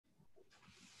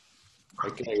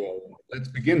Okay, well, let's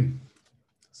begin.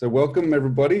 So welcome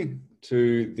everybody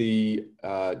to the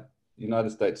United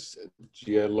States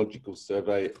Geological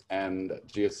Survey and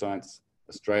Geoscience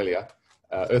Australia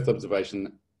Earth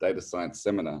Observation Data Science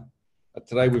Seminar.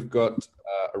 Today we've got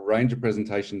a range of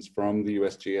presentations from the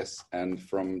USGS and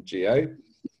from GA.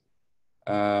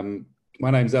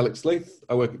 My name's Alex Leith.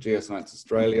 I work at Geoscience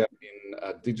Australia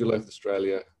in Digital Earth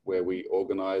Australia, where we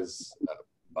organise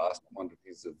vast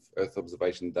quantities of Earth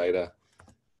observation data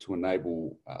to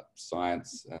enable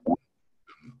science and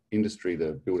industry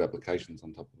to build applications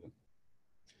on top of it.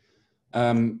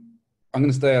 I'm going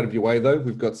to stay out of your way though.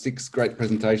 We've got 6 great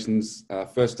presentations.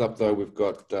 First up though, we've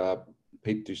got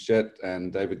Pete Doucette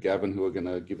and David Gavin, who are going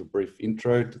to give a brief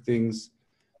intro to things.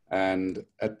 And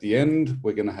at the end,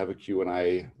 we're going to have a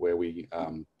Q&A where we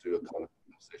do a kind of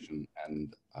session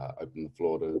and open the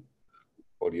floor to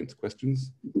audience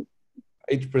questions.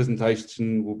 Each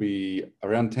presentation will be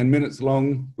around 10 minutes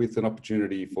long, with an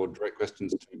opportunity for direct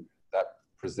questions to that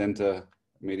presenter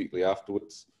immediately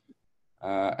afterwards.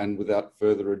 And without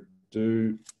further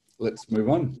ado, let's move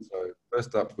on. So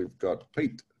first up, we've got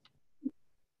Pete.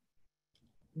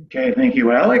 Okay, thank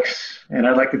you, Alex. And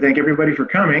I'd like to thank everybody for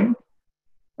coming.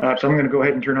 So I'm going to go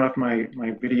ahead and turn off my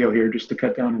video here just to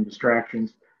cut down on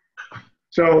distractions.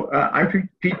 So I'm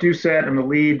Pete Doucette. I'm the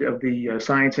lead of the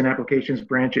Science and Applications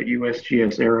branch at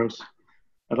USGS Aeros.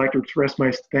 I'd like to express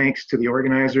my thanks to the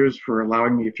organizers for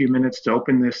allowing me a few minutes to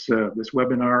open this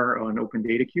webinar on Open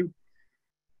Data Cube.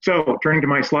 So turning to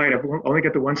my slide, I've only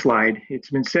got the one slide. It's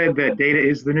been said that data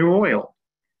is the new oil,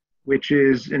 which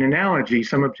is an analogy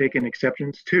some have taken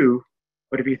exceptions to.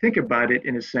 But if you think about it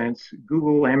in a sense,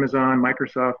 Google, Amazon,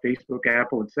 Microsoft, Facebook,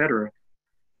 Apple, etc.,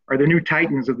 are the new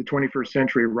titans of the 21st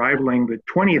century, rivaling the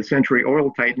 20th century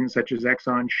oil titans such as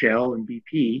Exxon, Shell, and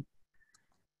BP.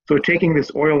 So taking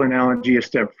this oil analogy a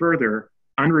step further,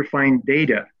 unrefined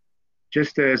data,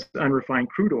 just as unrefined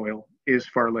crude oil, is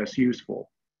far less useful.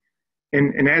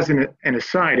 And as an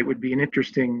aside, it would be an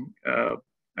interesting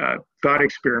thought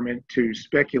experiment to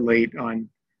speculate on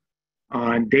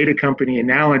data company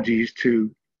analogies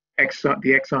to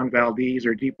the Exxon Valdez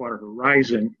or Deepwater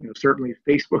Horizon. Certainly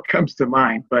Facebook comes to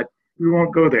mind, but we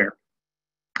won't go there.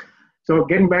 So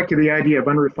getting back to the idea of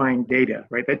unrefined data,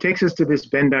 right? That takes us to this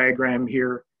Venn diagram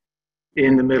here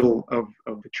in the middle of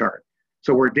the chart.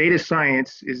 So where data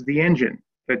science is the engine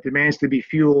that demands to be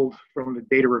fueled from the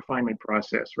data refinement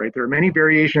process, right? There are many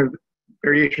variations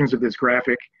of this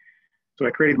graphic. So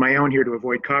I created my own here to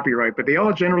avoid copyright, but they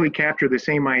all generally capture the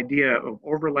same idea of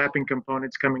overlapping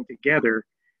components coming together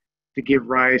to give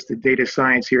rise to data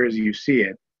science here as you see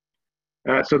it.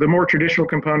 So the more traditional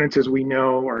components, as we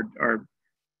know, are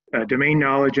domain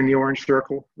knowledge in the orange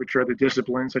circle, which are the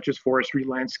disciplines such as forestry,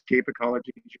 landscape,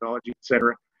 ecology, geology,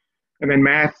 etc. And then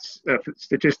maths,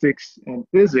 statistics, and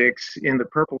physics in the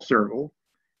purple circle.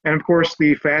 And of course,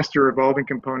 the faster evolving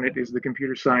component is the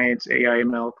computer science, AI,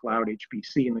 ML, cloud,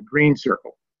 HPC in the green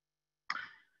circle.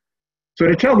 So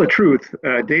to tell the truth,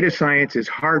 data science is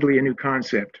hardly a new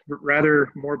concept, but rather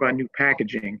more about new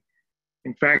packaging.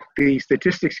 In fact, the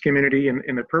statistics community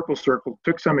in the purple circle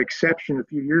took some exception a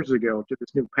few years ago to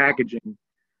this new packaging,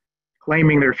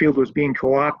 claiming their field was being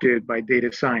co-opted by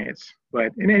data science.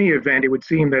 But in any event, it would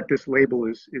seem that this label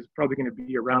is probably going to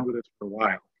be around with us for a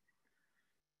while.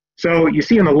 So you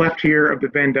see on the left here of the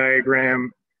Venn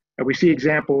diagram, we see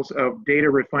examples of data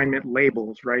refinement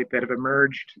labels, right, that have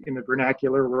emerged in the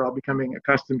vernacular. We're all becoming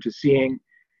accustomed to seeing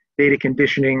data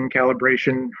conditioning,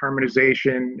 calibration,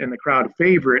 harmonization, and the crowd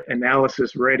favorite,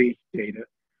 analysis ready data,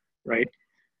 right?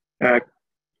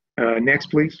 Next,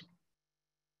 please.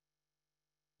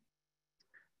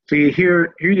 So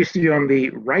here you see on the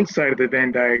right side of the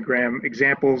Venn diagram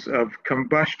examples of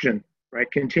combustion, right,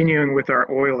 continuing with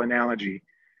our oil analogy,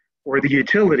 or the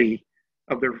utility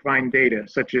of the refined data,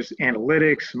 such as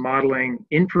analytics, modeling,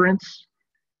 inference,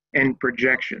 and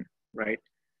projection, right?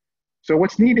 So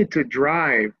what's needed to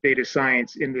drive data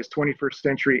science in this 21st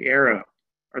century era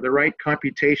are the right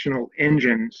computational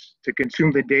engines to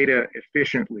consume the data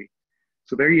efficiently.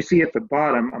 So there you see at the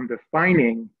bottom, I'm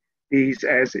defining these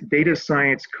as data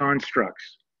science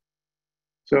constructs.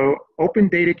 So Open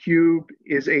Data Cube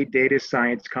is a data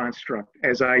science construct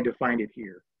as I defined it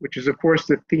here, which is of course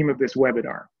the theme of this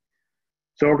webinar.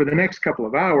 So over the next couple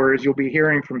of hours, you'll be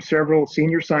hearing from several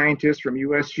senior scientists from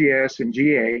USGS and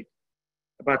GA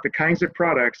about the kinds of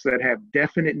products that have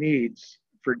definite needs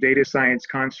for data science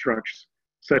constructs,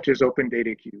 such as Open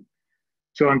Data Cube.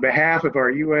 So on behalf of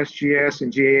our USGS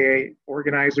and GA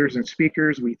organizers and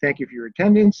speakers, we thank you for your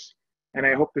attendance, and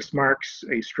I hope this marks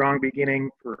a strong beginning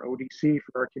for ODC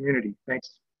for our community.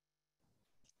 Thanks.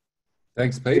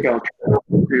 Thanks, Pete. I'll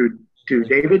turn to to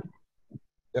David.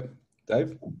 Yep,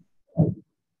 Dave.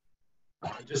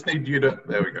 I just need you to,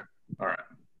 there we go. All right.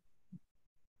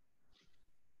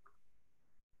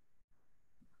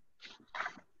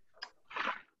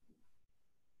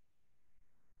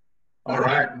 All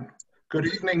right. Good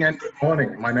evening and good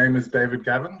morning. My name is David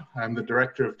Gavin. I'm the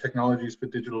Director of Technologies for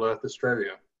Digital Earth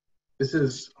Australia. This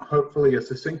is hopefully a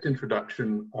succinct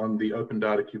introduction on the Open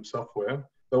Data Cube software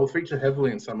that will feature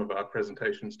heavily in some of our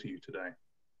presentations to you today.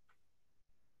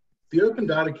 The Open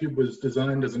Data Cube was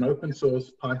designed as an open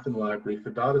source Python library for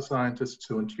data scientists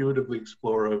to intuitively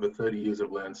explore over 30 years of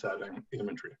Landsat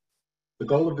imagery. The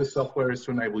goal of this software is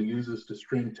to enable users to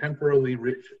stream temporally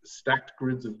rich stacked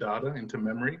grids of data into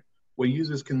memory, where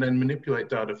users can then manipulate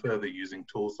data further using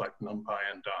tools like NumPy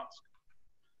and Dask.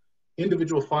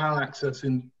 Individual file access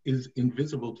is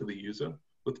invisible to the user,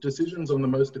 with decisions on the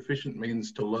most efficient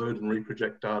means to load and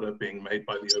reproject data being made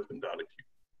by the Open Data Cube.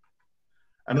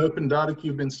 An Open Data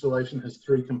Cube installation has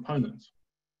three components: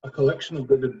 a collection of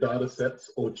gridded data sets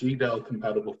or GDAL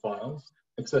compatible files,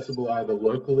 accessible either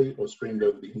locally or streamed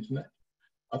over the internet,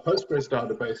 a Postgres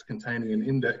database containing an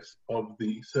index of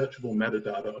the searchable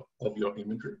metadata of your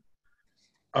imagery,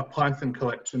 a Python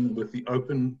collection with the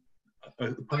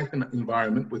Python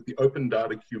environment with the Open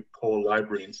Data Cube core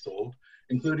library installed,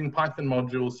 including Python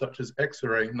modules such as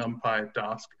Xarray, NumPy,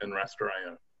 Dask, and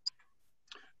Raster.io.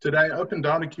 Today, Open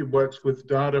Data Cube works with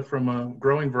data from a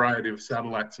growing variety of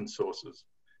satellites and sources.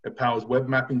 It powers web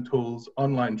mapping tools,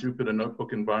 online Jupyter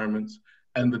Notebook environments,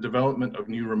 and the development of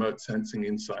new remote sensing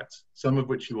insights, some of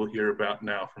which you will hear about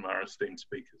now from our esteemed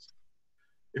speakers.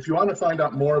 If you want to find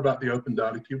out more about the Open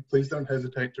Data Cube, please don't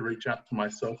hesitate to reach out to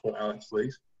myself or Alex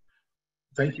Leith.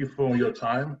 Thank you for your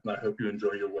time, and I hope you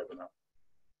enjoy your webinar.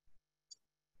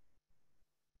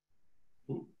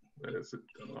 Ooh, where is it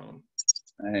going on?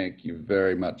 Thank you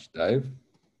very much, Dave.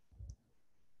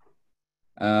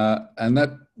 And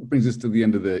that brings us to the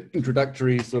end of the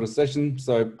introductory sort of session.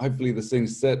 So hopefully the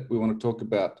scene's set. We want to talk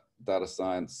about data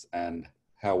science and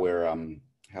how we're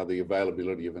how the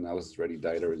availability of analysis-ready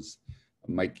data is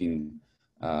making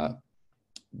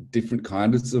different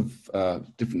kinds of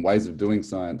different ways of doing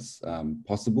science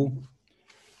possible.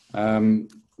 And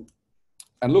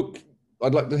look,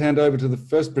 I'd like to hand over to the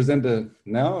first presenter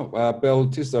now, Belle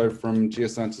Tissott from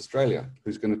Geoscience Australia,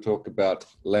 who's going to talk about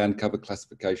land cover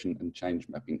classification and change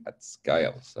mapping at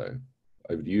scale. So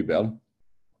over to you, Belle.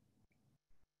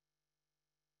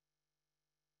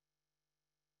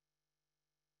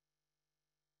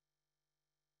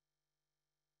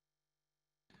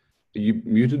 Are you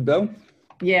muted, Belle?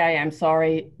 Yeah, I am.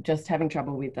 Sorry, just having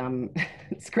trouble with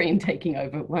screen taking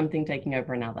over, one thing taking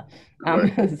over another.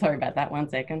 Sorry about that, 1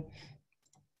 second.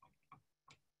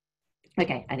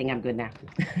 Okay, I think I'm good now.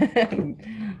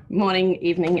 Morning,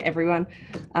 evening, everyone.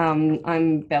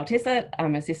 I'm Belle Tissott.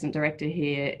 I'm Assistant Director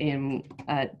here in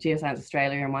Geoscience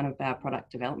Australia and one of our product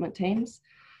development teams.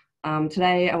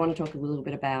 Today, I want to talk a little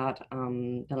bit about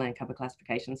the land cover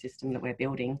classification system that we're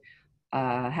building,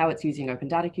 how it's using Open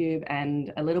Data Cube,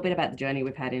 and a little bit about the journey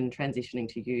we've had in transitioning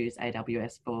to use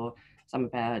AWS for some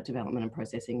of our development and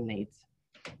processing needs.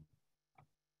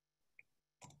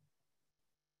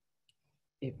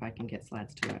 If I can get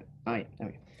slides to it. Oh, yeah, there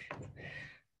we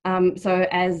go. So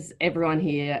as everyone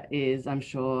here is, I'm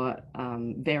sure,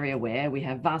 very aware, we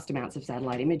have vast amounts of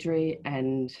satellite imagery,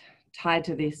 and tied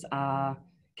to this are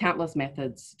countless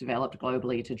methods developed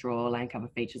globally to draw land cover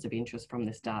features of interest from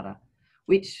this data.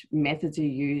 Which methods you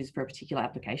use for a particular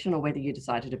application, or whether you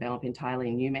decide to develop entirely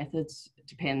new methods,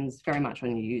 depends very much on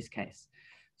your use case.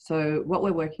 So what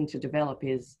we're working to develop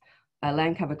is a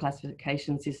land cover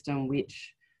classification system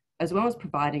which, as well as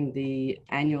providing the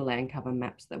annual land cover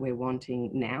maps that we're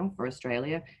wanting now for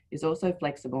Australia, is also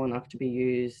flexible enough to be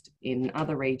used in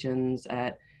other regions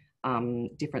at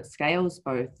different scales,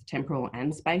 both temporal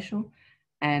and spatial,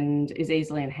 and is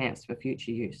easily enhanced for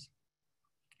future use.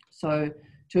 So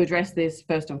to address this,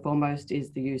 first and foremost,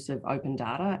 is the use of open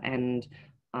data and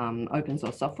open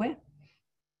source software.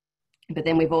 But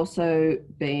then we've also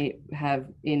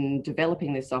in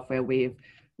developing this software, we've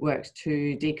worked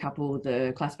to decouple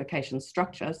the classification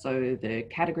structure, so the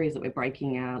categories that we're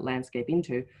breaking our landscape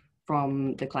into,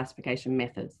 from the classification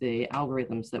methods, the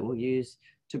algorithms that we'll use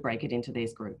to break it into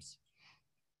these groups.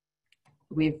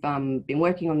 We've been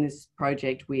working on this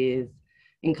project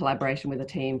in collaboration with a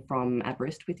team from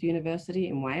Aberystwyth University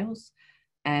in Wales,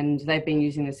 and they've been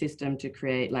using the system to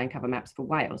create land cover maps for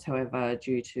Wales. However,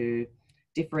 due to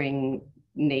differing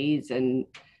needs, and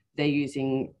they're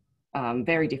using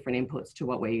very different inputs to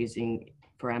what we're using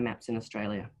for our maps in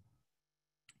Australia.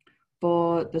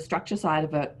 For the structure side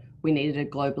of it, we needed a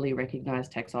globally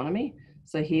recognized taxonomy.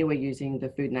 So here we're using the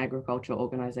Food and Agriculture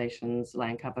Organisation's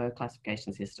land cover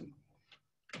classification system.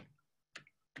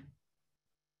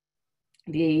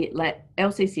 The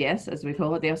LCCS, as we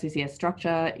call it, the LCCS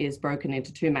structure is broken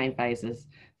into two main phases.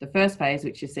 The first phase,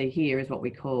 which you see here, is what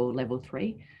we call level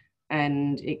 3,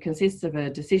 and it consists of a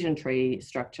decision tree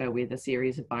structure with a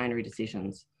series of binary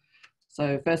decisions.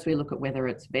 So first we look at whether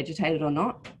it's vegetated or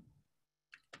not,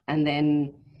 and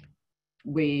then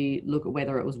we look at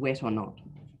whether it was wet or not.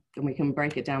 And we can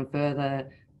break it down further.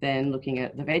 Then looking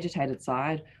at the vegetated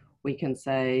side, we can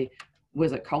say,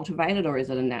 was it cultivated or is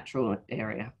it a natural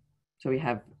area? So we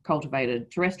have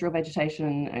cultivated terrestrial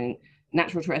vegetation and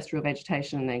natural terrestrial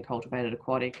vegetation, and then cultivated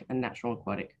aquatic and natural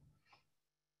aquatic.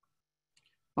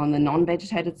 On the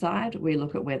non-vegetated side, we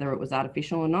look at whether it was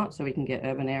artificial or not, so we can get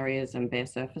urban areas and bare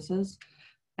surfaces,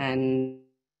 and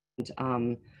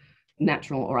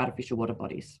natural or artificial water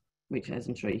bodies, which, as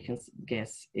I'm sure you can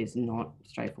guess, is not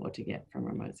straightforward to get from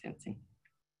remote sensing.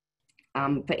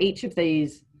 For each of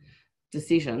these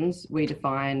decisions, we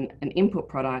define an input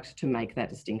product to make that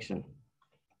distinction.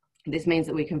 This means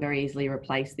that we can very easily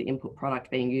replace the input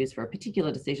product being used for a particular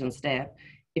decision step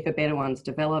if a better one's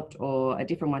developed or a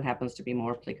different one happens to be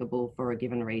more applicable for a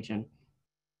given region.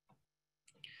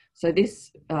 So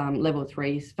this level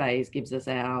 3 phase gives us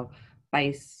our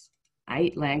base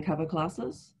 8 land cover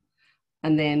classes.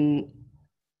 And then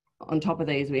on top of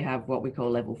these, we have what we call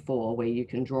level 4, where you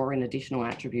can draw in additional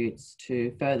attributes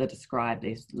to further describe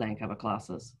these land cover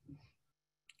classes.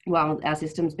 While our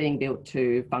system's being built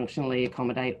to functionally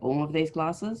accommodate all of these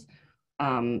classes,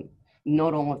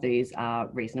 not all of these are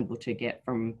reasonable to get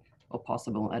from, or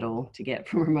possible at all to get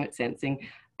from remote sensing.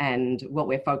 And what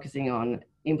we're focusing on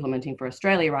implementing for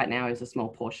Australia right now is a small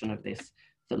portion of this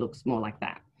that looks more like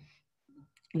that.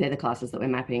 They're the classes that we're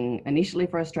mapping initially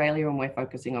for Australia, and we're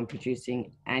focusing on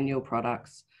producing annual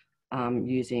products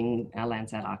using our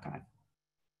Landsat archive.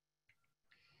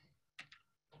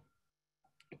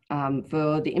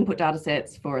 For the input data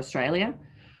sets for Australia,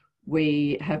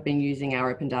 we have been using our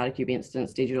Open Data Cube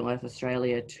instance, Digital Earth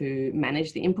Australia, to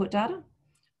manage the input data.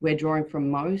 We're drawing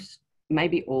from most,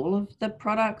 maybe all of the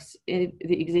products, the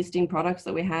existing products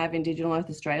that we have in Digital Earth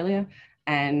Australia,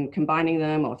 and combining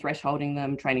them or thresholding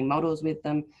them, training models with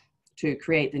them to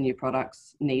create the new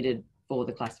products needed for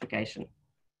the classification.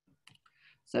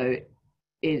 So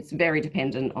it's very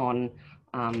dependent on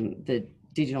the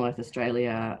Digital Earth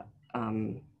Australia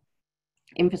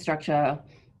infrastructure,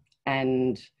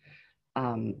 and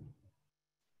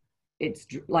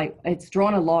it's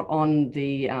drawn a lot on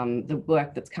the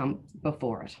work that's come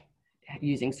before it.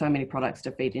 Using so many products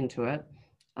to feed into it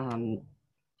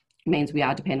means we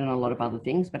are dependent on a lot of other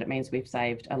things, but it means we've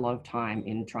saved a lot of time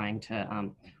in trying to,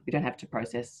 we don't have to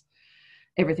process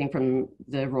everything from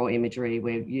the raw imagery.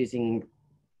 We're using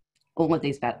all of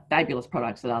these fabulous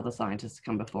products that other scientists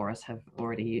come before us have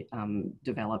already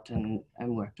developed and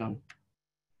worked on.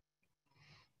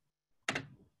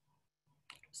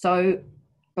 So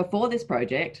before this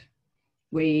project,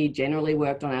 we generally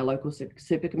worked on our local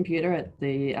supercomputer at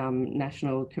the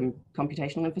National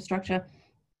Computational Infrastructure.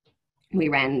 We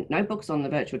ran notebooks on the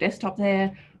virtual desktop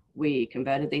there. We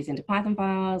converted these into Python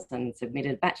files and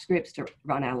submitted batch scripts to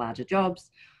run our larger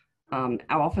jobs. Our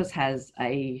office has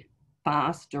a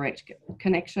fast direct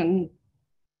connection,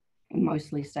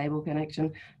 mostly stable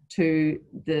connection to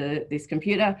this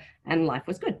computer, and life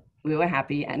was good. We were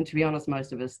happy, and to be honest,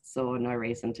 most of us saw no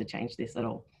reason to change this at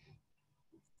all.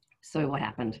 So what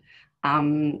happened?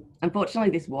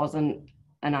 Unfortunately, this wasn't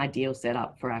an ideal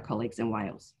setup for our colleagues in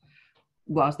Wales.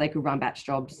 Whilst they could run batch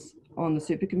jobs on the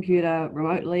supercomputer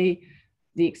remotely,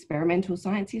 the experimental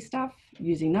sciencey stuff,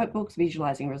 using notebooks,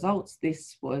 visualizing results,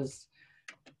 this was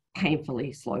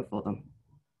painfully slow for them.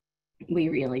 We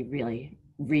really, really,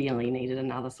 really needed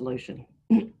another solution.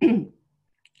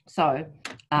 So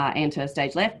enter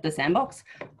stage left, the sandbox.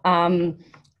 The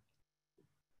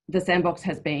sandbox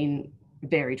has been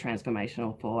very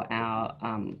transformational for our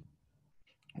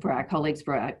colleagues,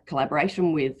 for our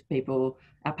collaboration with people,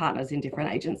 our partners in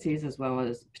different agencies, as well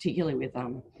as particularly with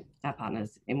our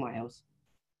partners in Wales.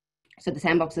 So the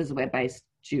sandbox is a web-based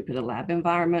Jupyter lab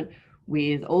environment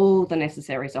with all the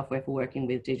necessary software for working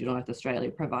with Digital Earth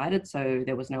Australia provided, so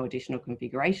there was no additional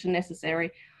configuration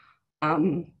necessary.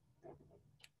 All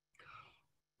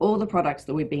the products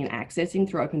that we've been accessing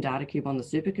through Open Data Cube on the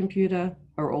supercomputer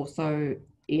are also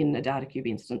in a Data Cube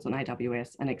instance on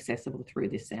AWS and accessible through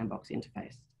this sandbox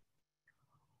interface.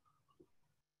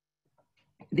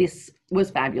 This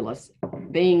was fabulous.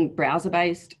 Being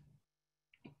browser-based,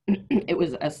 it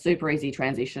was a super easy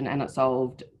transition, and it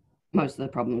solved most of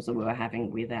the problems that we were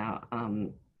having with our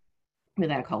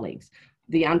colleagues.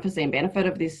 The unforeseen benefit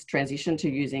of this transition to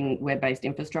using web-based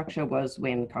infrastructure was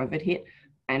when COVID hit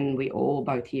and we all,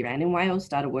 both here and in Wales,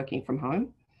 started working from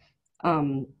home.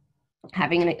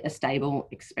 Having a stable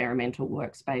experimental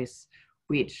workspace,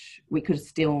 which we could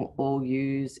still all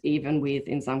use, even with,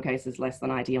 in some cases, less than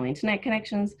ideal internet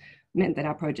connections, meant that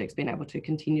our project's been able to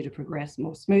continue to progress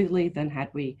more smoothly than had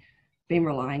we been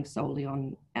relying solely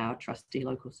on our trusty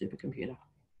local supercomputer.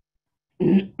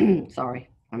 Sorry,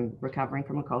 I'm recovering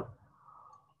from a cold.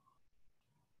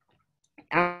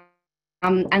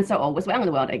 And so all was well in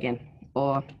the world again,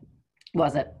 or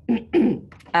was it?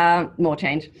 More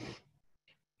change.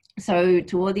 So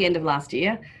toward the end of last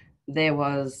year, there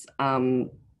was a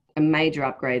major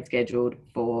upgrade scheduled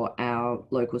for our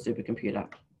local supercomputer.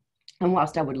 And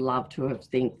whilst I would love to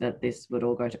think that this would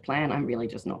all go to plan, I'm really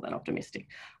just not that optimistic.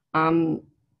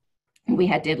 We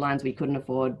had deadlines, we couldn't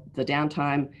afford the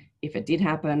downtime if it did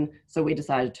happen, so we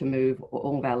decided to move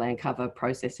all of our land cover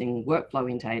processing workflow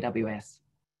into AWS.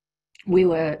 We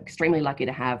were extremely lucky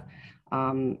to have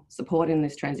support in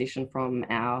this transition from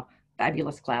our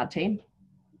fabulous cloud team.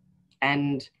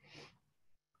 And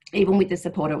even with the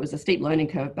support, it was a steep learning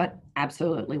curve, but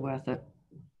absolutely worth it.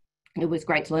 It was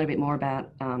great to learn a bit more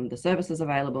about the services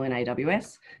available in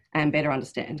AWS and better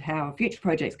understand how future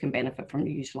projects can benefit from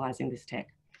utilising this tech.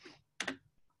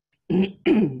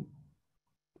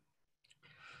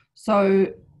 So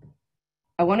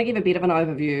I want to give a bit of an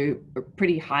overview, a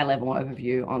pretty high level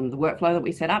overview on the workflow that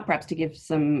we set up, perhaps to give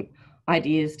some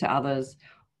ideas to others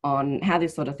on how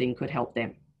this sort of thing could help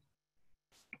them.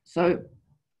 So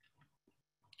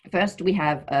first we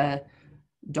have a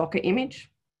Docker image.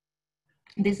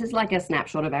 This is like a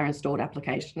snapshot of our installed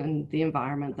application and the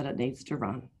environment that it needs to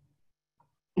run.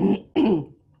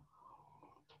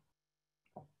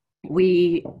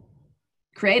 We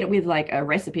create it with like a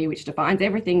recipe which defines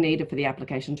everything needed for the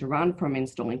application to run, from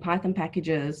installing Python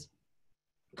packages,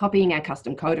 copying our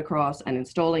custom code across and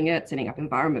installing it, setting up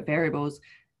environment variables,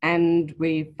 and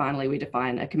finally we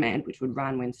define a command which would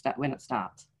run when it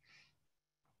starts.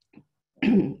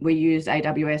 We use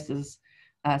AWS's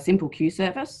simple queue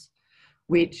service,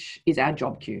 which is our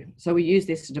job queue. So we use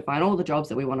this to define all the jobs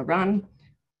that we want to run.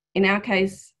 In our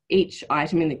case, each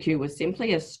item in the queue was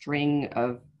simply a string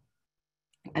of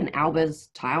an Albers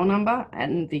tile number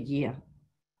and the year.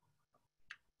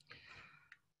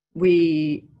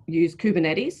 We use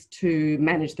Kubernetes to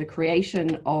manage the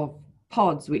creation of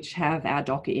pods which have our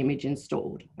Docker image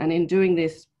installed. And in doing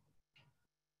this,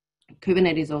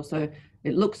 Kubernetes also,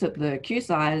 it looks at the queue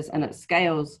size and it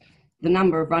scales the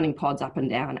number of running pods up and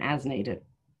down as needed.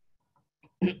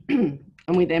 And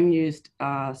we then used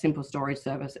simple storage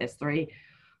service S3.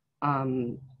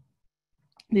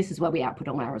 This is where we output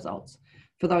all our results.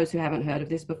 For those who haven't heard of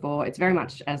this before, it's very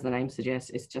much, as the name suggests,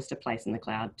 it's just a place in the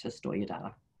cloud to store your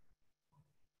data.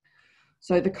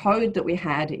 So the code that we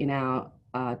had in our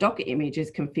Docker image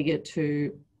is configured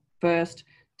to first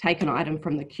take an item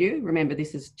from the queue. Remember,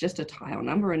 this is just a tile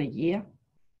number and a year.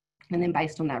 And then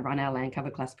based on that, run our land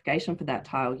cover classification for that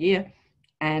tile year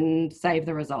and save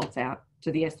the results out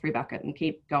to the S3 bucket and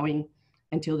keep going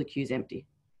until the queue's empty.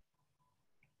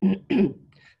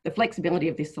 The flexibility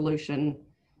of this solution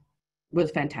was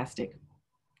fantastic.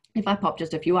 If I pop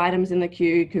just a few items in the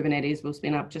queue, Kubernetes will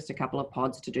spin up just a couple of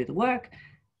pods to do the work.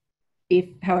 If,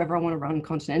 however, I want to run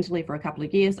continentally for a couple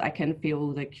of years, I can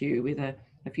fill the queue with a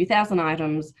few thousand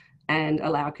items and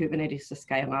allow Kubernetes to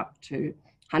scale up to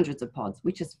hundreds of pods,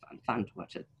 which is fun to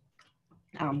watch it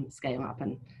scale up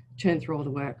and churn through all the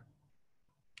work.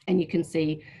 And you can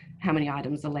see how many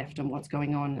items are left and what's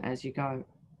going on as you go.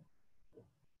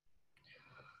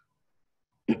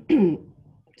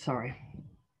 Sorry.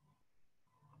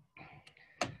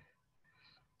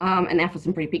 And now for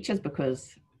some pretty pictures,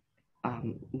 because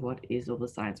what is all the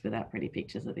science without pretty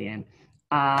pictures at the end?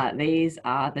 These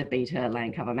are the beta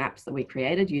land cover maps that we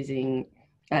created using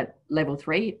at level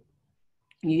 3,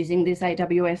 using this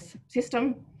AWS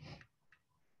system.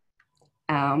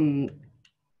 Some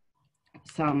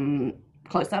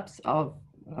close-ups of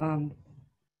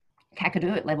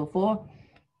Kakadu at level 4.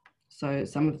 So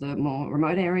some of the more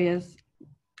remote areas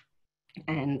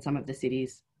and some of the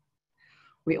cities.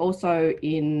 We also,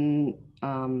 in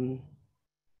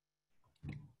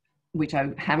which I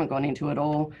haven't gone into at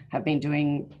all, have been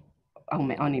doing, I'll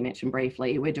only mention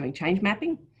briefly, we're doing change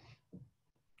mapping.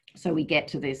 So we get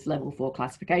to this level 4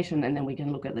 classification and then we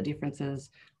can look at the differences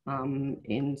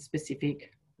in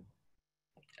specific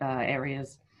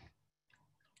areas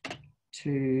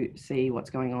to see what's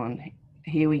going on.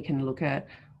 Here we can look at,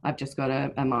 I've just got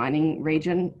a mining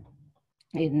region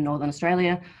in Northern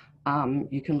Australia.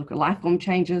 You can look at life form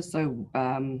changes. So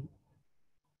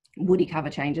woody cover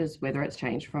changes, whether it's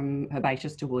changed from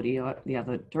herbaceous to woody or the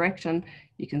other direction.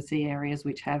 You can see areas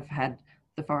which have had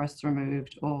the forests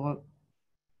removed or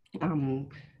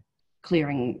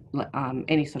clearing,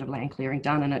 any sort of land clearing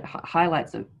done, and it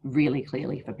highlights it really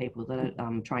clearly for people that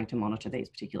are trying to monitor these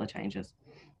particular changes.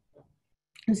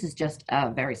 This is just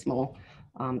a very small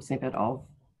snippet of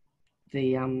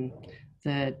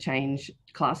the change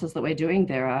classes that we're doing.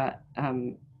 There are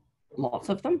lots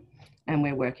of them, and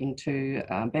we're working to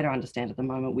better understand at the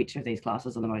moment which of these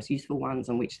classes are the most useful ones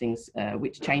and which things,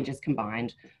 which changes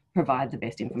combined provide the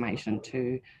best information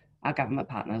to our government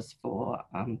partners for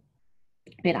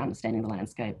better understanding the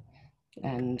landscape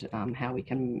and how we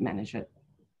can manage it.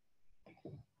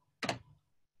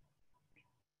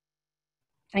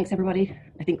 Thanks, everybody.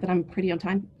 I think that I'm pretty on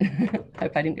time.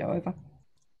 Hope I didn't go over.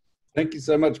 Thank you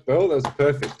so much, Belle. That was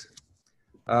perfect.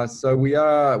 So we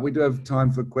do have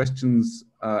time for questions.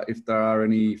 If there are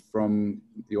any from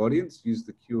the audience, use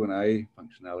the Q&A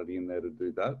functionality in there to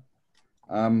do that.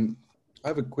 I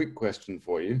have a quick question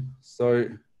for you. So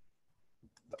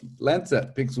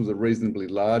Landsat pixels are reasonably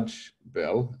large,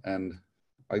 Belle, and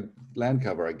land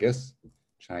cover, I guess,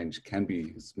 change can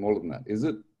be smaller than that. Is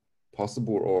it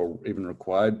possible or even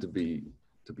required to be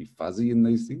fuzzy in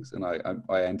these things? And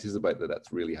I anticipate that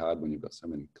that's really hard when you've got so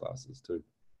many classes too.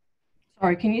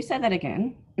 Sorry, can you say that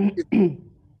again?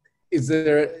 Is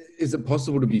it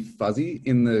possible to be fuzzy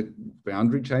in the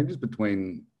boundary changes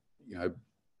between, you know,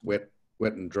 wet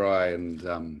and dry and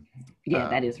yeah,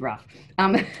 that is rough.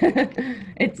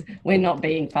 We're not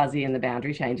being fuzzy in the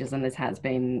boundary changes, and this has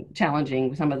been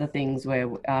challenging. Some of the things where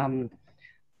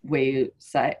we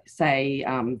say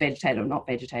vegetated or not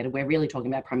vegetated, we're really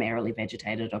talking about primarily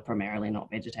vegetated or primarily not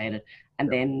vegetated,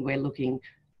 and then we're looking,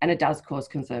 and it does cause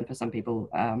concern for some people.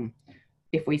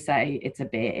 If we say it's a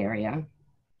bare area,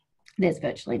 there's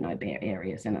virtually no bare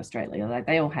areas in Australia. Like,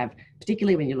 they all have,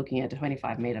 particularly when you're looking at a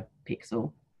 25-metre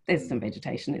pixel, there's some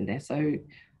vegetation in there. So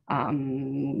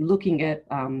looking at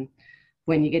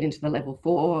when you get into the level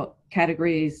 4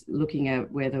 categories, looking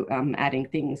at whether adding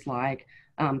things like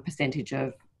percentage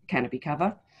of canopy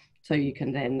cover, so you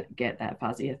can then get that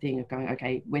fuzzier thing of going,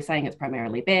 okay, we're saying it's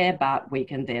primarily bare, but we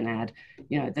can then add,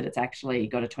 you know, that it's actually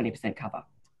got a 20% cover.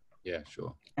 Yeah,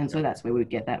 sure. And so that's where we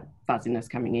get that fuzziness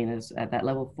coming in, is at that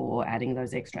level 4, adding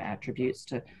those extra attributes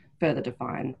to further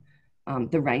define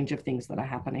the range of things that are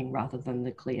happening rather than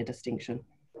the clear distinction.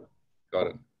 Got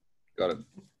it.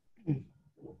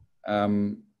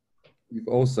 You've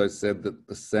also said that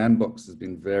the sandbox has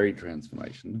been very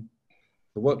transformational.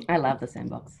 So I love the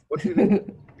sandbox. What do you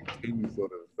think is the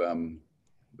sort of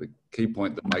the key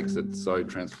point that makes it so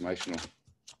transformational?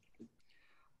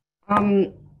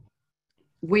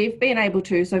 We've been able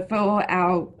to, so for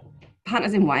our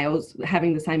partners in Wales,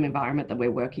 having the same environment that we're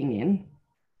working in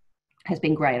has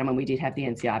been great. I mean, we did have the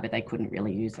NCI, but they couldn't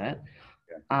really use it.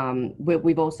 Yeah.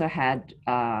 We've also had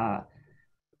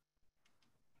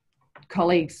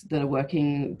colleagues that are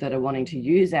wanting to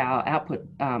use our output,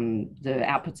 the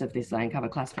outputs of this land cover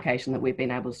classification that we've been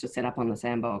able to set up on the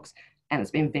sandbox. And it's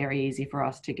been very easy for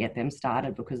us to get them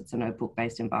started because it's a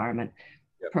notebook-based environment.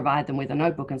 Yep. Provide them with a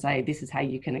notebook and say, this is how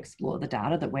you can explore the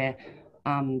data that we're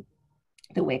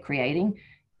creating.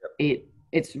 Yep.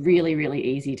 It's really, really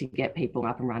easy to get people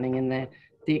up and running, and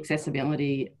the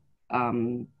accessibility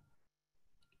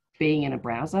being in a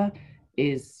browser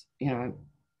is, you know,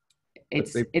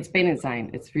 it's been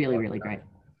insane. It's really, really great.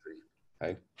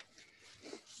 Okay.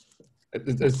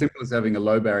 It's as simple as having a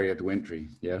low barrier to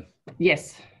entry, yeah?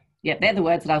 Yes. Yeah, they're the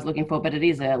words that I was looking for, but it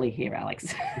is early here,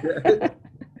 Alex.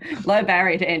 Low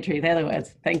barrier to entry, they're the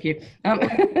words. Thank you.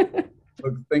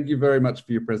 Look, thank you very much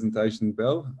for your presentation,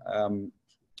 Belle.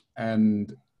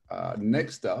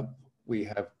 Next up, we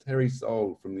have Terry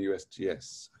Sohl from the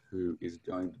USGS, who is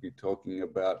going to be talking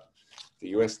about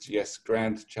the USGS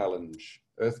Grant Challenge,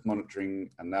 Earth Monitoring,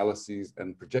 Analyses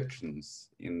and Projections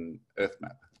in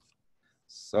EarthMAP.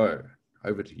 So,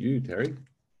 over to you, Terry.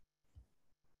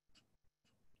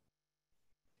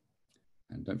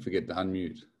 And don't forget to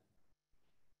unmute.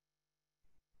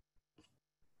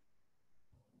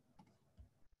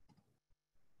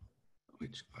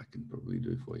 Which I can probably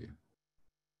do for you.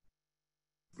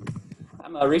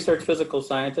 I'm a research physical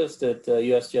scientist at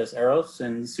USGS AROS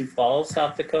in Sioux Falls,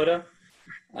 South Dakota.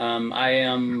 I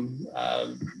am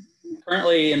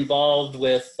currently involved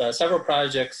with several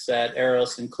projects at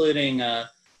AROS, including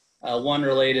one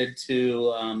related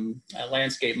to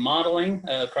landscape modeling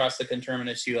across the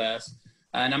conterminous US.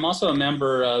 And I'm also a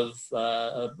member of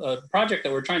a project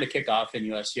that we're trying to kick off in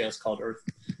USGS called Earth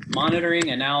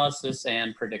Monitoring, Analysis,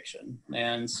 and Prediction.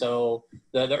 And so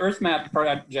The EarthMAP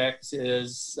project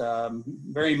is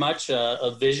very much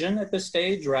a vision at this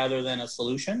stage rather than a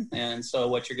solution. And so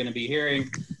what you're going to be hearing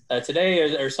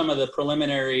today are some of the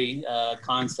preliminary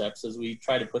concepts as we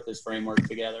try to put this framework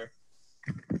together.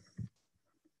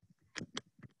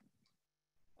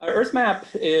 EarthMAP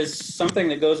is something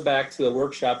that goes back to a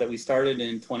workshop that we started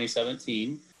in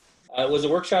 2017. It was a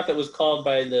workshop that was called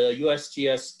by the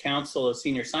USGS Council of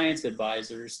Senior Science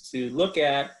Advisors to look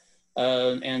at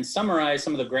and summarize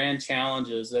some of the grand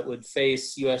challenges that would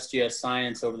face USGS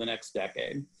science over the next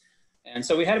decade. And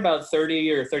so we had about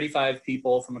 30 or 35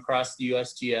 people from across the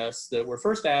USGS that were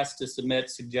first asked to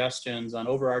submit suggestions on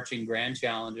overarching grand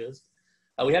challenges.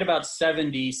 We had about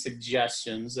 70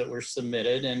 suggestions that were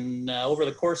submitted, and over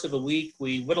the course of a week,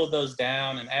 we whittled those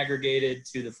down and aggregated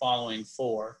to the following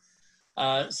 4.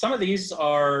 Some of these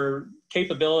are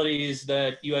capabilities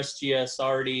that USGS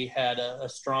already had a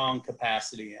strong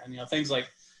capacity in, things like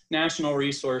national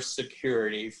resource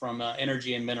security from an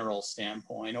energy and mineral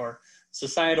standpoint, or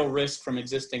societal risk from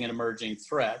existing and emerging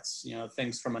threats,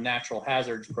 things from a natural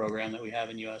hazards program that we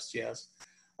have in USGS.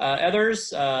 Others,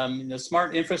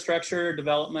 smart infrastructure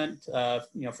development,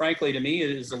 frankly to me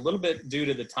is a little bit due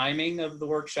to the timing of the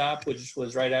workshop, which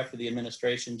was right after the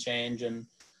administration change, and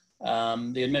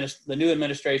the new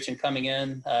administration coming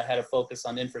in had a focus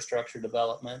on infrastructure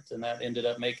development, and that ended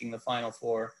up making the final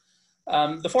 4.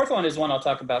 The 4th one is one I'll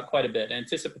talk about quite a bit,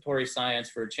 anticipatory science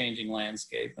for a changing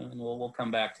landscape, and we'll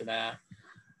come back to that.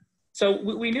 So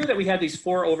we knew that we had these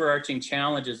 4 overarching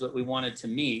challenges that we wanted to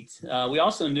meet. We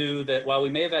also knew that while we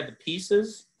may have had the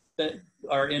pieces that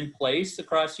are in place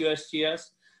across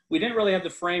USGS, we didn't really have the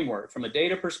framework from a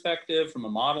data perspective, from a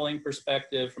modeling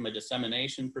perspective, from a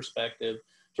dissemination perspective,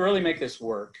 to really make this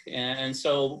work. And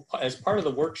so as part of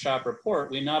the workshop report,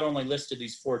 we not only listed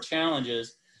these 4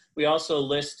 challenges, we also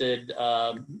listed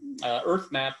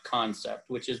EarthMAP concept,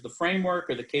 which is the framework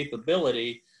or the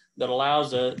capability that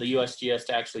allows the USGS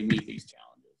to actually meet these challenges.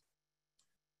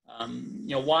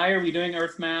 Why are we doing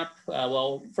EarthMAP?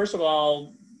 Well, first of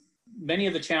all, many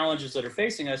of the challenges that are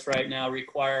facing us right now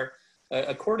require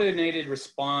a coordinated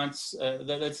response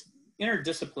that's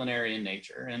interdisciplinary in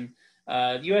nature. And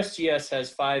USGS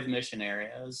has 5 mission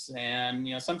areas,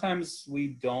 and sometimes we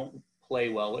don't play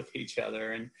well with each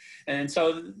other, and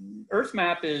so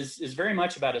EarthMAP is very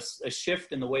much about a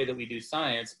shift in the way that we do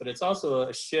science, but it's also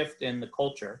a shift in the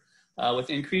culture with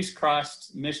increased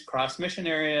cross mission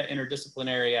area,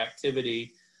 interdisciplinary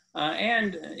activity,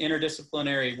 and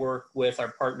interdisciplinary work with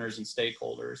our partners and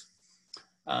stakeholders.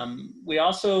 We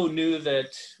also knew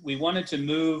that we wanted to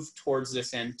move towards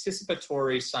this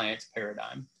anticipatory science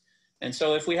paradigm. And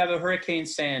so if we have a Hurricane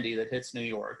Sandy that hits New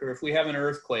York, or if we have an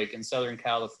earthquake in Southern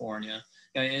California,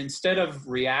 instead of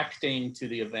reacting to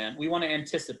the event, we want to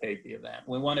anticipate the event.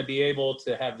 We want to be able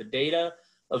to have the data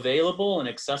available and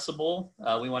accessible.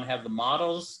 We want to have the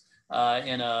models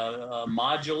in a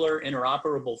modular,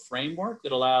 interoperable framework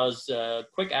that allows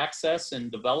quick access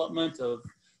and development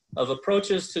of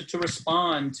approaches to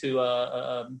respond to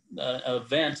an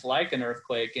event like an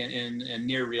earthquake in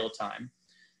near real time.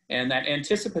 And that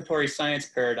anticipatory science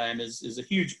paradigm is a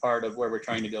huge part of where we're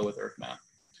trying to go with EarthMAP.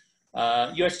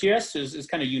 USGS is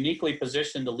kind of uniquely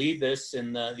positioned to lead this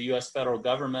in the US federal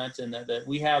government, and that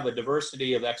we have a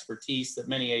diversity of expertise that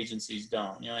many agencies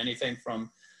don't. Anything from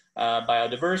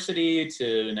biodiversity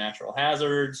to natural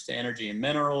hazards, to energy and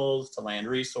minerals, to land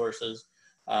resources.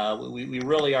 We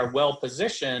really are well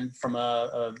positioned from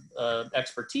a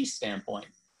expertise standpoint.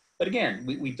 But again,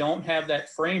 we don't have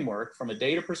that framework from a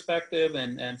data perspective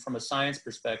and from a science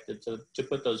perspective to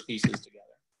put those pieces together.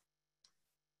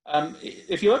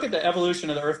 If you look at the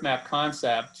evolution of the EarthMAP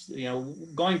concept,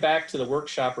 going back to the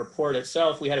workshop report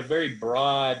itself, we had a very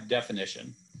broad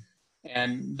definition.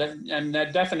 And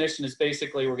that definition is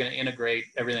basically we're going to integrate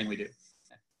everything we do.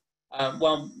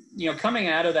 Coming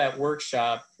out of that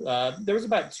workshop, there was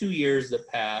about 2 years that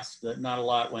passed that not a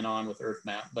lot went on with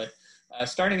EarthMAP, but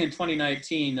starting in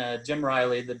 2019, Jim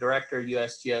Riley, the director of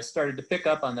USGS, started to pick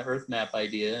up on the EarthMAP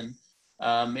idea.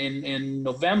 And in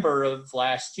November of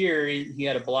last year, he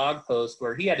had a blog post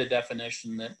where he had a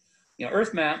definition that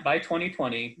EarthMAP by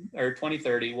 2020 or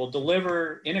 2030 will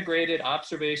deliver integrated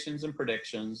observations and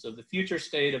predictions of the future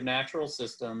state of natural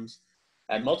systems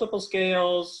at multiple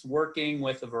scales, working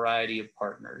with a variety of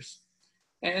partners.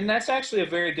 And that's actually a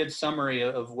very good summary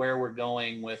of where we're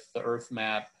going with the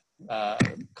EarthMAP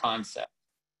concept.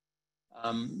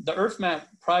 The EarthMAP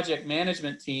project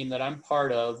management team that I'm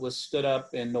part of was stood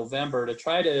up in November to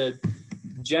try to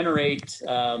generate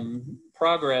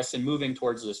progress in moving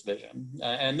towards this vision.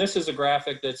 And this is a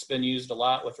graphic that's been used a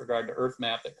lot with regard to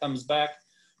EarthMAP that comes back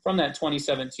from that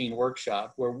 2017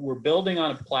 workshop, where we're building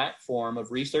on a platform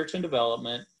of research and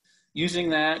development, using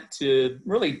that to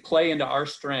really play into our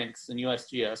strengths in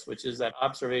USGS, which is that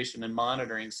observation and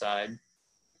monitoring side.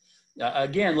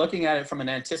 Again, looking at it from an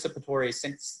anticipatory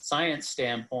science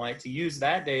standpoint, to use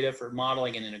that data for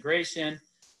modeling and integration,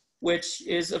 which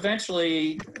is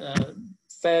eventually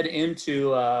fed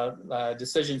into a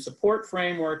decision support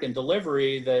framework and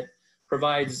delivery that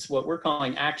provides what we're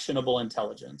calling actionable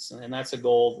intelligence. And that's a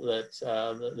goal that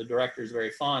the director is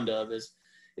very fond of,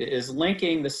 is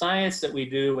linking the science that we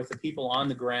do with the people on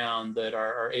the ground that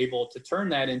are able to turn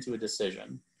that into a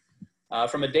decision.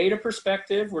 From a data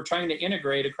perspective, we're trying to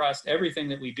integrate across everything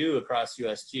that we do across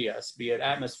USGS, be it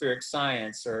atmospheric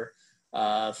science or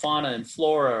fauna and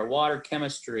flora or water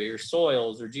chemistry or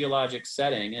soils or geologic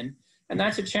setting. And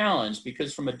that's a challenge,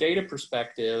 because from a data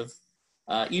perspective,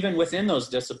 even within those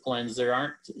disciplines, there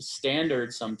aren't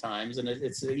standards sometimes, and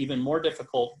it's an even more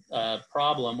difficult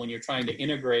problem when you're trying to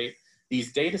integrate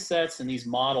these data sets and these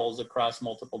models across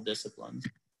multiple disciplines.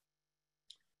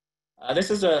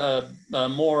 This is a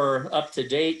more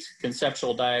up-to-date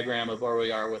conceptual diagram of where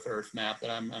we are with EarthMAP that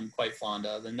I'm quite fond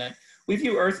of, and that we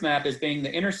view EarthMAP as being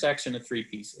the intersection of three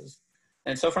pieces.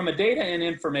 And so from a data and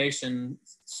information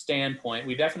standpoint,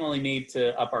 we definitely need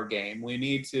to up our game. We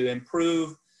need to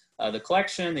improve the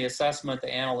collection, the assessment,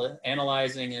 the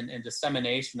analyzing, and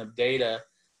dissemination of data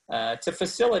to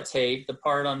facilitate the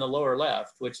part on the lower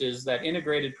left, which is that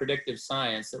integrated predictive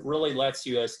science that really lets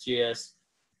USGS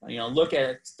look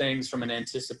at things from an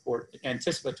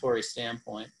anticipatory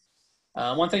standpoint.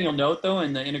 One thing you'll note, though,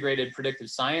 in the integrated predictive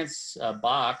science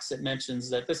box, it mentions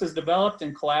that this is developed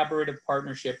in collaborative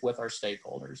partnership with our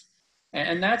stakeholders.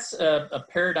 And that's a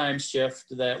paradigm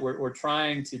shift that we're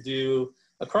trying to do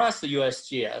across the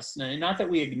USGS. And not that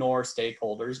we ignore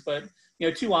stakeholders, but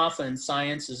too often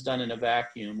science is done in a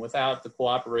vacuum without the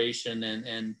cooperation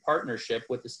and partnership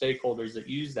with the stakeholders that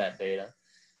use that data.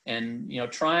 And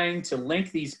trying to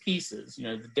link these pieces,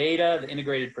 the data, the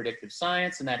integrated predictive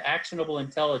science, and that actionable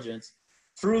intelligence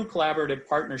through collaborative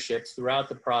partnerships throughout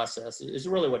the process is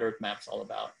really what EarthMAP's all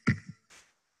about.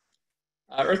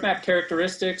 EarthMAP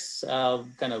characteristics, I'll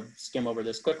kind of skim over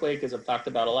this quickly because I've talked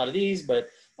about a lot of these, but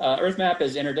EarthMAP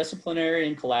is interdisciplinary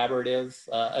and collaborative.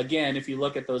 Again, if you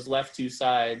look at those left two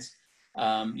sides,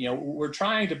 we're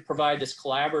trying to provide this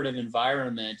collaborative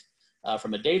environment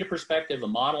from a data perspective, a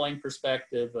modeling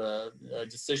perspective, a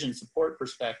decision support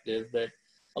perspective that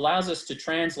allows us to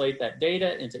translate that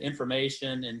data into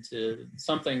information, into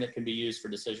something that can be used for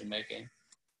decision making.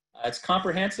 It's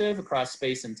comprehensive across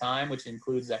space and time, which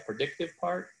includes that predictive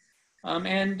part.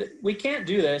 And we can't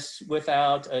do this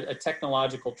without a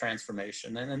technological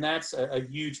transformation. And that's a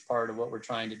huge part of what we're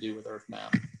trying to do with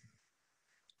EarthMAP.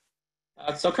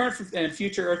 So current and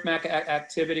future EarthMAP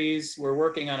activities, we're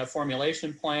working on a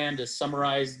formulation plan to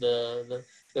summarize the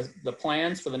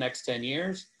plans for the next 10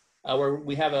 years, where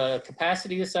we have a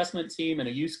capacity assessment team and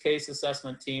a use case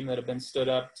assessment team that have been stood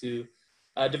up to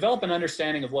develop an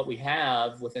understanding of what we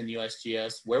have within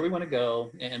USGS, where we want to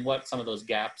go, and what some of those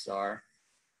gaps are.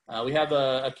 We have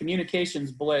a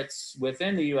communications blitz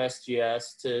within the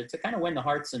USGS to kind of win the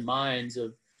hearts and minds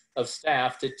of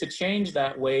staff to change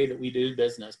that way that we do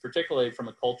business, particularly from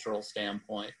a cultural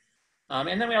standpoint.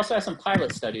 And then we also have some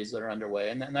pilot studies that are underway,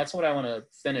 and that's what I want to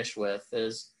finish with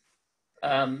is,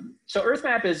 so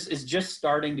EarthMAP is just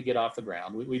starting to get off the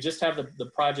ground. We just have the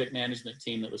project management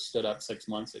team that was stood up 6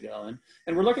 months ago,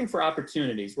 and we're looking for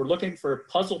opportunities. We're looking for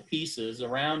puzzle pieces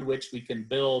around which we can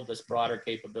build this broader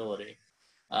capability.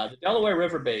 The Delaware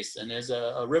River Basin is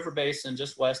a river basin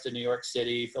just west of New York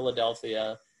City,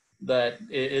 Philadelphia, that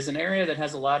is an area that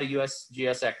has a lot of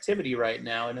USGS activity right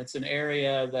now, and it's an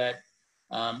area that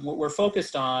we're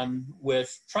focused on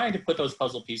with trying to put those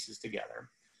puzzle pieces together.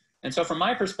 And so from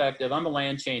my perspective, I'm a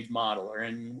land change modeler,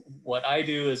 and what I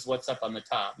do is what's up on the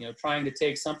top, trying to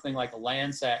take something like a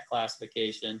Landsat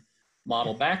classification,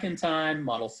 model back in time,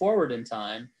 model forward in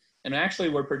time, and actually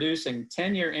we're producing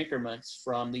 10-year increments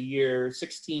from the year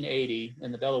 1680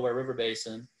 in the Delaware River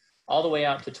Basin all the way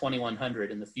out to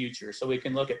 2100 in the future. So we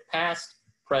can look at past,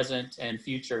 present, and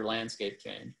future landscape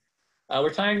change.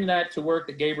 We're tying that to work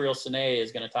that Gabriel Sine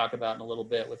is going to talk about in a little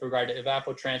bit with regard to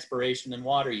evapotranspiration and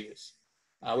water use.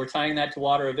 We're tying that to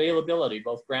water availability,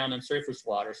 both ground and surface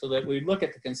water, so that we look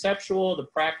at the conceptual, the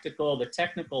practical, the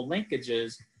technical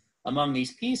linkages among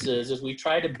these pieces as we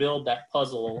try to build that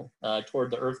puzzle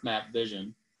toward the EarthMAP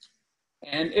vision.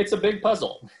 And it's a big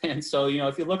puzzle. And so,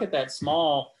 if you look at that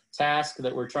small task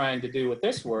that we're trying to do with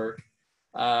this work,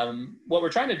 what we're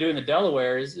trying to do in the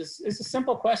Delaware is a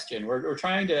simple question. We're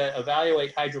trying to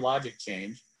evaluate hydrologic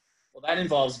change. Well, that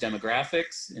involves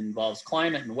demographics, involves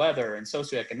climate and weather and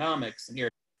socioeconomics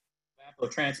and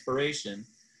evapotranspiration.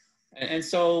 And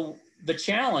so the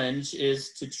challenge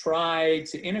is to try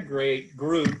to integrate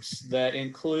groups that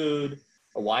include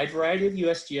a wide variety of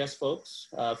USGS folks,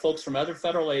 folks from other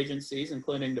federal agencies,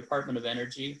 including Department of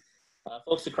Energy,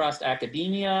 folks across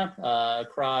academia,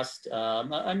 across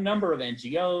a number of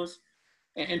NGOs,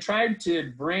 and tried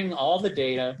to bring all the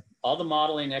data, all the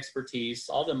modeling expertise,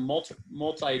 all the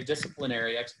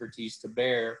multidisciplinary expertise to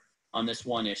bear on this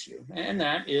one issue. And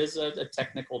that is a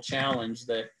technical challenge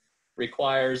that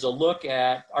requires a look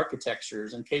at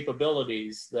architectures and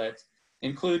capabilities that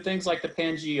include things like the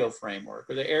Pangeo framework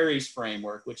or the ARIES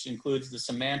framework, which includes the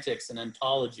semantics and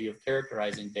ontology of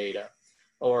characterizing data,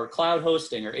 or cloud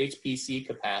hosting or HPC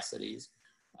capacities.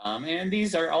 And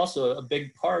these are also a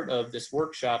big part of this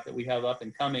workshop that we have up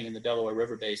and coming in the Delaware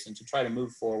River Basin to try to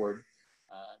move forward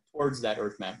towards that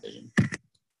EarthMAP vision.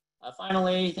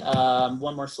 Finally,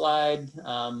 one more slide.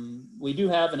 We do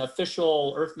have an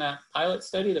official EarthMAP pilot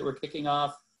study that we're kicking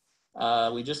off.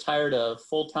 We just hired a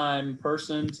full-time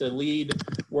person to lead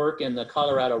work in the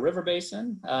Colorado River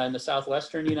Basin in the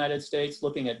southwestern United States,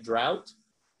 looking at drought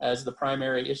as the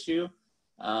primary issue.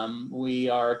 We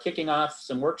are kicking off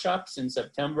some workshops in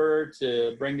September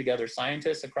to bring together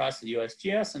scientists across the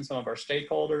USGS and some of our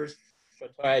stakeholders to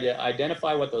try to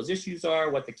identify what those issues are,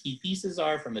 what the key pieces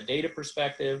are from a data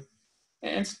perspective,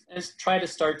 and try to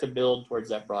start to build towards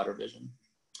that broader vision.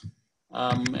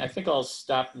 I think I'll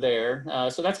stop there.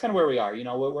 So that's kind of where we are. You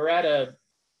know,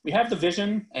 we have the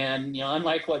vision, and you know,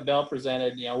 unlike what Belle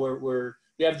presented, you know,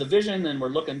 we have the vision, and we're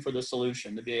looking for the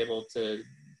solution to be able to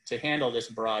handle this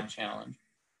broad challenge.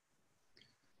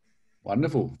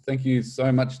 Wonderful. Thank you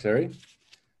so much, Terry.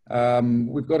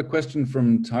 We've got a question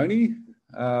from Tony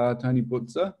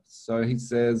Butzer. So he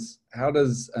says, how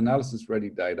does analysis-ready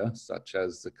data, such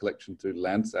as the collection to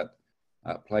Landsat,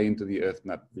 play into the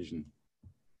EarthMAP vision?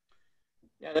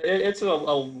 Yeah, it's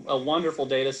a wonderful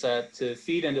data set to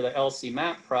feed into the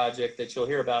LC-MAP project that you'll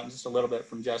hear about in just a little bit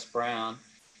from Jess Brown.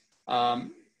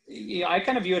 You know, I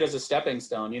kind of view it as a stepping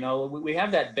stone. You know, we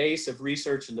have that base of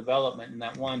research and development in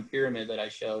that one pyramid that I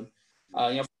showed. You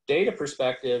know, from a data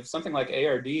perspective, something like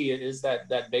ARD is that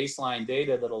baseline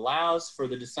data that allows for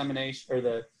the dissemination or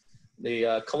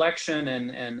the collection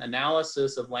and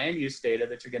analysis of land use data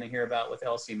that you're going to hear about with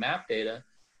LC-MAP data.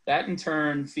 That in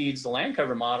turn feeds the land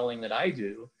cover modeling that I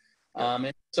do.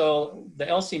 And so the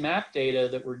LC-MAP data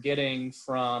that we're getting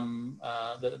from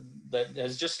that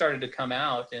has just started to come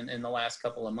out in the last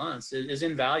couple of months is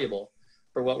invaluable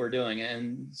for what we're doing.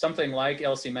 And something like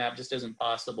LC-MAP just isn't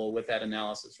possible with that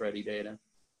analysis ready data.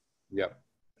 Yeah.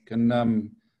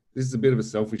 This is a bit of a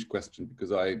selfish question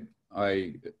because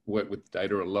I work with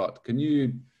data a lot. Can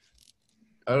you,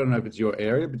 I don't know if it's your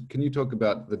area, but can you talk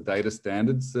about the data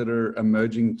standards that are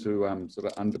emerging to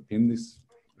sort of underpin this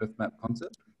EarthMAP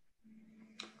concept?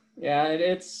 Yeah,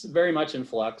 it's very much in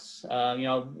flux. You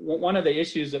know, one of the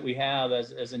issues that we have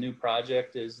as a new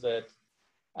project is that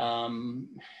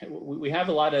we have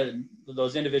a lot of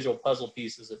those individual puzzle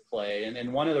pieces at play.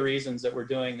 And one of the reasons that we're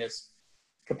doing this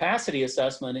capacity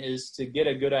assessment is to get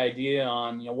a good idea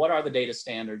on, you know, what are the data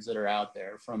standards that are out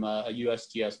there from a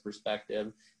USGS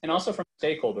perspective and also from a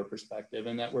stakeholder perspective,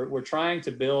 and that we're trying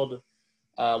to build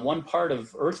one part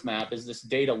of EarthMAP is this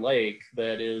data lake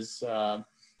that is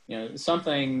you know,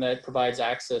 something that provides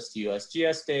access to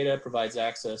USGS data, provides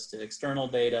access to external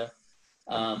data.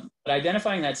 But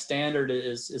identifying that standard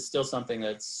is still something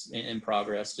that's in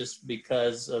progress, just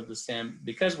because of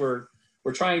because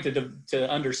we're trying to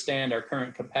understand our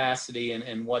current capacity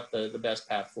and what the best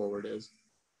path forward is.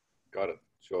 Got it.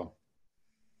 Sure.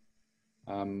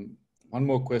 One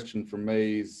more question from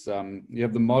me is, you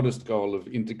have the modest goal of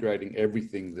integrating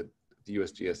everything that the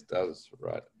USGS does,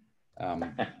 right? By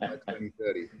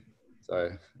 2030.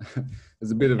 So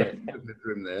there's a bit of a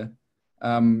room there.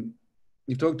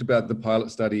 You've talked about the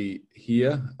pilot study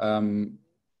here.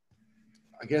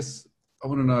 I guess I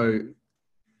want to know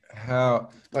how,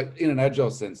 like in an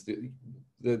agile sense, you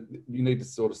need to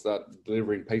sort of start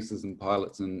delivering pieces and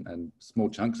pilots and small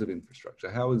chunks of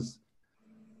infrastructure. How is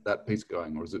that piece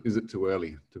going, or is it too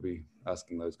early to be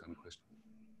asking those kind of questions?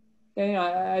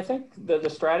 Yeah, I think the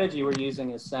strategy we're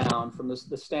using is sound from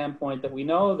the standpoint that we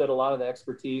know that a lot of the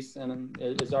expertise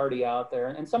is already out there,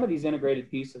 and some of these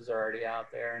integrated pieces are already out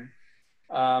there.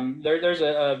 And there's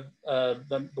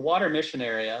the water mission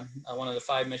area, one of the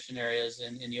 5 mission areas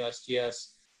in USGS,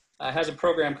 has a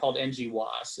program called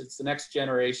NGWAS. It's the next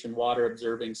generation water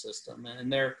observing system,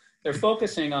 and they're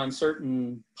focusing on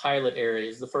certain pilot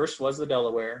areas. The first was the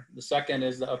Delaware. The second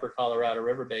is the Upper Colorado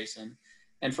River Basin.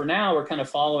 And for now, we're kind of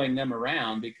following them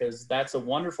around because that's a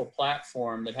wonderful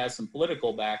platform that has some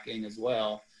political backing as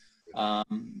well,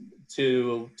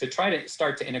 to try to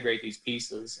start to integrate these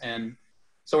pieces. And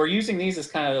so we're using these as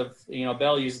kind of, you know,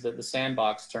 Belle used the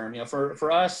sandbox term. You know,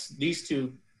 for us, these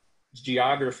two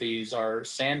geographies are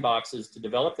sandboxes to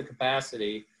develop the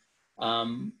capacity.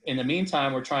 In the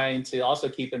meantime, we're trying to also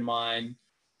keep in mind,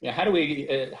 you know,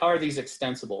 how are these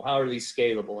extensible? How are these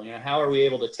scalable? You know, how are we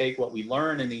able to take what we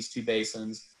learn in these two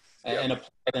basins and apply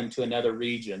them to another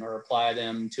region, or apply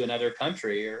them to another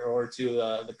country, or to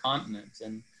the continent?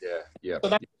 And so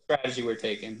that's the strategy we're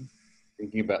taking.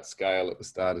 Thinking about scale at the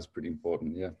start is pretty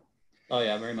important. Yeah. Oh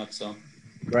yeah, very much so.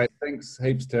 Great, thanks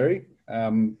heaps, Terry.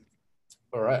 All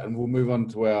right, and we'll move on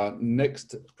to our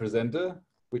next presenter,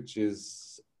 which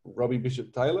is Robbie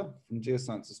Bishop-Taylor from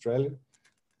Geoscience Australia.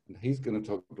 And he's going to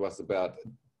talk to us about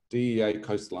DEA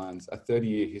coastlines, a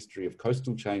 30-year history of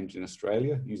coastal change in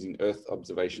Australia using Earth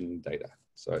observation data.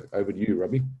 So over to you,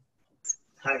 Robbie.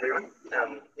 Hi, everyone.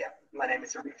 My name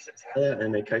is Robbie Bishop-Taylor.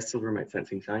 I'm a coastal remote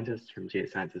sensing scientist from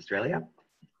Geoscience Australia.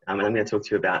 And I'm going to talk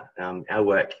to you about our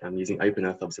work using open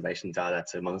Earth observation data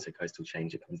to monitor coastal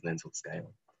change at continental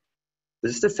scale. So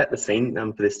just to set the scene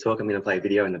for this talk, I'm going to play a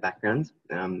video in the background.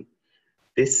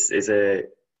 This is an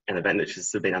event which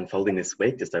has been unfolding this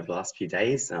week, just over the last few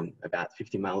days, about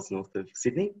 50 miles north of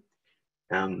Sydney,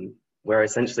 where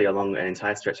essentially along an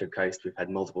entire stretch of coast, we've had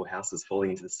multiple houses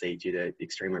falling into the sea due to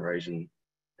extreme erosion,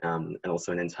 and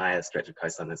also an entire stretch of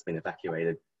coastline that's been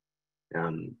evacuated.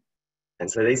 And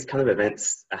so these kind of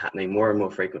events are happening more and more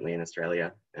frequently in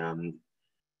Australia.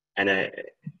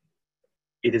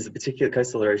 It is a particular,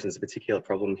 coastal erosion is a particular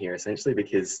problem here, essentially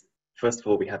because, first of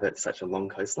all, we have such a long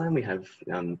coastline. We have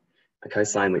a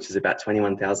coastline which is about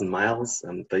 21,000 miles,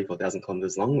 34,000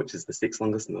 kilometers long, which is the 6th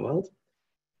longest in the world.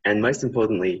 And most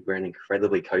importantly, we're an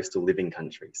incredibly coastal living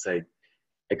country. So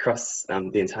across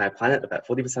the entire planet, about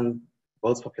 40% of the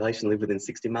world's population live within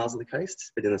 60 miles of the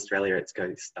coast, but in Australia, it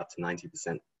goes up to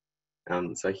 90%.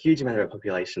 So a huge amount of our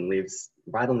population lives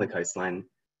right on the coastline,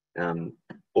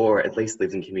 or at least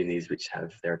lives in communities which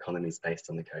have their economies based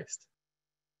on the coast.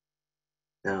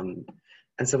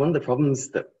 And so one of the problems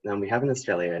that we have in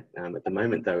Australia at the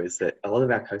moment, though, is that a lot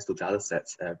of our coastal data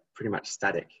sets are pretty much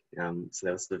static. So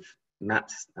they were sort of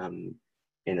mapped in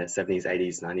the 70s,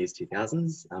 80s, 90s,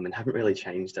 2000s, and haven't really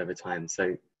changed over time.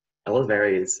 So a lot of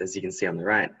areas, as you can see on the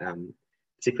right,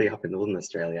 particularly up in northern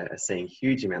Australia, are seeing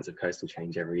huge amounts of coastal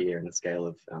change every year on a scale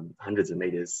of hundreds of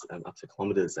meters up to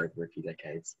kilometers over a few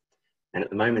decades. And at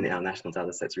the moment, our national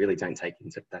data sets really don't take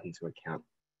that into account.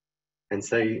 And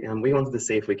so we wanted to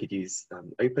see if we could use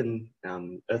open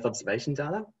Earth observation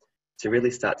data to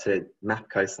really start to map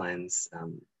coastlines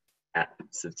at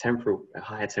sort of a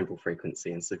higher temporal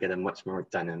frequency, and so get a much more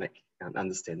dynamic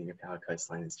understanding of how a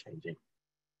coastline is changing.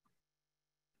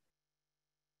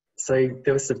 So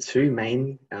there were sort of two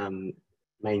main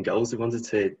goals we wanted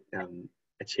to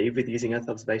achieve with using Earth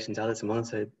observation data to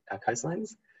monitor our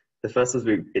coastlines. The first was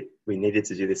we needed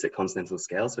to do this at continental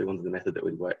scale, so we wanted a method that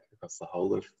would work across the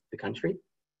whole of the country,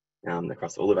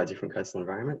 across all of our different coastal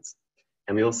environments.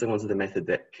 And we also wanted a method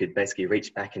that could basically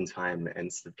reach back in time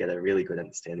and sort of get a really good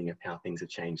understanding of how things have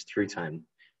changed through time.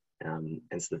 And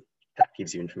sort of that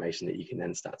gives you information that you can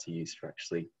then start to use for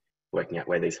actually working out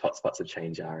where these hotspots of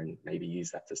change are, and maybe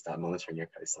use that to start monitoring your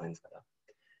coastlines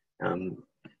better.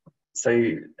 So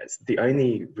it's the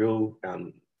only real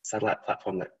satellite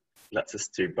platform that lets us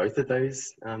do both of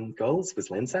those goals was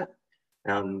Landsat.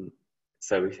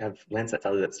 So we have Landsat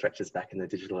data that stretches back in the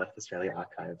Digital Earth Australia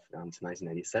archive to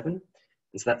 1987.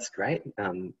 And so that's great.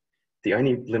 The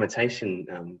only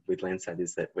limitation with Landsat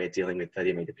is that we're dealing with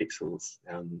 30 meter pixels.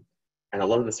 And a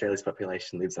lot of Australia's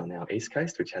population lives on our east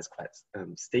coast, which has quite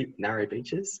steep, narrow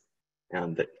beaches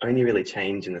that only really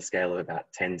change in the scale of about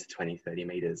 10 to 20, 30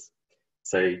 meters.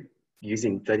 So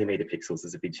using 30 meter pixels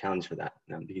is a big challenge for that,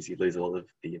 because you lose a lot of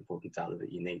the important data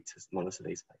that you need to monitor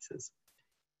these places.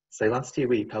 So last year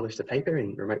we published a paper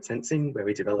in remote sensing where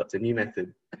we developed a new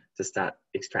method to start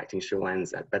extracting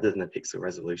shorelines at better than a pixel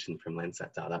resolution from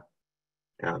Landsat data.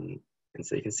 And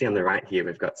so you can see on the right here,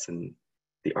 we've got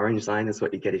the orange line is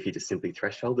what you get if you just simply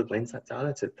thresholded Landsat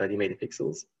data to 30 meter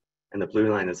pixels. And the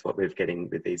blue line is what we're getting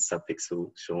with these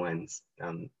sub-pixel shorelines.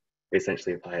 We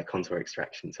essentially apply a contour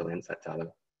extraction to Landsat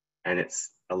data. And it's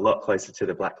a lot closer to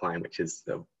the black line, which is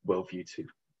the WellView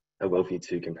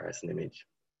 2 comparison image.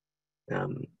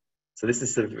 So this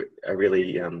is sort of a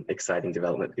really exciting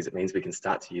development, because it means we can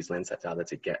start to use Landsat data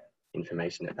to get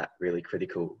information at that really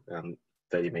critical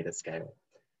 30 meter scale.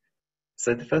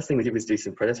 So the first thing we did was do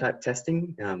some prototype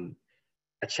testing.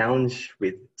 A challenge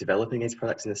with developing these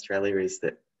products in Australia is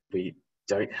that we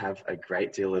don't have a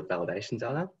great deal of validation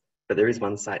data, but there is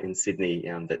one site in Sydney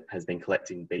that has been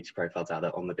collecting beach profile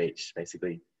data on the beach,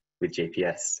 basically with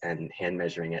GPS and hand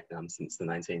measuring it since the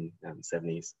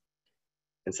 1970s.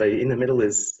 And so in the middle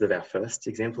is sort of our first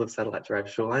example of satellite-derived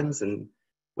shorelines. And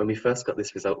when we first got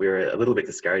this result, we were a little bit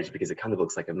discouraged because it kind of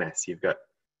looks like a mess. You've got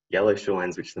yellow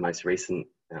shorelines, which are the most recent,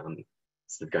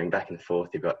 sort of going back and forth.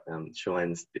 You've got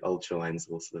shorelines, the old shorelines,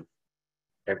 all sort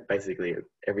of basically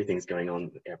everything's going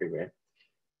on everywhere.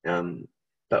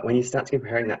 But when you start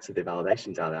comparing that to the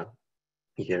validation data,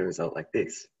 you get a result like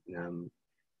this.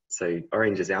 So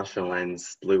orange is our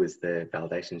shorelines, blue is the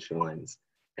validation shorelines.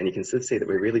 And you can sort of see that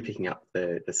we're really picking up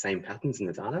the same patterns in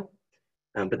the data.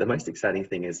 But the most exciting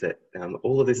thing is that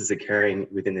all of this is occurring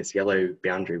within this yellow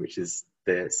boundary, which is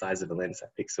the size of a Landsat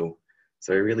pixel.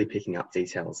 So we're really picking up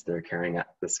details that are occurring at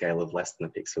the scale of less than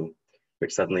a pixel,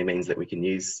 which suddenly means that we can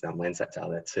use Landsat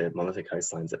data to monitor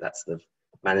coastlines at that sort of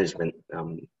management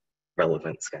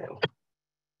relevant scale.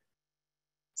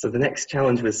 So the next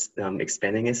challenge was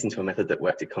expanding this into a method that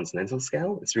worked at continental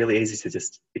scale. It's really easy to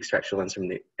just extract shorelines from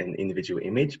an individual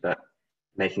image, but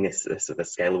making this a sort of a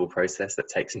scalable process that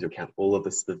takes into account all of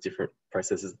the sort of different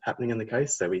processes happening on the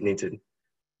coast. So we need to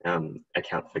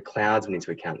account for clouds, we need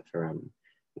to account for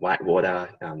white water,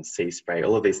 sea spray,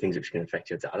 all of these things which can affect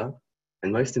your data.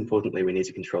 And most importantly, we need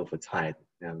to control for tide.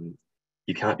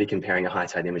 You can't be comparing a high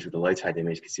tide image with a low tide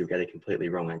image because you'll get a completely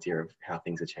wrong idea of how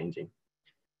things are changing.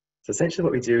 So essentially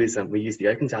what we do is we use the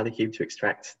Open Data Cube to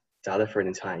extract data for an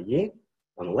entire year.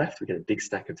 On the left, we get a big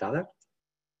stack of data.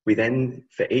 We then,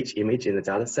 for each image in the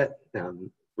data set,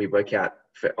 we work out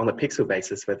on a pixel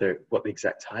basis what the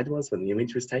exact tide was when the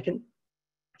image was taken.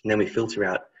 And then we filter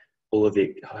out all of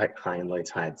the high and low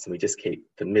tides. And we just keep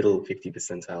the middle 50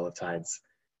 percentile of tides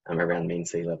around mean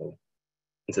sea level.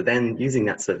 And so then using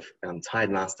that sort of tide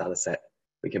mass data set,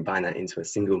 we combine that into a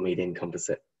single median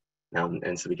composite.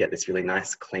 And so we get this really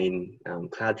nice, clean,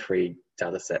 cloud-free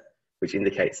data set, which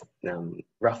indicates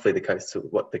roughly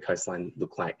what the coastline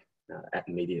looked like at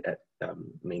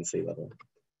mean sea level.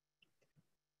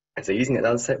 And so using that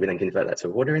data set, we then convert that to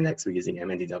a water index. We're using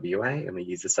MNDWA, and we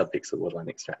use the subpixel waterline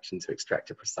extraction to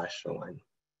extract a precise shoreline.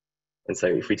 And so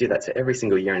if we do that to every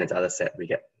single year in a data set, we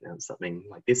get something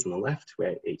like this on the left,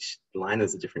 where each line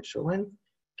is a different shoreline,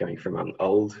 going from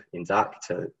old in dark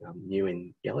to new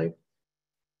in yellow.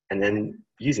 And then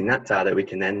using that data, we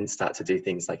can then start to do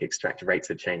things like extract rates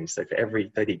of change. So for every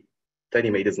 30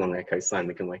 meters along our coastline,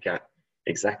 we can work out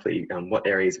exactly what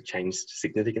areas have changed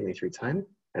significantly through time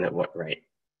and at what rate.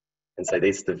 And so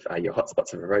these are your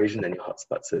hotspots of erosion and your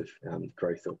hotspots of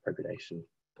growth or progradation.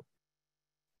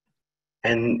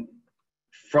 And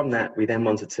from that, we then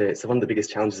wanted to, so one of the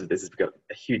biggest challenges of this is we've got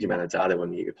a huge amount of data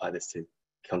when you apply this to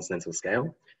continental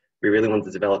scale. We really wanted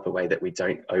to develop a way that we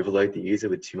don't overload the user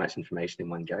with too much information in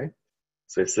one go.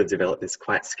 So we've sort of developed this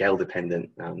quite scale-dependent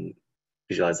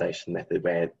visualization method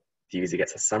where the user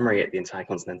gets a summary at the entire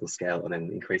continental scale and then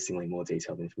increasingly more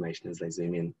detailed information as they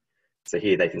zoom in. So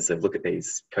here they can sort of look at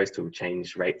these coastal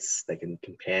change rates, they can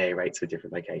compare rates with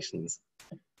different locations,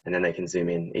 and then they can zoom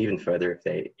in even further if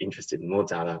they're interested in more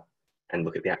data and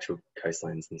look at the actual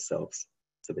coastlines themselves,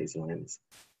 so these lines.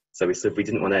 So we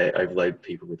didn't want to overload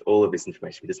people with all of this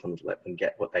information. We just wanted to let them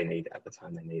get what they need at the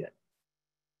time they need it.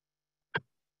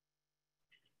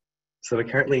 So we're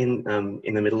currently in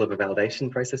the middle of a validation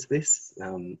process for this.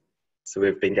 So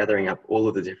we've been gathering up all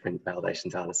of the different validation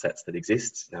data sets that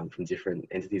exist from different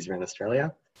entities around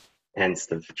Australia and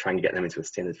sort of trying to get them into a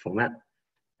standard format.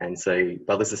 And so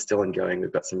while this is still ongoing,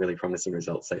 we've got some really promising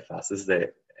results so far. So this is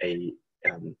a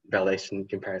validation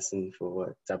comparison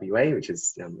for WA, which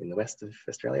is in the west of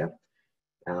Australia.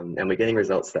 And we're getting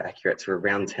results that are accurate to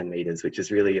around 10 meters, which is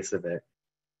really a sort of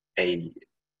a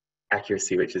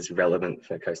accuracy which is relevant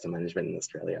for coastal management in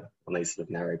Australia on these sort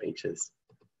of narrow beaches.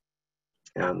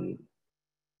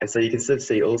 And so you can sort of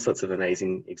see all sorts of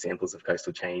amazing examples of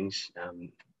coastal change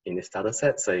in this data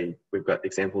set. So we've got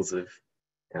examples of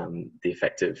the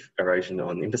effect of erosion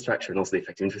on infrastructure and also the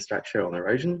effect of infrastructure on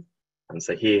erosion.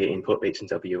 So here in Port Beach in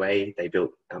WA, they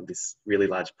built this really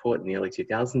large port in the early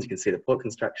 2000s. You can see the port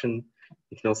construction.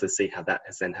 You can also see how that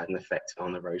has then had an effect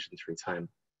on erosion through time.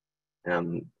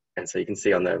 And so you can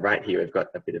see on the right here, we've got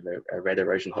a bit of a red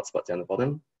erosion hotspot down the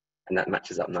bottom, and that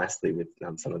matches up nicely with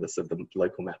some of the sort of the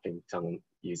local mapping done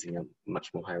using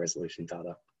much more high resolution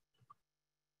data.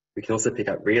 We can also pick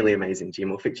up really amazing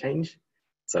geomorphic change.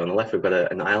 So on the left, we've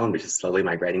got an island which is slowly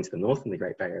migrating to the north in the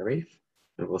Great Barrier Reef.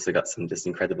 We've also got some just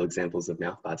incredible examples of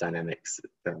mouth bar dynamics,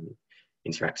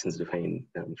 interactions between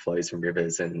flows from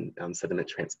rivers and sediment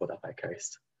transport up our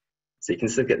coast. So you can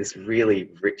sort of get this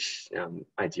really rich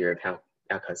idea of how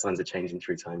our coastlines are changing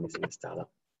through time using this data.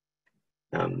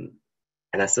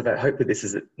 And I sort of hope that this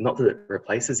is not that it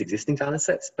replaces existing data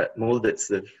sets, but more that it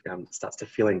sort of starts to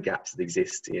fill in gaps that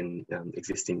exist in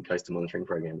existing coastal monitoring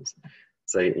programs.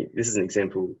 So this is an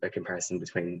example, a comparison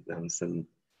between some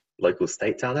local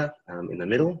state data in the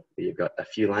middle. You've got a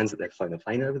few lines that they've flown a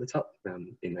plane over the top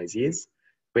in those years.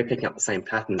 We're picking up the same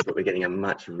patterns, but we're getting a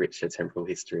much richer temporal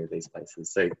history of these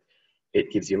places. So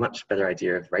it gives you a much better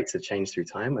idea of rates of change through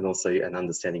time, and also an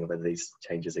understanding of whether these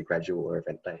changes are gradual or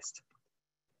event-based.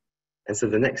 And so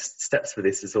the next steps for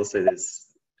this is also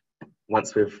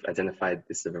once we've identified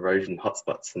this of erosion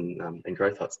hotspots and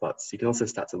growth hotspots, you can also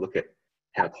start to look at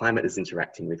how climate is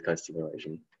interacting with coastal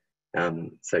erosion.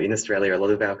 So in Australia, a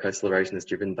lot of our coastal erosion is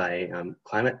driven by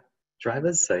climate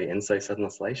drivers, so ENSO southern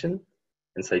oscillation.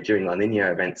 And so during La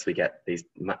Nina events, we get these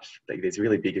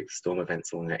really big storm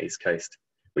events along our east coast,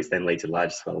 which then lead to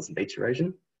large swells and beach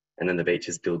erosion. And then the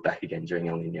beaches build back again during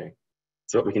El Nino.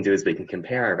 So what we can do is we can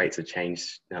compare our rates of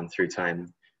change through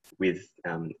time with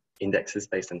indexes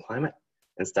based on climate,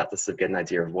 and start to sort of get an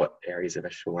idea of what areas of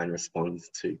our shoreline respond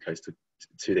to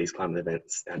these climate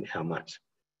events and how much.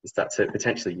 And start to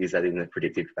potentially use that in a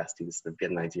predictive capacity to sort of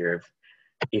get an idea of,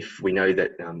 if we know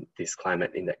that this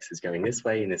climate index is going this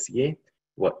way in this year,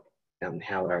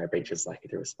 how are our beaches likely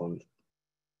to respond?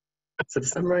 So to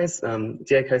summarise,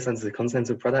 DEA coastlines is a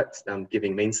continental product,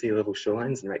 giving mean sea level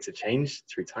shorelines and rates of change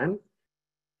through time.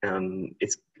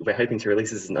 We're hoping to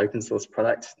release this as an open source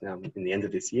product in the end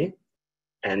of this year,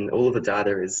 and all of the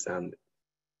data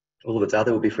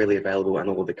will be freely available, and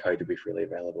all of the code will be freely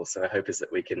available. So our hope is that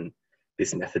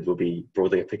this method will be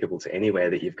broadly applicable to anywhere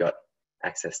that you've got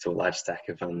access to a large stack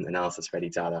of analysis ready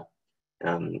data,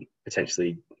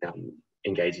 potentially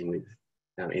engaging with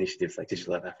initiatives like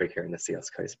Digital Earth Africa and the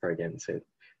CEOS Coast program to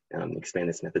expand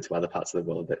this method to other parts of the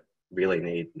world that really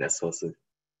need that source of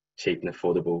cheap and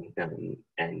affordable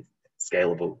and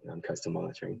scalable coastal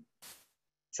monitoring.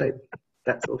 So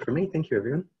that's all from me. Thank you,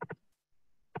 everyone.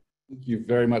 Thank you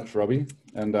very much, Robbie.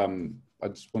 And I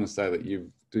just want to say that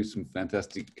you do some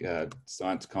fantastic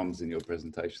science comms in your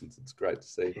presentations. It's great to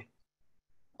see.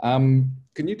 Can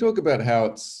you talk about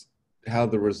how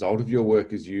the result of your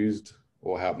work is used,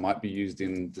 or how it might be used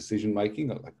in decision making,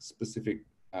 like specific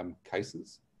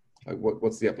cases? Like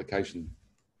what's the application?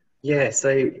 Yeah,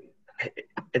 so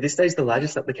at this stage, the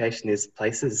largest application is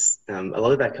places. A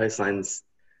lot of our coastlines,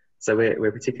 so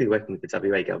we're particularly working with the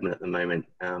WA government at the moment.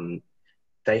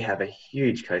 They have a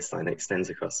huge coastline that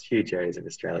extends across huge areas of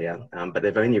Australia, but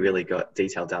they've only really got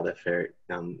detailed data for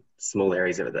small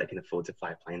areas of it that they can afford to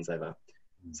fly planes over.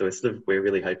 So we're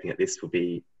really hoping that this will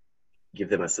give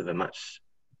them a much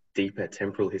deeper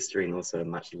temporal history, and also a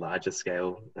much larger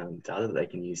scale data that they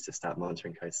can use to start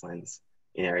monitoring coastlines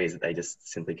in areas that they just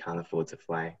simply can't afford to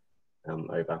fly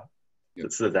over. Yep.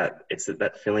 It's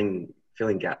that filling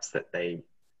gaps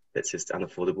that's just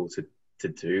unaffordable to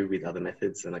do with other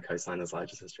methods in a coastline as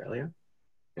large as Australia.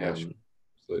 Yeah, sure.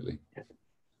 Absolutely. Yeah.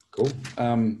 Cool.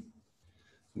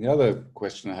 The other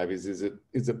question I have is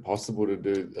it possible to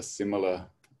do a similar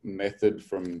method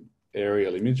from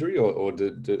aerial imagery, or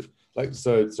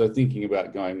so thinking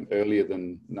about going earlier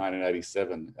than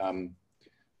 1987,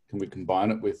 can we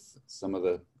combine it with some of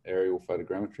the aerial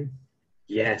photogrammetry?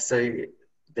 Yeah, so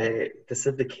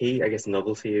the key, I guess,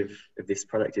 novelty of this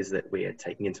product is that we are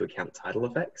taking into account tidal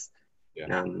effects.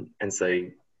 Yeah. And so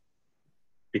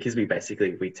because we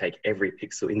take every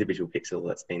individual pixel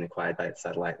that's been acquired by its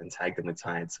satellite and tag them with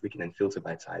tides, we can then filter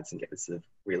by tides and get this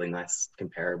really nice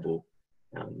comparable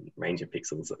range of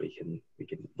pixels that we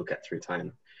can look at through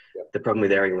time. Yep. The problem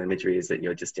with aerial imagery is that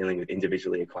you're just dealing with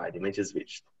individually acquired images,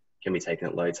 which can be taken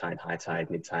at low tide, high tide,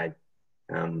 mid tide,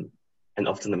 and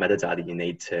often the metadata you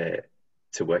need to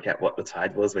work out what the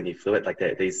tide was when you flew it. Like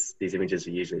these images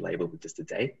are usually labeled with just a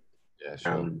date. Yeah,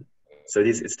 sure. So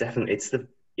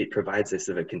it provides this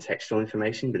sort of contextual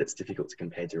information, but it's difficult to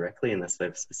compare directly unless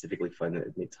they've specifically flown it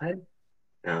at mid tide.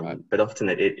 Right. But often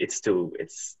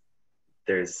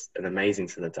there's an amazing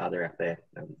sort of data out there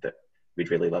that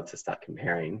we'd really love to start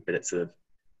comparing, but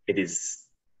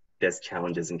there's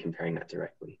challenges in comparing that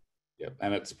directly. Yeah,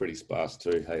 and it's pretty sparse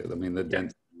too. Hey, I mean the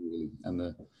density and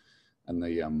the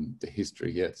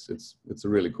history. Yes, it's a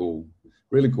really cool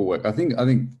work. I think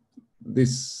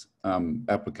this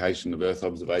application of Earth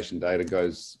observation data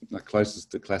goes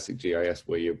closest to classic GIS,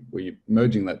 where you're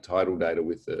merging that tidal data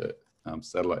with the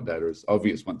satellite data. Is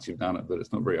obvious once you've done it, but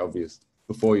it's not very obvious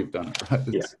before you've done it, right?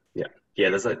 Yeah.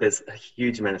 There's a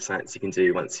huge amount of science you can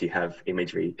do once you have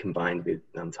imagery combined with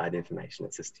tide information.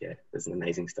 It's just there's an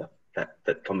amazing stuff.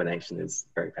 That combination is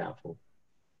very powerful.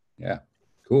 Yeah,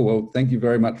 cool. Well, thank you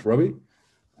very much, Robbie.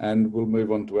 And we'll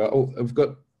move on to our, oh, I've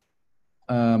got,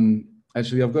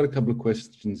 actually, I've got a couple of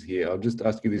questions here. I'll just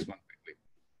ask you this one quickly.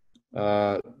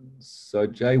 So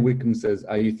Jay Wickham says,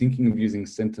 are you thinking of using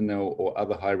Sentinel or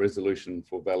other high resolution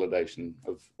for validation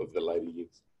of the later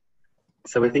years?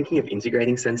 So we're thinking of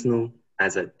integrating Sentinel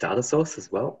as a data source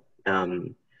as well.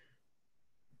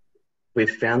 We've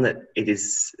found that it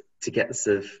is, to get the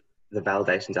sort of the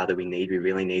validation data we need, we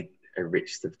really need a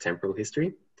rich sort of temporal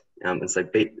history. And so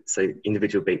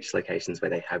individual beach locations where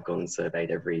they have gone and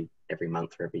surveyed every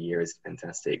month or every year is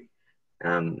fantastic.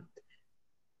 To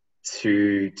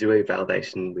do a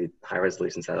validation with high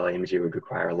resolution satellite imagery would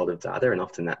require a lot of data, and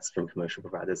often that's from commercial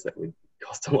providers that would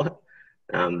cost a lot.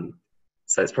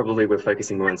 So it's probably, we're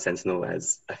focusing more on Sentinel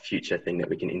as a future thing that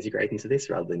we can integrate into this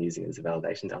rather than using it as a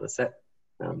validation data set.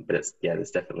 But it's, yeah,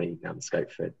 there's definitely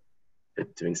scope for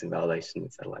doing some validation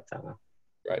with satellite data.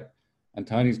 Great. And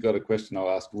Tony's got a question I'll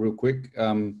ask real quick.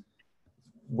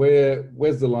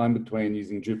 Where's the line between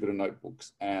using Jupyter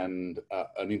notebooks and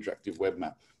an interactive web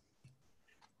map?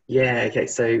 Yeah, okay.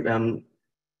 So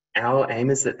our aim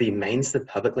is that the main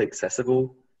publicly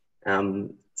accessible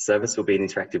service will be an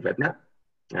interactive web map.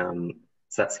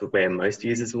 So that's where most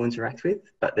users will interact with.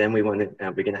 But then we're going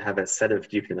to have a set of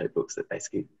Jupyter notebooks that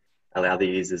basically allow the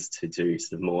users to do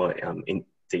sort of more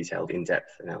detailed,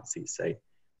 in-depth analyses. So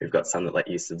we've got some that let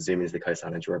you sort of zoom into the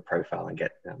coastline and draw a profile and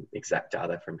get exact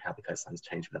data from how the coastlines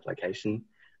change for that location,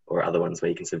 or other ones where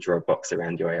you can sort of draw a box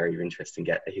around your area of interest and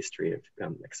get a history of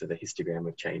like sort of a histogram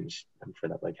of change for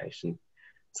that location.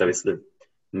 So it's sort of,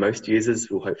 most users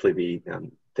will hopefully be,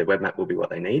 the web map will be what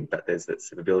they need, but there's that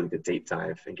sort of ability to deep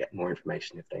dive and get more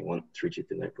information if they want through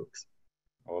Jupyter notebooks.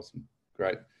 Awesome,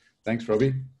 great. Thanks,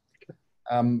 Robbie.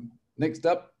 Next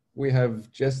up, we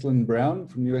have Jesslyn Brown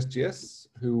from USGS,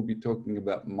 who will be talking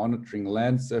about monitoring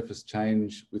land surface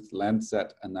change with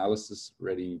Landsat analysis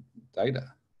ready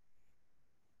data.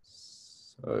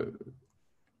 So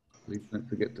please don't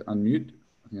forget to unmute.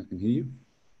 I think I can hear you.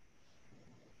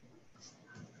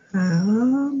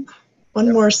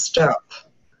 One more step.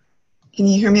 Can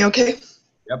you hear me okay?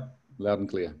 Yep, loud and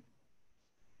clear.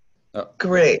 Oh.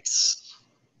 Great.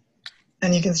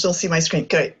 And you can still see my screen.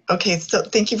 Great. Okay, so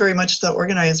thank you very much to the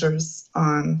organizers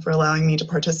for allowing me to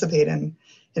participate in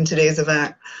today's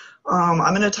event. I'm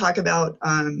going to talk about,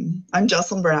 I'm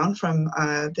Jesslyn Brown from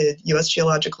the US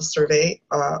Geological Survey,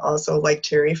 also like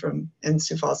Terry in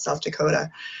Sioux Falls, South Dakota.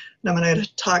 And I'm going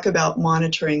to talk about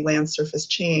monitoring land surface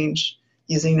change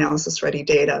using analysis-ready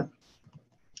data,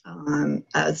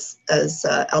 as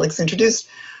Alex introduced.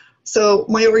 So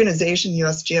my organization,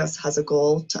 USGS, has a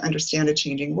goal to understand a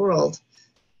changing world.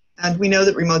 And we know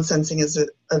that remote sensing is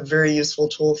a very useful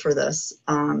tool for this,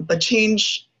 but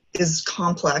change is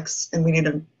complex and we need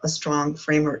a strong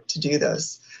framework to do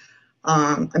this.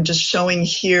 I'm just showing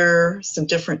here some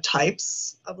different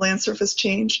types of land surface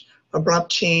change: abrupt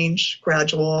change,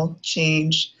 gradual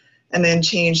change, and then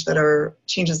changes that are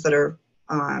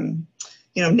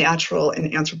natural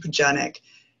and anthropogenic.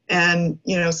 And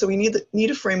so we need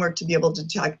a framework to be able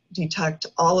to detect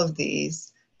all of these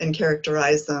and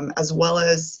characterize them, as well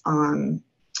as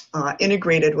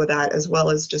integrated with that, as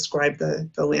well as describe the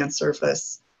land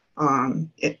surface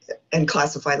and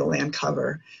classify the land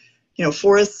cover.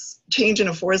 Change in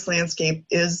a forest landscape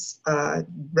is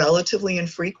relatively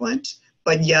infrequent,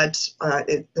 but yet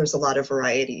there's a lot of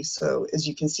variety. So as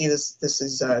you can see, this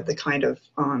is the kind of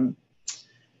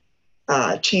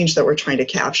change that we're trying to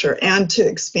capture, and to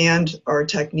expand our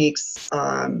techniques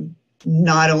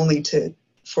not only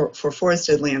for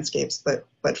forested landscapes,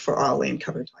 but for all land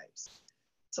cover types.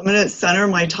 So I'm going to center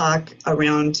my talk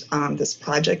around this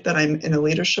project that I'm in a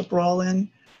leadership role in,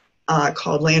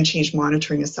 called Land Change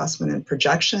Monitoring, Assessment, and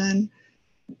Projection,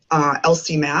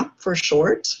 LCMAP for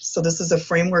short. So this is a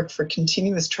framework for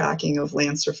continuous tracking of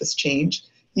land surface change,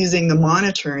 using the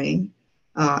monitoring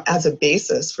as a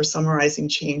basis for summarizing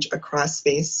change across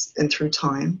space and through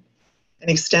time, and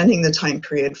extending the time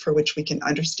period for which we can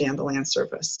understand the land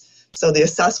surface. So the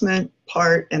assessment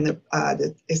part and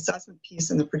the assessment piece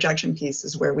and the projection piece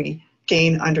is where we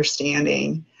gain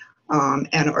understanding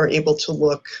and are able to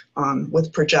look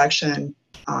with projection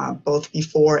both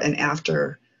before and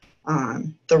after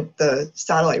the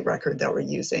satellite record that we're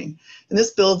using. And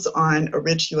this builds on a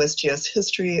rich USGS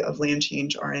history of land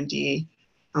change R&D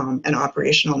and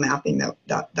operational mapping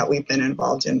that we've been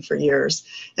involved in for years.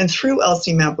 And through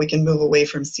LCMAP, we can move away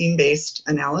from scene-based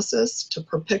analysis to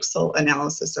per pixel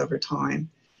analysis over time,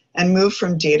 and move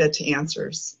from data to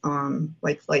answers,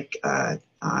 like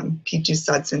Pete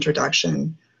Doucette's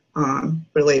introduction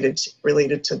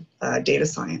related to data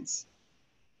science.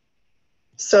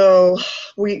 So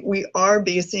we are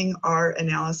basing our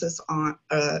analysis on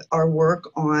our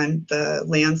work on the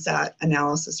Landsat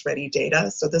analysis ready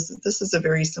data. So this is a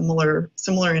very similar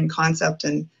in concept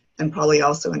and probably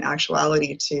also in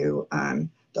actuality to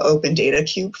the Open Data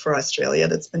Cube for Australia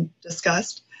that's been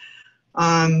discussed.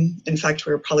 In fact,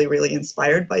 we were probably really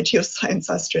inspired by Geoscience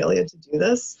Australia to do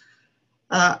this.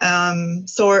 So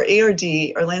our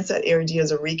Landsat ARD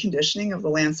is a reconditioning of the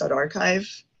Landsat archive.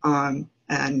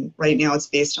 And right now it's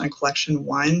based on collection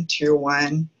 1, tier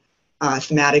 1,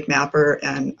 thematic mapper,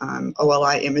 and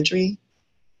OLI imagery.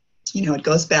 You know, it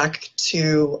goes back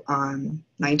to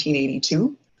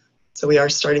 1982. So we are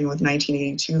starting with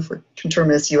 1982 for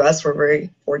conterminous US. We're very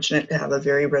fortunate to have a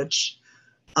very rich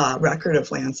record of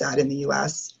Landsat in the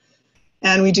US.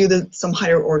 And we do some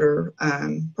higher order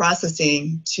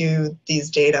processing to these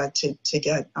data to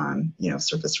get, you know,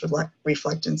 surface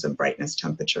reflectance and brightness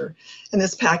temperature. And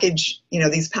this package, you know,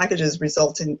 these packages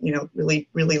result in, you know, really,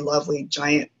 really lovely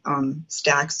giant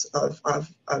stacks of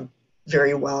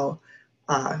very well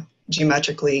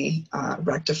geometrically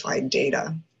rectified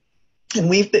data.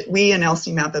 And we and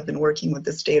LCMAP have been working with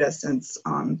this data since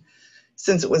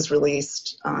it was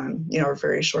released, you know, or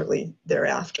very shortly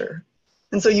thereafter.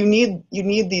 And so you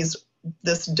need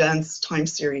this dense time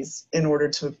series in order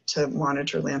to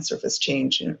monitor land surface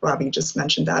change. And Robbie just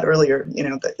mentioned that earlier. You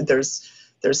know, that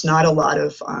there's not a lot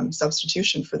of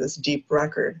substitution for this deep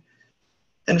record.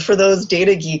 And for those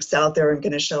data geeks out there, I'm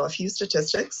going to show a few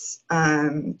statistics.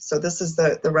 So this is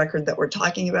the record that we're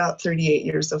talking about: 38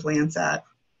 years of Landsat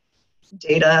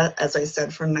data, as I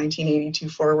said, from 1982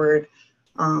 forward.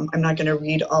 I'm not going to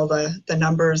read all the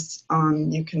numbers.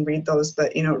 You can read those,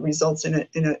 but you know, it results in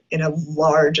a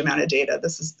large amount of data.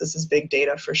 This is big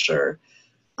data for sure.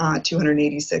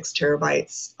 286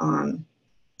 terabytes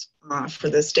for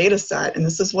this data set, and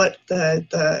this is what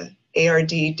the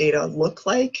ARD data look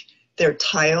like. They're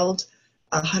tiled,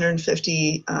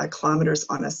 150 kilometers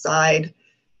on a side,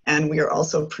 and we are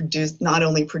also not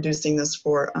only producing this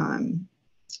for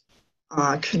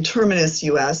conterminous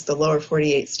US, the lower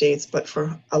 48 states, but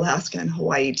for Alaska and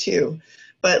Hawaii too.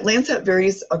 But Landsat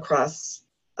varies across,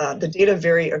 the data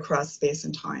vary across space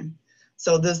and time.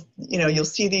 So this, you know, you'll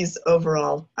see these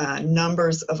overall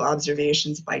numbers of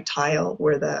observations by tile,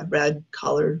 where the red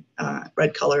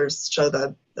colors show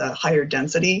the higher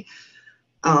density.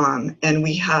 And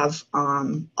we have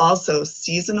also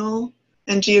seasonal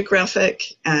and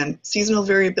geographic and seasonal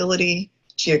variability,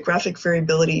 geographic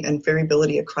variability, and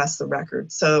variability across the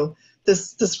record. So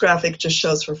this graphic just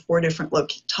shows for 4 different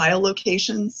tile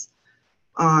locations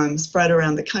spread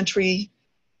around the country,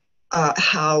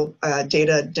 how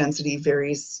data density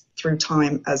varies through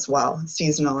time as well,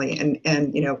 seasonally.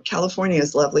 And you know, California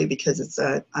is lovely because it's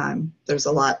there's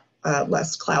a lot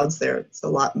less clouds there. It's a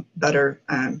lot better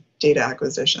data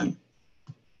acquisition.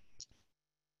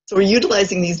 So we're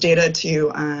utilizing these data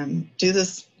to do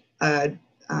this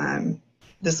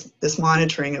this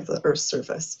monitoring of the Earth's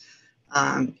surface.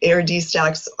 ARD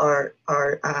stacks are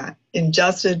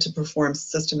ingested to perform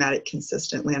systematic,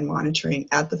 consistent land monitoring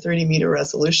at the 30-meter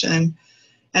resolution,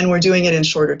 and we're doing it in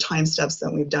shorter time steps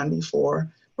than we've done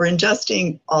before. We're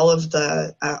ingesting all of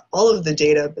the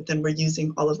data, but then we're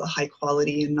using all of the high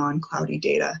quality and non-cloudy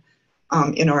data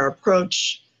in our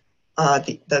approach.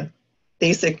 The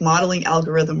basic modeling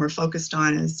algorithm we're focused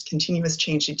on is continuous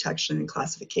change detection and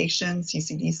classification,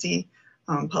 CCDC.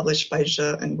 Published by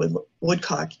Zhe and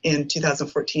Woodcock in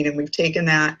 2014, and we've taken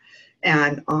that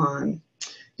and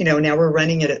you know, now we're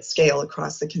running it at scale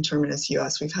across the conterminous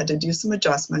US. We've had to do some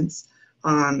adjustments,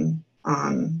 but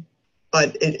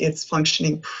it's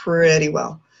functioning pretty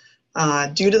well.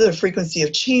 Due to the frequency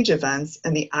of change events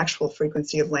and the actual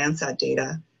frequency of Landsat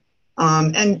data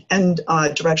and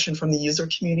direction from the user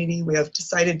community, we have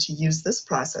decided to use this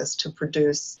process to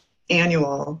produce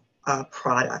annual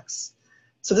products.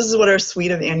 So this is what our suite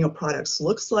of annual products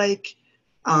looks like.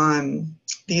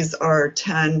 These are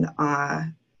 10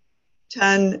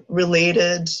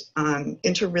 related,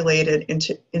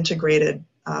 interrelated, integrated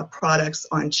products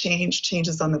on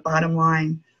changes on the bottom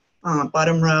line,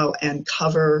 bottom row, and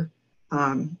cover,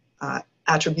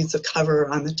 attributes of cover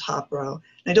on the top row.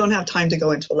 And I don't have time to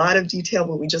go into a lot of detail,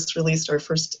 but we just released our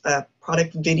first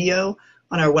product video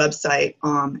on our website,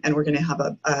 and we're going to have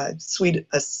a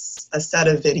set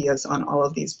of videos on all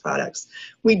of these products.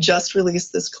 We just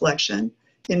released this collection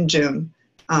in June.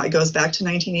 It goes back to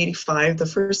 1985. The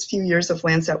first few years of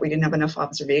Landsat, we didn't have enough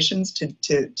observations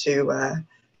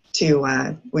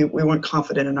we weren't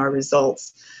confident in our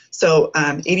results. So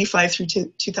 85 through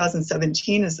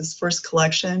 2017 is this first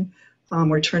collection.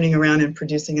 We're turning around and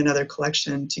producing another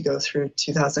collection to go through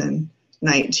 2020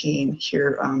 2019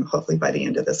 here, hopefully by the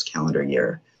end of this calendar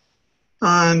year.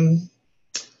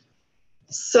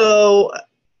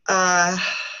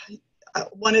 I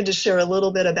wanted to share a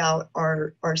little bit about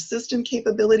our system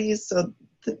capabilities. So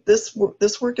this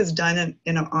work is done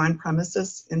in an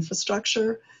on-premises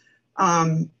infrastructure,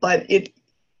 but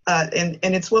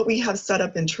it's what we have set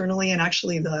up internally, and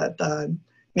actually the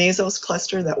Mesos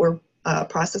cluster that we're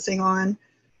processing on,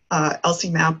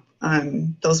 LCMAP,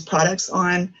 those products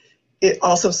on, it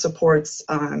also supports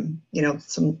some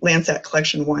Landsat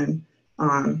Collection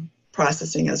 1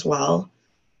 processing as well.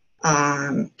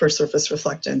 For surface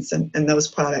reflectance and those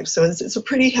products. So it's a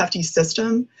pretty hefty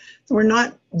system. So we're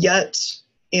not yet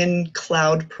in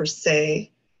cloud per se,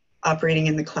 operating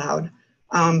in the cloud,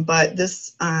 but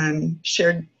this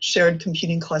shared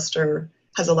computing cluster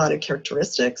has a lot of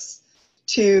characteristics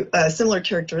similar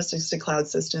characteristics to cloud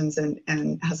systems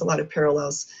and has a lot of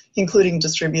parallels, including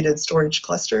distributed storage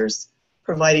clusters,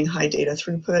 providing high data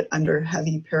throughput under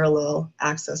heavy parallel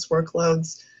access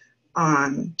workloads,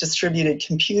 distributed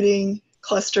computing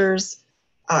clusters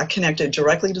connected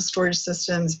directly to storage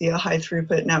systems via high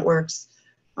throughput networks,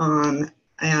 and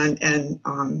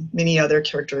many other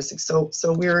characteristics. So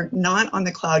we're not on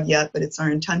the cloud yet, but it's our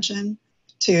intention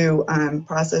to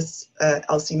process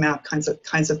LCMAP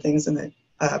kinds of things in the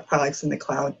products in the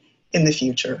cloud in the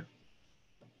future.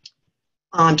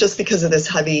 Just because of this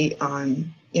heavy,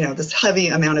 this heavy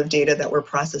amount of data that we're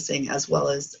processing, as well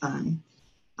as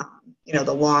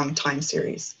the long time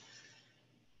series.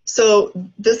 So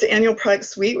this annual product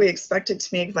suite, we expect it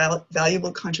to make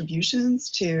valuable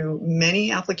contributions to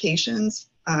many applications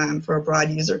for a broad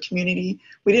user community.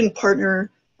 We didn't partner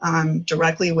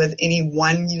directly with any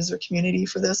one user community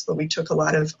for this, but we took a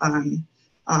lot of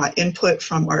input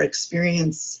from our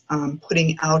experience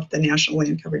putting out the National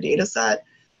Land Cover data set.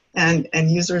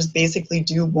 And users basically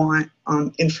do want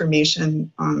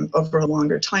information over a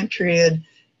longer time period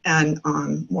and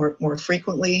more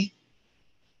frequently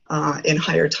in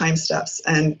higher time steps.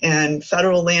 And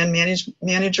federal land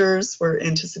managers, we're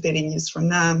anticipating use from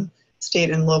them, state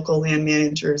and local land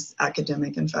managers,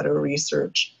 academic and federal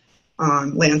research,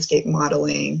 landscape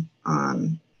modeling,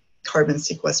 carbon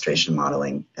sequestration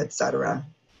modeling, etc.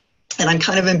 And I'm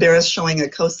kind of embarrassed showing a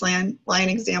coastline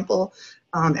example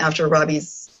after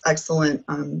Robbie's excellent,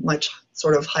 much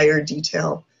sort of higher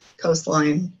detail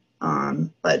coastline.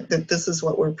 But this is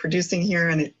what we're producing here,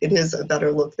 and it is a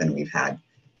better look than we've had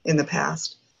in the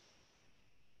past.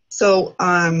 So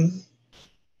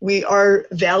we are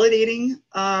validating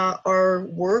our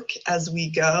work as we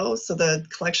go. So the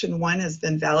collection 1 has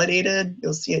been validated.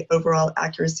 You'll see overall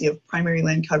accuracy of primary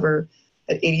land cover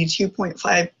at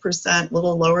 82.5%, a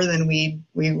little lower than we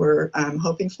were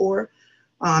hoping for.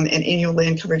 And annual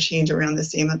land cover change around the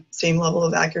same level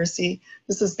of accuracy.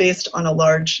 This is based on a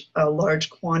large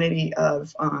quantity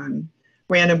of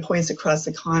random points across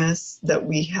the CONUS that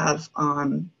we have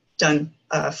done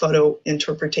photo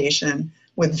interpretation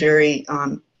with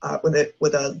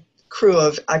with a crew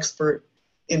of expert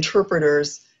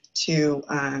interpreters to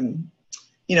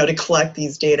to collect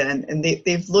these data, and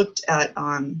they've looked at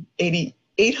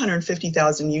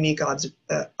 850,000 unique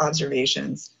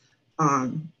observations.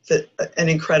 An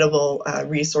incredible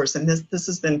resource, and this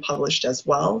has been published as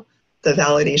well. The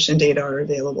validation data are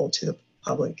available to the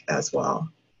public as well.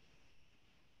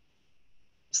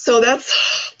 So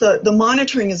that's the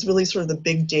monitoring is really sort of the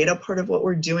big data part of what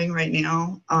we're doing right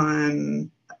now.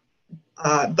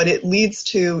 But it leads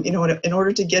to, in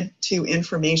order to get to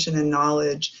information and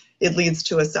knowledge, it leads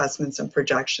to assessments and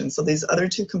projections. So these other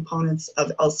two components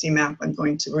of LCMAP I'm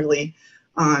going to really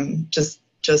just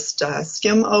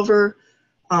skim over,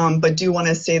 but do want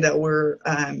to say that we're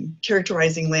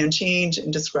characterizing land change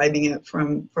and describing it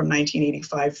from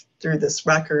 1985 through this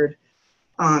record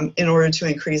in order to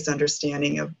increase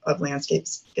understanding of landscape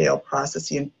scale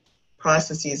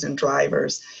processes and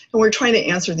drivers. And we're trying to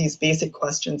answer these basic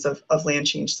questions of land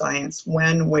change science.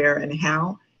 When, where, and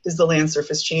how is the land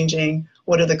surface changing?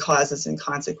 What are the causes and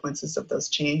consequences of those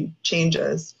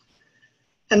changes?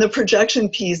 And the projection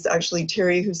piece, actually,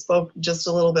 Terry, who spoke just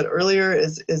a little bit earlier,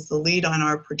 is the lead on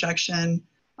our projection.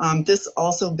 This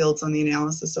also builds on the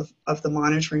analysis of the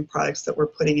monitoring products that we're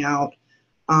putting out,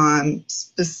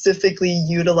 specifically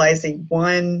utilizing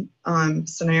one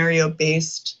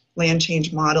scenario-based land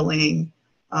change modeling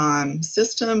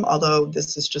system, although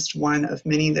this is just one of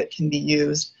many that can be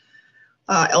used.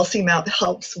 LCMAP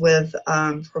helps with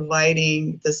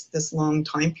providing this long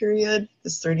time period,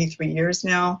 this 33 years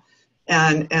now,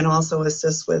 and also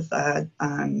assists with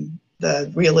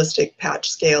the realistic patch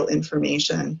scale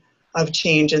information of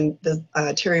change. And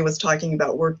Terry was talking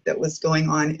about work that was going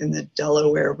on in the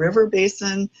Delaware River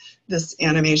Basin. This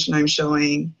animation I'm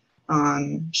showing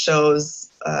shows,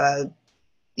 prior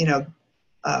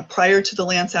to the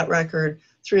Landsat record,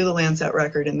 through the Landsat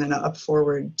record, and then up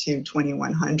forward to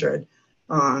 2100,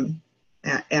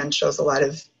 and shows a lot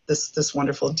of this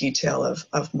wonderful detail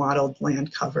of modeled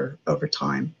land cover over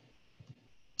time.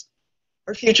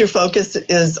 Our future focus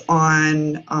is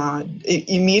on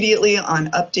immediately on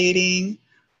updating,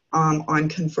 on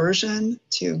conversion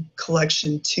to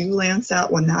collection 2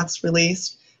 Landsat when that's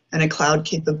released, and a cloud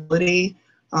capability.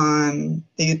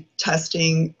 The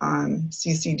testing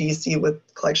CCDC with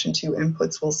collection 2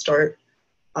 inputs will start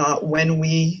when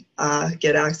we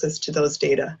get access to those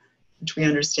data, which we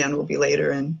understand will be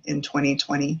later in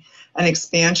 2020. An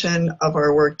expansion of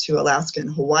our work to Alaska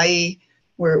and Hawaii.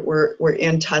 We're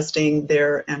in testing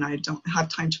there, and I don't have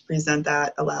time to present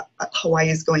that. Hawaii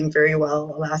is going very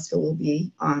well. Alaska will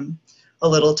be a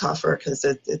little tougher because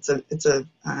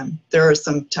there are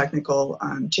some technical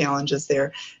challenges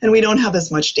there, and we don't have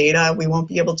as much data. We won't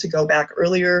be able to go back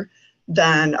earlier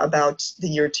than about the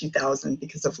year 2000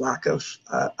 because of lack of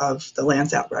the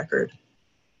Landsat record.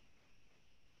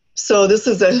 So this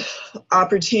is an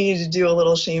opportunity to do a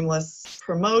little shameless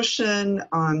promotion.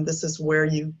 This is where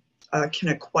you can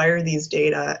acquire these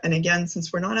data. And again,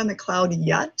 since we're not on the cloud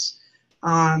yet,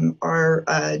 our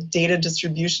data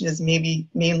distribution is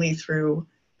mainly through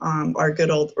our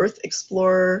good old Earth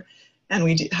Explorer, and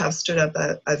we have stood up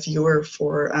a viewer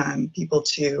for people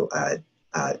to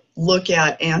look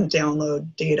at and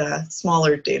download data,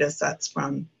 smaller data sets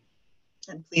from.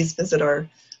 And please visit our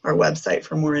website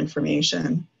for more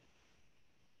information.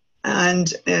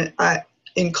 And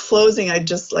in closing,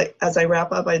 as I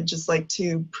wrap up, I'd just like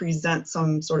to present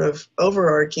some sort of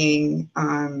overarching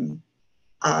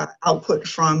output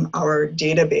from our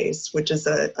database, which is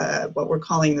what we're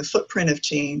calling the footprint of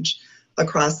change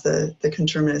across the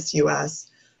conterminous US.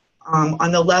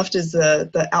 On the left is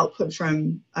the output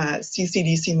from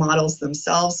CCDC models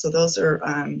themselves. So those are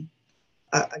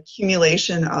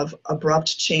accumulation of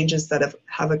abrupt changes that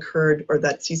have occurred or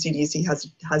that CCDC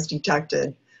has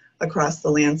detected across the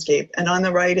landscape. And on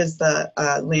the right is the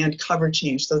land cover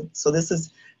change. So this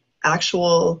is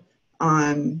actual,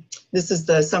 this is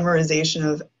the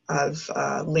summarization of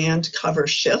land cover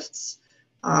shifts,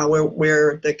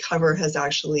 where the cover has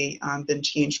actually been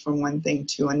changed from one thing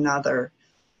to another.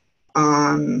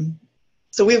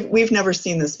 So we've never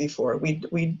seen this before.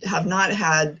 We have not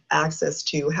had access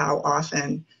to how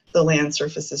often the land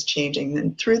surface is changing.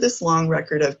 And through this long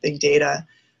record of big data,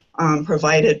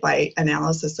 provided by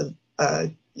analysis of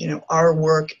our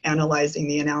work analyzing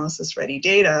the analysis-ready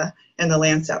data and the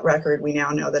Landsat record, we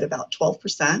now know that about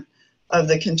 12% of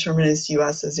the conterminous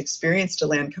US has experienced a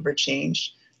land cover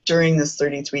change during this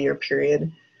 33-year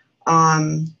period,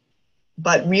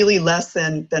 but really less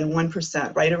than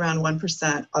 1%, right around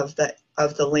 1% of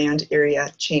the land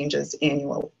area changes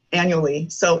annually.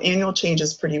 So annual change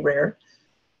is pretty rare.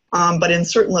 But in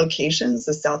certain locations,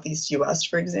 the Southeast US,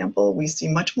 for example, we see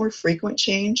much more frequent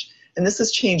change. And this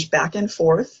is change back and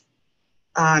forth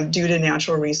due to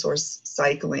natural resource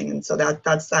cycling. And so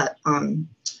that's that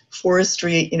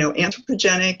forestry,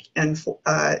 anthropogenic and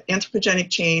anthropogenic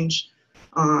change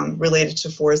related to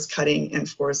forest cutting and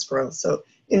forest growth. So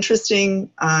interesting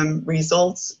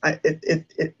results.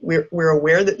 We're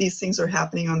aware that these things are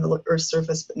happening on the Earth's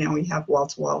surface, but now we have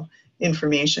wall-to-wall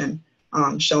information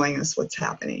showing us what's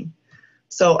happening.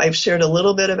 So I've shared a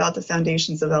little bit about the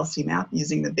foundations of EarthMAP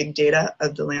using the big data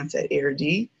of the Landsat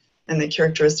ARD and the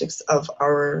characteristics of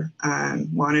our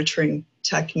monitoring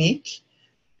technique,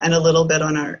 and a little bit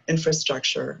on our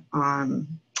infrastructure.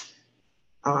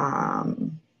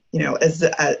 As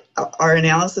our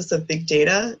analysis of big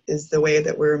data is the way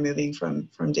that we're moving from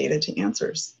data to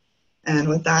answers. And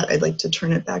with that, I'd like to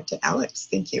turn it back to Alex.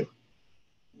 Thank you.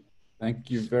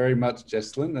 Thank you very much,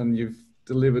 Jesslyn. And you've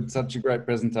delivered such a great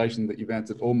presentation that you've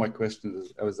answered all my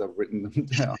questions as I've written them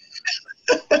down.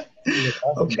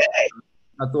 Okay.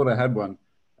 I thought I had one.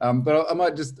 But I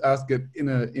might just ask it in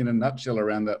a nutshell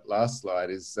around that last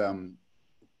slide is,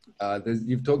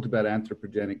 you've talked about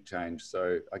anthropogenic change.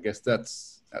 So I guess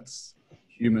that's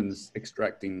humans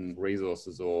extracting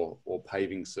resources or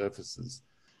paving surfaces.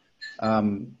 I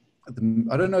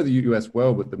don't know the US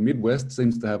well, but the Midwest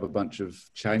seems to have a bunch of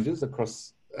changes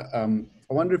across. I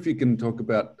wonder if you can talk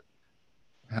about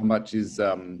how much is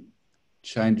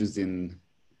changes in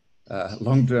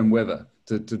long-term weather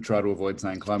to try to avoid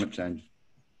saying climate change.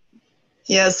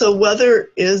 Yeah, so weather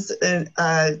is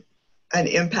an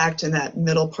impact in that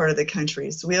middle part of the country.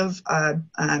 So we have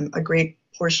a great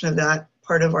portion of that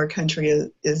part of our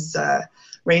country is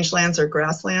rangelands or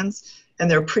grasslands, and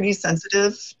they're pretty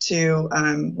sensitive to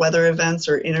weather events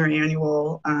or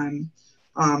interannual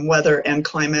weather and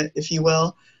climate, if you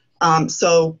will.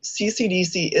 So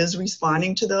CCDC is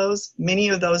responding to those. Many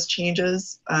of those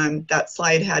changes, that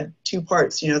slide had two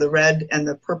parts, you know, the red and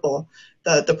the purple.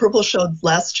 The purple showed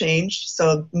less change,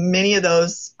 so many of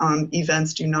those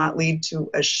events do not lead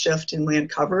to a shift in land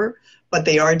cover, but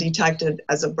they are detected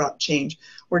as abrupt change.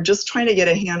 We're just trying to get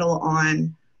a handle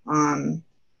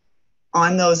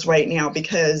on those right now,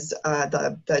 because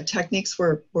the techniques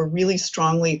were really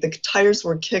strongly, the tires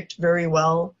were kicked very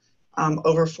well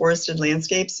over forested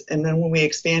landscapes, and then when we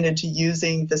expanded to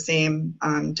using the same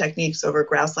techniques over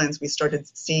grasslands, we started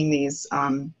seeing these,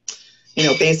 you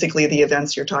know, basically the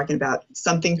events you're talking about,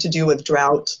 something to do with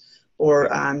drought or,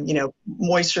 you know,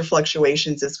 moisture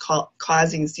fluctuations is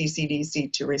causing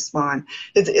CCDC to respond.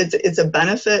 It's a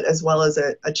benefit as well as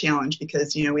a challenge,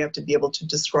 because, you know, we have to be able to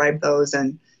describe those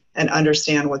and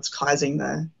understand what's causing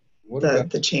the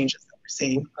changes that we're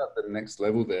seeing. What about the next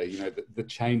level there? You know, the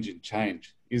change in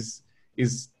change.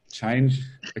 Is change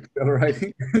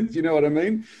accelerating? Do you know what I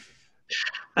mean?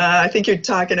 I think you're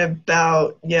talking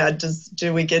about, yeah,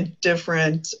 do we get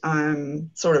different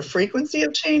sort of frequency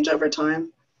of change over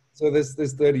time? So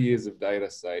there's 30 years of data,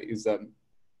 say, is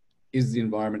the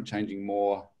environment changing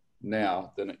more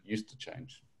now than it used to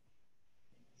change?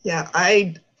 Yeah,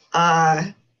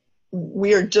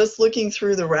 we are just looking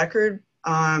through the record.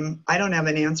 I don't have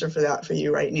an answer for that for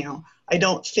you right now. I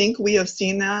don't think we have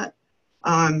seen that,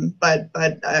 but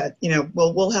you know,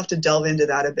 we'll have to delve into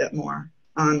that a bit more.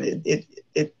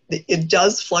 It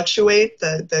does fluctuate.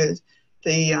 The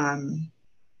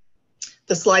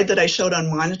slide that I showed on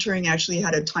monitoring actually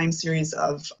had a time series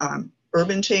of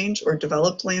urban change or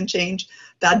developed land change.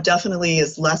 That definitely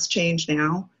is less change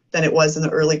now than it was in the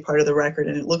early part of the record,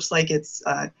 and it looks like it's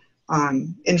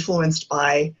influenced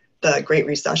by the Great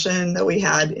Recession that we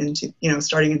had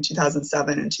starting in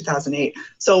 2007 and 2008.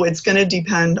 So it's going to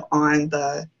depend on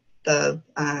the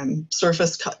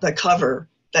surface, the cover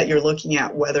that you're looking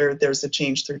at, whether there's a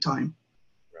change through time.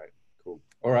 Right, cool.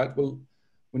 All right, well,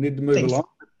 we need to move along.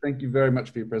 Thank you very much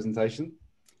for your presentation.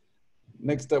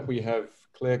 Next up, we have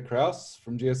Claire Krause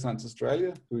from Geoscience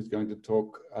Australia, who's going to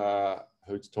talk,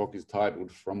 whose talk is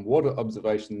titled From Water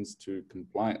Observations to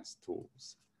Compliance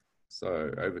Tools.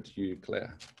 So over to you,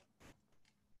 Claire.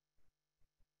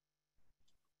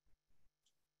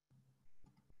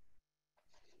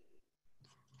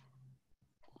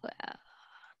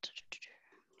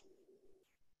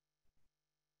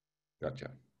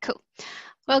 Gotcha. Cool.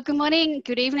 Well, good morning,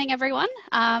 good evening, everyone,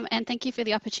 and thank you for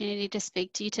the opportunity to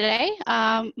speak to you today.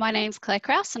 My name's Claire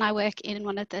Krause, and I work in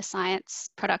one of the science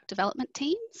product development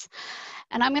teams.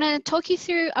 And I'm going to talk you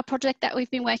through a project that we've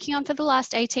been working on for the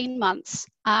last 18 months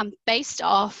based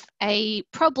off a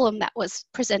problem that was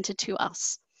presented to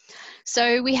us.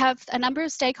 So we have a number of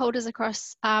stakeholders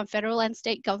across federal and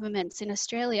state governments in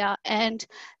Australia, and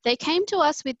they came to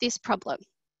us with this problem.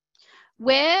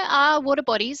 Where are water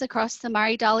bodies across the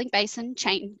Murray-Darling Basin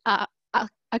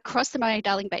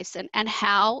and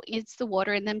how is the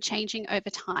water in them changing over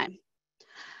time?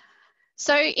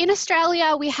 So in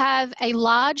Australia, we have a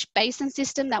large basin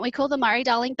system that we call the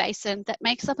Murray-Darling Basin that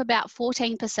makes up about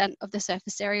 14% of the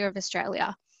surface area of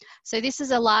Australia. So this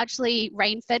is a largely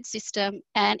rain-fed system,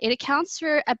 and it accounts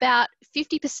for about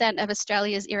 50% of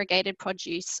Australia's irrigated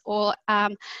produce, or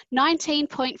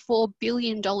 $19.4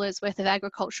 billion worth of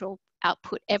agricultural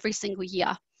output every single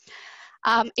year.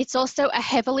 It's also a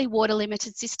heavily water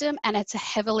limited system, and it's a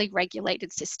heavily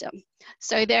regulated system.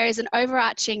 So there is an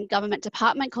overarching government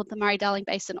department called the Murray-Darling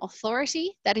Basin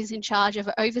Authority that is in charge of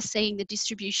overseeing the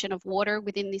distribution of water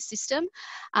within this system.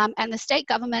 And the state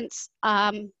governments,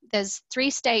 there's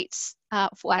 3 states,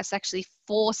 well, it's actually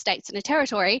 4 states and a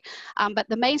territory, but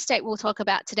the main state we'll talk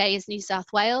about today is New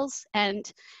South Wales.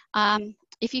 And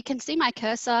if you can see my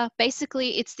cursor,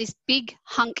 basically it's this big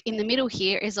hunk in the middle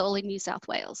here is all in New South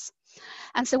Wales.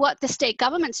 And so what the state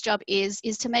government's job is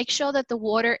to make sure that the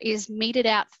water is meted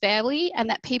out fairly and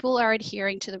that people are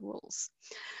adhering to the rules.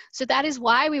 So that is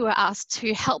why we were asked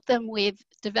to help them with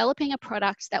developing a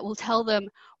product that will tell them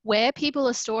where people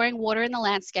are storing water in the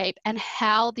landscape and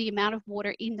how the amount of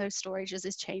water in those storages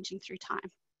is changing through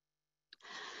time.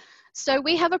 So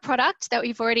we have a product that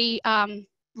we've already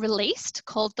released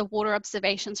called the Water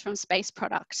Observations from Space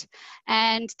product.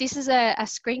 And this is a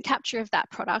screen capture of that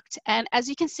product. And as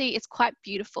you can see, it's quite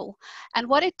beautiful. And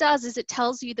what it does is it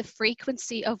tells you the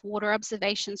frequency of water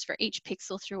observations for each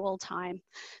pixel through all time.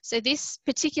 So this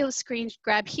particular screen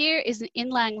grab here is an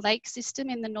inland lake system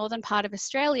in the northern part of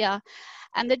Australia.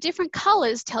 And the different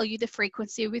colors tell you the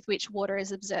frequency with which water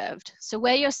is observed. So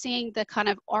where you're seeing the kind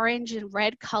of orange and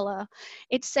red color,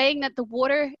 it's saying that the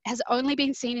water has only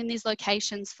been seen in these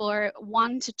locations for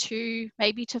 1 to 2,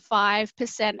 maybe to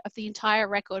 5% of the entire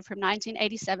record from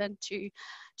 1987 to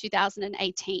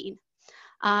 2018.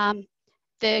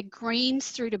 The greens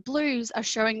through to blues are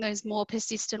showing those more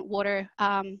persistent water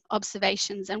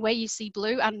observations. And where you see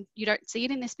blue, and you don't see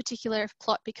it in this particular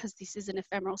plot because this is an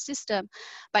ephemeral system,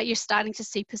 but you're starting to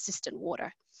see persistent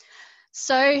water.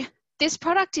 So this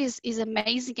product is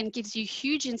amazing and gives you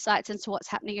huge insights into what's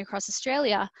happening across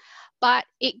Australia, but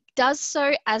it does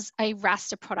so as a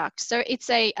raster product. So it's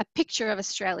a picture of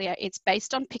Australia. It's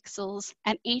based on pixels,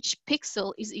 and each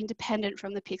pixel is independent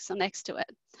from the pixel next to it.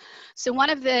 So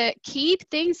one of the key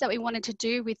things that we wanted to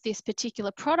do with this particular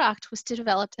product was to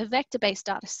develop a vector-based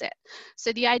data set.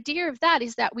 So the idea of that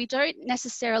is that we don't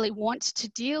necessarily want to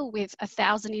deal with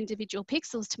 1,000 individual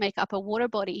pixels to make up a water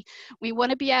body. We want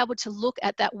to be able to look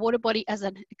at that water body as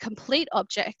a complete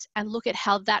object and look at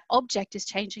how that object is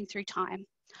changing through time.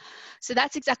 So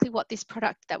that's exactly what this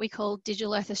product that we call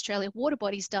Digital Earth Australia Water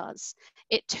Bodies does.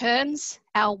 It turns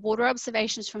our water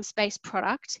observations from space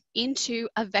product into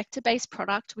a vector-based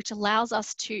product, which allows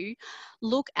us to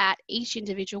look at each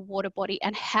individual water body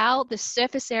and how the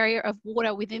surface area of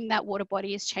water within that water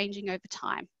body is changing over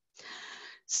time.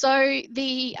 So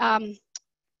the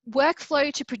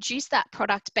workflow to produce that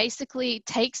product basically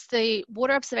takes the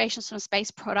water observations from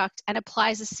space product and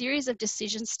applies a series of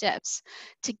decision steps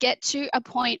to get to a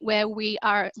point where we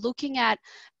are looking at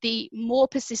the more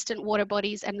persistent water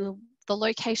bodies and the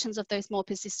locations of those more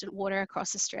persistent water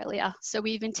across Australia. So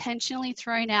we've intentionally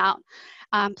thrown out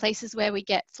places where we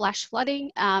get flash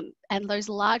flooding and those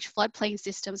large floodplain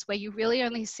systems where you really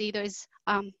only see those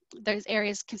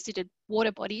areas considered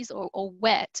water bodies or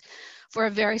wet for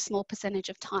a very small percentage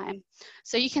of time.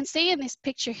 So you can see in this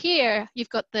picture here, you've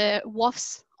got the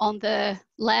WAFs on the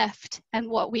left and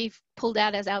what we've pulled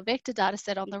out as our vector data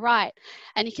set on the right.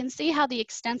 And you can see how the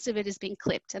extent of it has been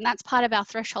clipped. And that's part of our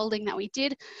thresholding that we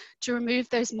did to remove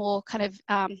those more kind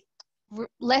of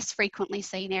less frequently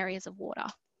seen areas of water.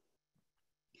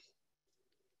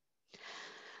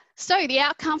 So the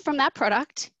outcome from that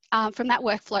product, from that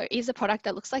workflow, is a product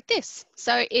that looks like this.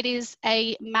 So it is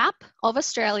a map of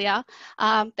Australia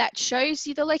that shows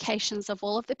you the locations of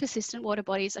all of the persistent water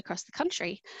bodies across the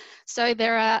country. So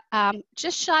there are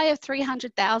just shy of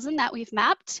 300,000 that we've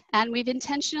mapped, and we've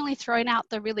intentionally thrown out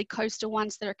the really coastal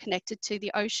ones that are connected to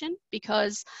the ocean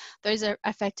because those are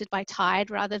affected by tide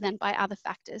rather than by other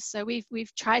factors. So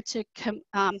we've tried to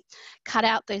cut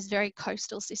out those very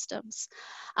coastal systems.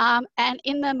 And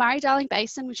in the Murray-Darling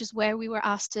Basin, which is where we were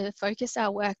asked to focus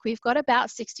our work, we've got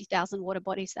about 60,000 water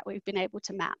bodies that we've been able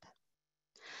to map.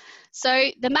 So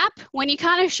the map, when you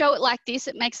kind of show it like this,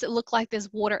 it makes it look like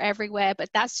there's water everywhere, but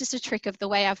that's just a trick of the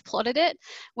way I've plotted it.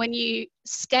 When you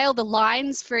scale the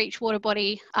lines for each water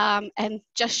body and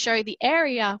just show the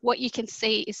area, what you can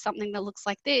see is something that looks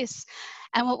like this.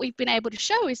 And what we've been able to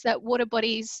show is that water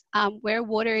bodies where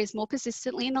water is more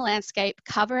persistently in the landscape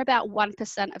cover about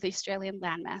 1% of the Australian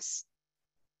landmass.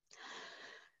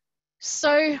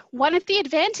 So one of the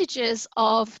advantages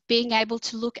of being able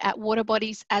to look at water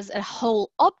bodies as a whole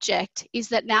object is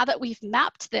that now that we've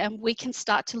mapped them, we can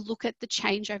start to look at the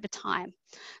change over time.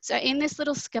 So in this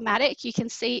little schematic, you can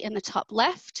see in the top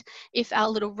left, if our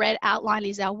little red outline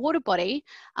is our water body,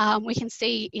 we can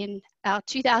see in our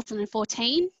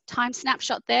 2014 time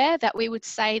snapshot there that we would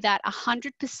say that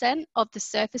 100% of the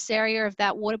surface area of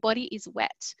that water body is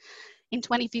wet. In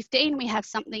 2015, we have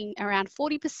something around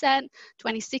 40%.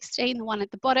 2016, the one at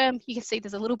the bottom, you can see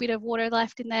there's a little bit of water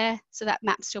left in there. So that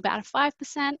maps to about a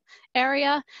 5%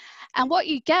 area. And what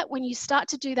you get when you start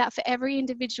to do that for every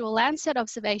individual Landsat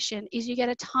observation is you get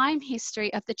a time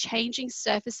history of the changing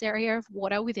surface area of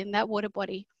water within that water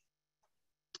body.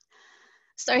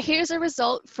 So here's a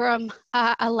result from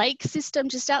a lake system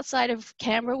just outside of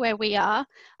Canberra where we are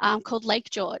called Lake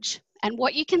George. And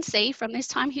what you can see from this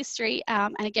time history,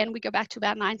 and again, we go back to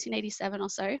about 1987 or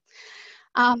so,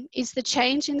 is the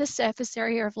change in the surface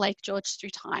area of Lake George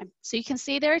through time. So you can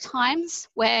see there are times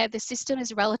where the system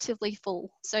is relatively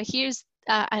full. So here's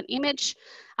an image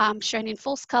shown in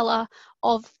false color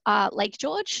of Lake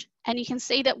George. And you can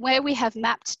see that where we have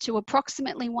mapped to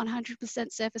approximately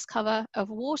 100% surface cover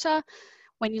of water,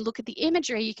 when you look at the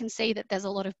imagery, you can see that there's a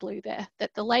lot of blue there,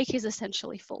 that the lake is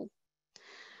essentially full.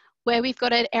 Where we've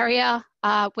got an area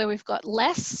where we've got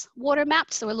less water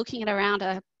mapped, so we're looking at around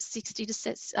a 50 to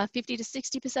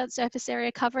 60% surface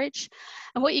area coverage.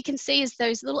 And what you can see is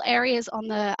those little areas on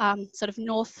the sort of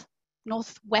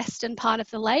northwestern part of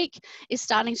the lake is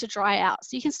starting to dry out.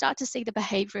 So you can start to see the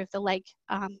behavior of the lake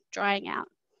drying out.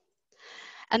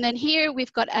 And then here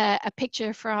we've got a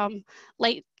picture from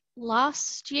late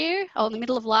last year, or in the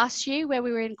middle of last year, where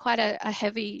we were in quite a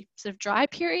heavy sort of dry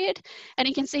period. And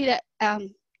you can see that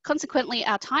consequently,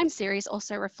 our time series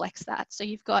also reflects that. So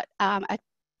you've got a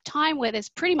time where there's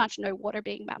pretty much no water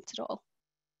being mapped at all.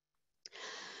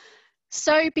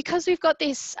 So because we've got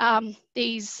this,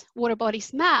 these water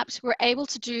bodies mapped, we're able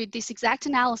to do this exact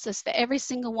analysis for every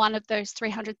single one of those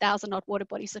 300,000 odd water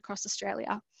bodies across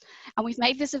Australia. And we've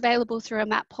made this available through a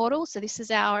map portal. So this is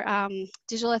our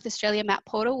Digital Earth Australia map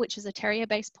portal, which is a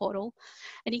Terrier-based portal.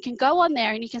 And you can go on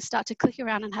there and you can start to click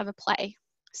around and have a play.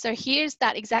 So here's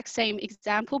that exact same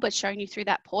example, but showing you through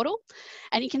that portal.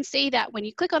 And you can see that when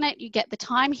you click on it, you get the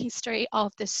time history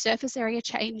of the surface area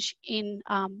change in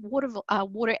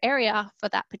water area for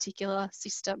that particular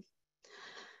system.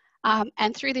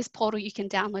 And through this portal, you can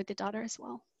download the data as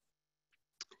well.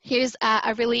 Here's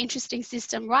a really interesting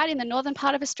system right in the northern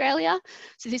part of Australia.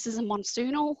 So this is a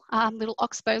monsoonal little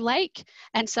oxbow lake.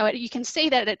 And so you can see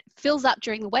that it fills up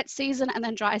during the wet season and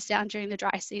then dries down during the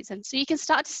dry season. So you can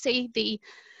start to see the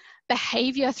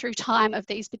behavior through time of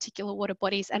these particular water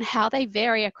bodies and how they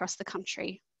vary across the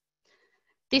country.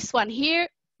 This one here,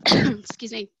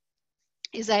 excuse me,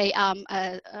 is a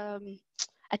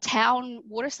town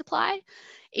water supply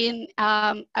in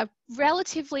a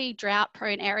relatively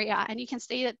drought-prone area. And you can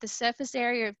see that the surface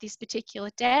area of this particular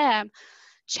dam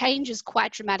changes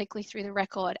quite dramatically through the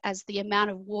record as the amount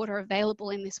of water available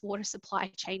in this water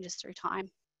supply changes through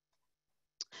time.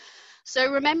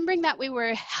 So remembering that we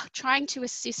were trying to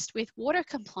assist with water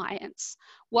compliance,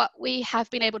 what we have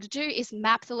been able to do is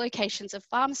map the locations of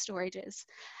farm storages.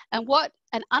 And what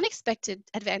an unexpected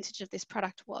advantage of this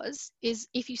product is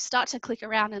if you start to click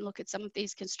around and look at some of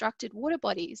these constructed water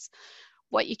bodies,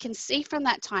 what you can see from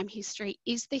that time history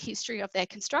is the history of their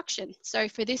construction. So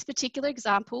for this particular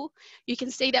example, you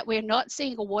can see that we're not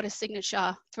seeing a water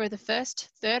signature for the first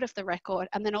third of the record,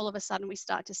 and then all of a sudden we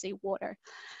start to see water.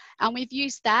 And we've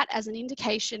used that as an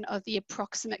indication of the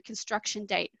approximate construction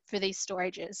date for these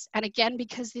storages. And again,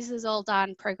 because this is all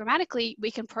done programmatically,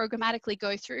 we can programmatically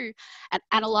go through and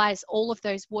analyze all of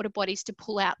those water bodies to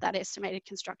pull out that estimated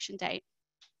construction date.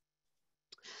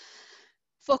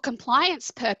 For compliance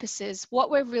purposes,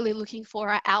 what we're really looking for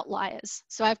are outliers.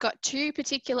 So I've got two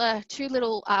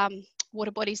little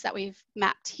water bodies that we've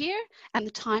mapped here and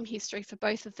the time history for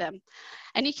both of them.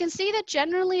 And you can see that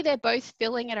generally they're both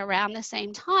filling at around the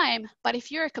same time, but if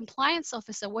you're a compliance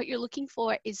officer, what you're looking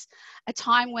for is a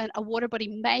time when a water body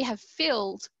may have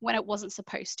filled when it wasn't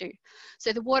supposed to.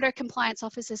 So the water compliance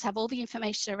officers have all the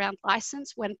information around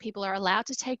license, when people are allowed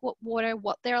to take what water,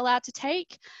 what they're allowed to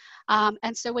take.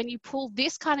 And so when you pull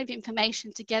this kind of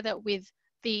information together with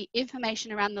the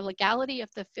information around the legality of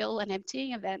the fill and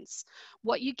emptying events,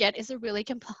 what you get is a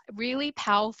really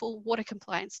powerful water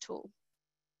compliance tool.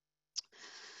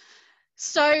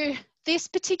 So this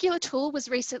particular tool was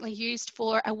recently used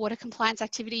for a water compliance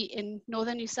activity in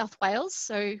northern New South Wales.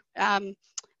 So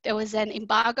there was an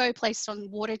embargo placed on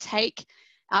water take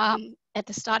at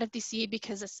the start of this year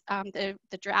because the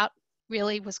drought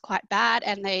really was quite bad,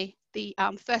 and the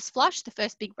first flush, the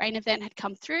first big rain event had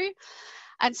come through.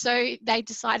 And so they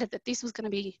decided that this was going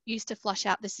to be used to flush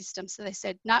out the system. So they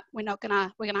said, no, we're going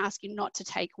to ask you not to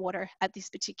take water at this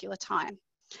particular time.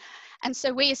 And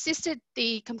so we assisted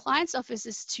the compliance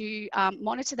officers to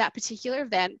monitor that particular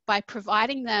event by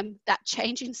providing them that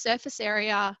change in surface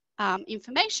area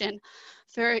information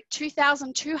for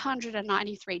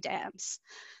 2,293 dams.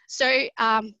 So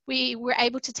we were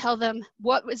able to tell them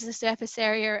what was the surface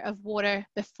area of water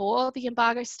before the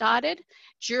embargo started,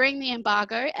 during the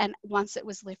embargo, and once it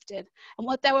was lifted. And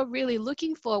what they were really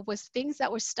looking for was things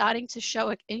that were starting to show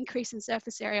an increase in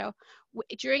surface area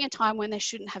during a time when there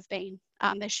shouldn't have been.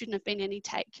 There shouldn't have been any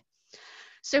take.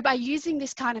 So by using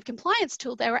this kind of compliance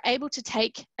tool, they were able to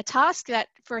take a task that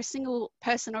for a single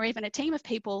person or even a team of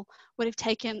people would have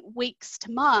taken weeks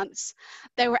to months.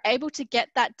 They were able to get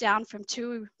that down from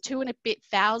two and a bit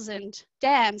thousand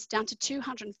dams down to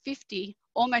 250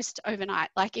 almost overnight.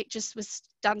 Like, it just was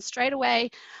done straight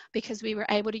away because we were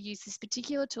able to use this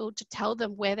particular tool to tell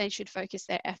them where they should focus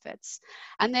their efforts.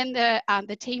 And then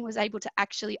the team was able to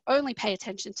actually only pay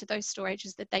attention to those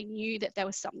storages that they knew that there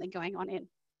was something going on in.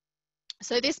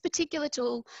 So this particular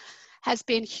tool has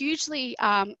been hugely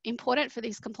important for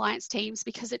these compliance teams,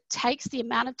 because it takes the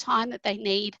amount of time that they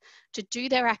need to do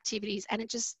their activities, and it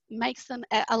just makes them,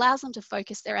 allows them to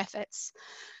focus their efforts.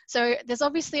 So there's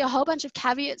obviously a whole bunch of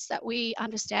caveats that we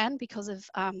understand because of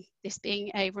this being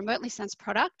a remotely sensed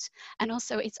product, and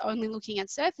also it's only looking at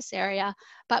surface area.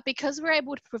 But because we're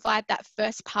able to provide that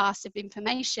first pass of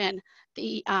information,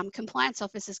 the compliance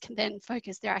officers can then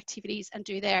focus their activities and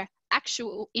do their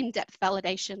actual in-depth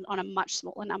validation on a much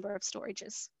smaller number of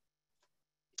storages.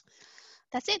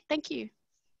 That's it. Thank you.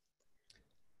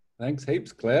 Thanks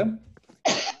heaps, Claire.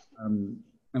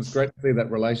 It's great to see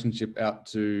that relationship out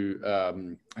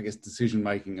to, I guess,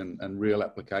 decision-making and real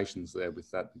applications there with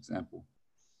that example.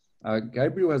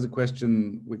 Gabriel has a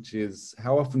question, which is,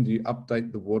 how often do you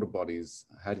update the water bodies?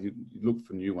 How do you look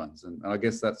for new ones? And I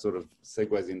guess that sort of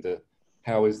segues into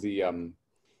how is the,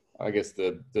 I guess,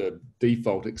 the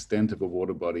default extent of a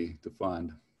water body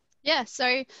defined? Yeah,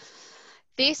 so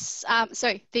this,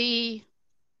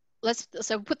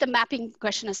 so put the mapping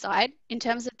question aside. In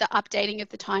terms of the updating of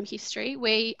the time history,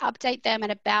 we update them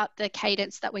at about the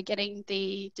cadence that we're getting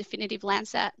the definitive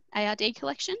Landsat ARD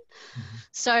collection. Mm-hmm.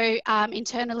 So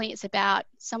internally, it's about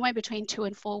somewhere between 2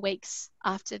 and 4 weeks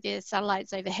after the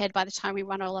satellite's overhead by the time we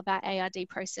run all of our ARD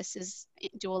processes,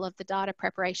 do all of the data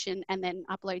preparation, and then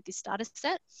upload this data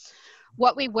set.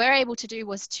 What we were able to do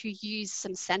was to use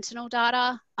some Sentinel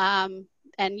data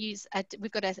and use,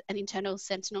 we've got an internal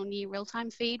Sentinel near real-time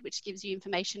feed, which gives you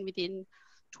information within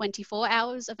 24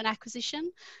 hours of an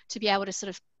acquisition to be able to sort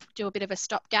of do a bit of a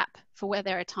stopgap for where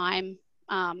there are time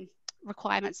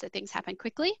requirements that things happen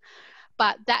quickly.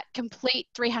 But that complete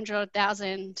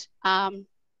 300,000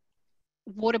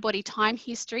 water body time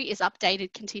history is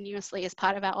updated continuously as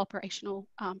part of our operational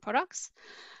products.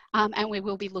 And we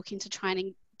will be looking to try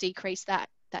and decrease that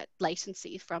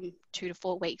latency from 2 to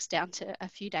 4 weeks down to a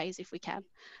few days if we can.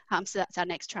 So that's our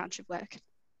next tranche of work.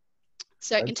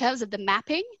 So in terms of the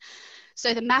mapping,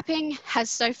 so the mapping has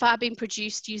so far been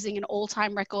produced using an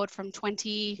all-time record from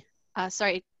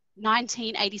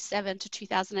 1987 to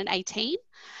 2018.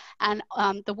 And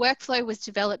the workflow was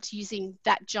developed using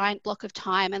that giant block of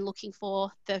time and looking for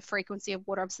the frequency of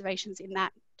water observations in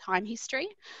that time history.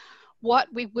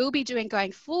 What we will be doing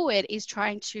going forward is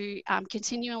trying to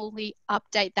continually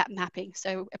update that mapping.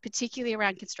 So particularly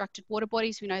around constructed water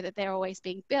bodies, we know that they're always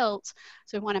being built.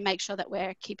 So we want to make sure that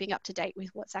we're keeping up to date with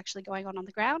what's actually going on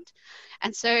the ground.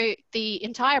 And so the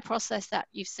entire process that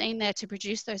you've seen there to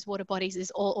produce those water bodies is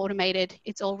all automated.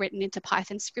 It's all written into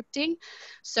Python scripting.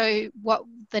 So what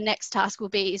the next task will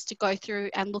be is to go through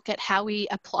and look at how we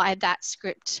apply that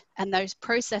script and those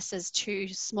processes to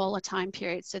smaller time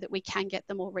periods so that we can get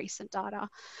the more recent data.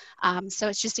 So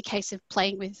it's just a case of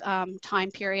playing with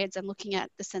time periods and looking at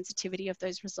the sensitivity of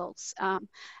those results and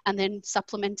then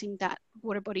supplementing that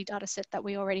water body data set that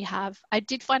we already have. I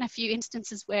did find a few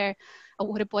instances where a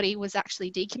water body was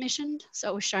actually decommissioned. So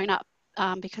it was shown up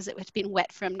because it had been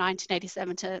wet from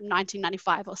 1987 to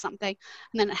 1995 or something,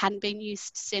 and then it hadn't been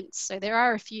used since. So there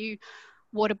are a few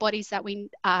water bodies that we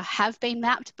have been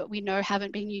mapped, but we know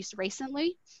haven't been used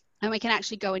recently. And we can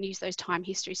actually go and use those time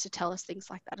histories to tell us things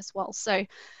like that as well. So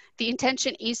the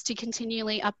intention is to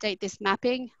continually update this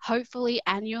mapping, hopefully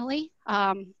annually,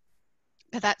 but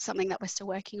that's something that we're still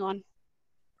working on.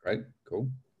 Great, cool.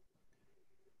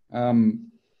 I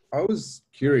was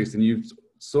curious, and you've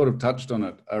sort of touched on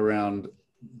it, around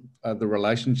the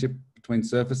relationship between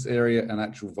surface area and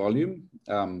actual volume.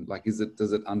 Like, does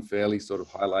it unfairly sort of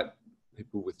highlight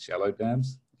people with shallow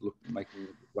dams, making it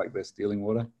look like they're stealing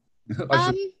water?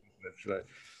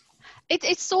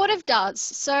 It sort of does.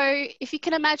 So if you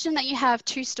can imagine that you have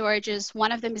two storages,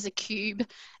 one of them is a cube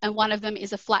and one of them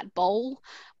is a flat bowl,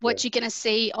 what you're going to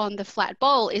see on the flat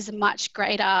bowl is a much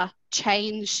greater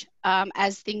change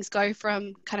as things go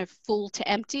from kind of full to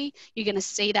empty. You're going to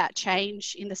see that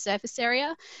change in the surface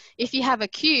area. If you have a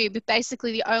cube,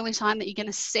 basically the only time that you're going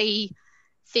to see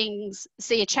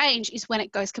a change is when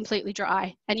it goes completely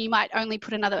dry, and you might only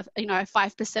put another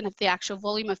 5% of the actual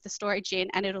volume of the storage in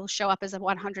and it'll show up as a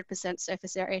 100%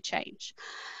 surface area change.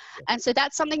 And so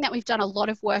that's something that we've done a lot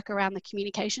of work around the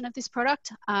communication of this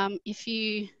product. If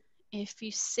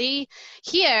you see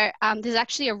here, there's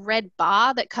actually a red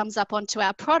bar that comes up onto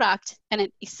our product, and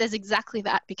it says exactly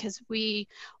that because we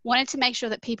wanted to make sure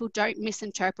that people don't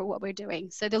misinterpret what we're doing.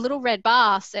 So the little red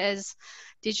bar says,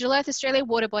 Digital Earth Australia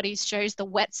water bodies shows the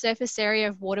wet surface area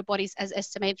of water bodies as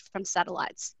estimated from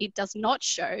satellites. It does not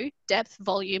show depth,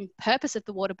 volume, purpose of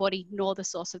the water body, nor the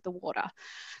source of the water.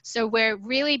 So we're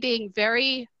really being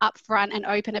very upfront and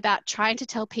open about trying to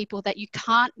tell people that you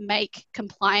can't make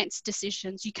compliance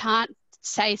decisions. You can't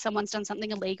say someone's done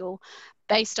something illegal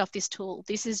based off this tool.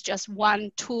 This is just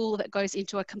one tool that goes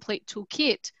into a complete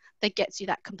toolkit that gets you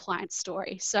that compliance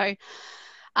story. So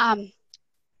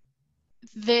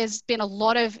there's been a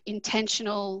lot of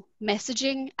intentional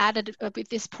messaging added with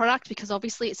this product, because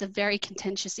obviously it's a very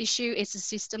contentious issue. It's a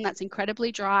system that's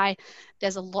incredibly dry.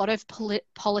 There's a lot of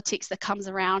politics that comes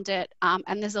around it,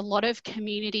 and there's a lot of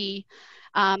community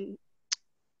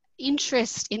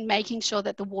interest in making sure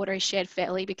that the water is shared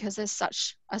fairly, because there's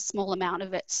such a small amount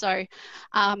of it. So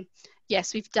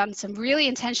yes, we've done some really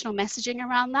intentional messaging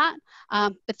around that.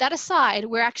 But that aside,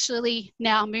 we're actually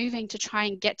now moving to try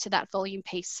and get to that volume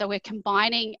piece. So we're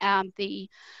combining the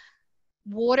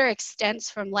water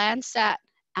extents from Landsat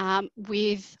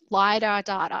with LiDAR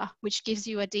data, which gives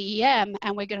you a DEM,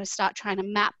 and we're going to start trying to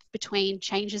map between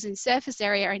changes in surface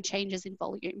area and changes in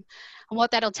volume. And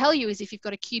what that'll tell you is if you've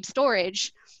got a cube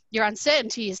storage, your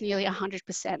uncertainty is nearly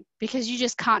 100%, because you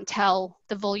just can't tell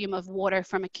the volume of water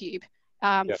from a cube.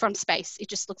 From space, it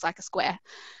just looks like a square.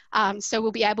 So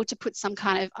we'll be able to put some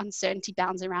kind of uncertainty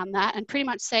bounds around that and pretty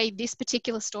much say this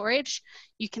particular storage,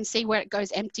 you can see where it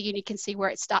goes empty and you can see where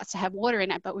it starts to have water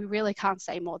in it, but we really can't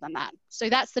say more than that. So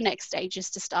that's the next stage, is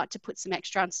to start to put some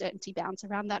extra uncertainty bounds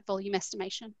around that volume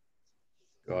estimation.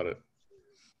 Got it.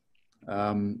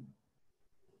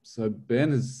 So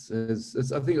Ben I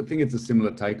think it's a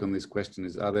similar take on this question,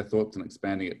 is are there thoughts on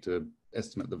expanding it to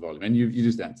estimate the volume? And you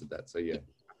just answered that, so yeah.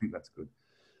 I think that's good.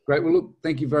 Great. Well, look,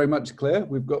 thank you very much, Claire.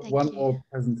 We've got one more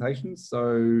presentation.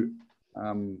 So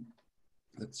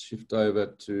let's shift over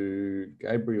to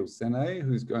Gabriel Sene,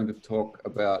 who's going to talk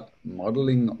about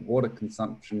modeling water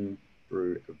consumption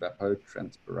through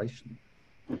evapotranspiration.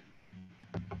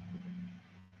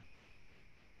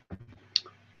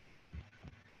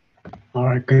 All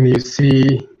right, can you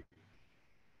see?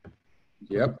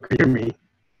 Yep. Can you hear me?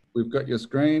 We've got your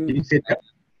screen. Can you see that?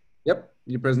 Yep,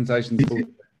 your presentation's full.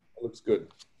 Looks good.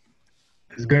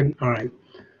 It's good. All right.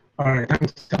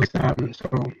 Thanks. So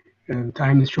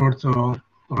time is short, so I'll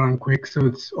run quick. So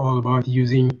it's all about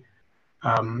using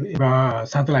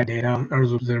satellite data,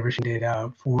 Earth observation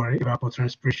data for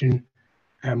evapotranspiration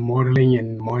modeling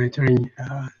and monitoring.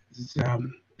 As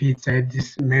Pete said,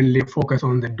 this mainly focus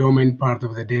on the domain part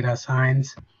of the data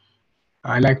science.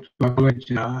 I like to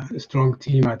acknowledge a strong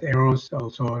team at EROS,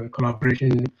 also in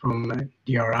collaboration from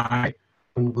DRI.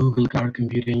 On Google Cloud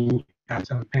Computing,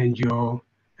 some Pangeo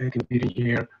computing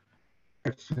here.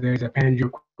 If there's a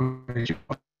Pangeo question,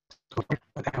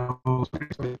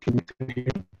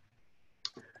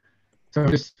 so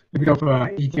just a bit of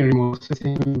ET remote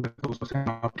sensing, but also some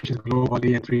applications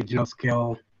globally at regional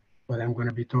scale. What I'm going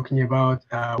to be talking about,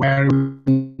 where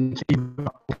we achieve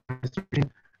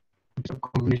a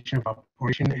combination of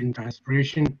evaporation and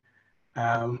transpiration.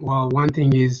 Well, one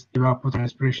thing is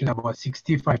evapotranspiration, about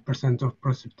 65% of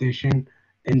precipitation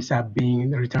ends up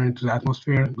being returned to the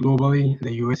atmosphere globally.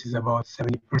 The US is about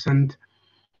 70%.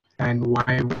 And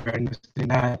why we're interested in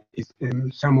that is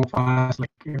some of us, like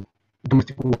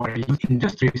domestic water use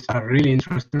industries, are really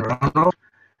interested in runoff.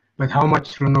 But how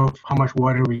much runoff, how much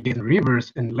water we get in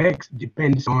rivers and lakes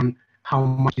depends on how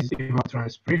much is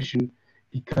evapotranspiration,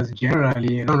 because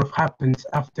generally runoff happens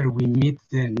after we meet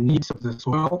the needs of the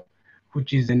soil,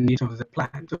 which is the needs of the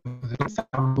plant. So the plants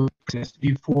have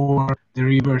before the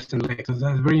rivers and lakes. So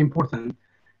that's very important.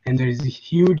 And there is a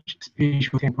huge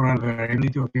spatial temporal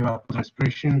variability of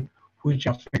evapotranspiration, which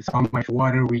affects how much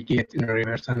water we get in the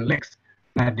rivers and lakes,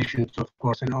 in addition to, of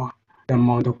course, the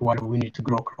amount of water we need to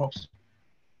grow crops.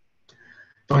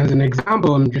 So as an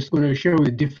example, I'm just going to show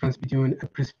the difference between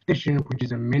precipitation, which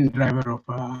is a main driver of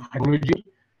hydrology.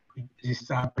 This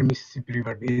is upper Mississippi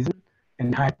River Basin,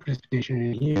 and high precipitation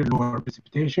in here, lower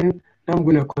precipitation. Now I'm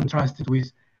going to contrast it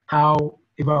with how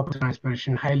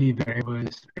evapotranspiration highly variable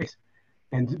in space.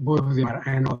 And both of them are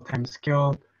annual time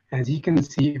scale. As you can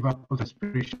see,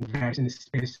 evapotranspiration varies in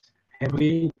space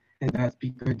heavily, and that's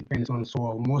because it depends on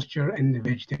soil moisture and the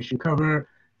vegetation cover.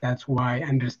 That's why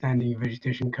understanding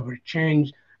vegetation cover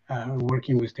change,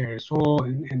 working with Terry Sohl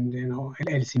and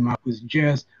LCMAP with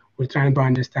GES, we're trying to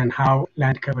understand how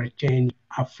land cover change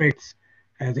affects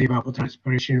the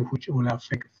evapotranspiration, which will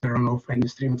affect the runoff and the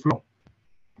stream flow.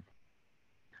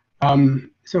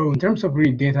 So in terms of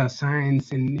really data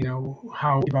science and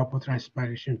how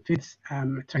evapotranspiration fits, I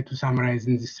try to summarize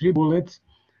in these 3 bullets.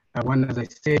 One, as I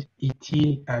said, ET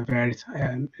varies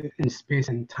in space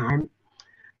and time.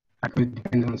 It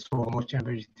depends on soil moisture and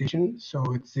vegetation. So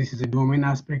this is a domain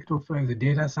aspect of the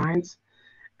data science.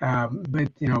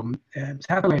 But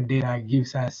satellite data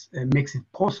gives us makes it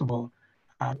possible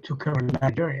to cover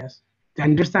large areas. The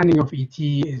understanding of ET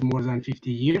is more than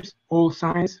 50 years. All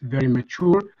science, very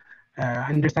mature.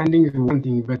 understanding is one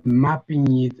thing, but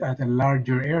mapping it at a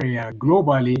larger area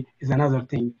globally is another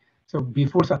thing. So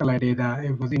before satellite data,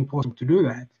 it was impossible to do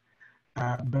that.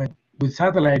 But with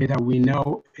satellite data, we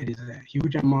know it is a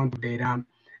huge amount of data,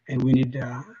 and we need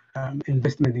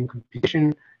investment in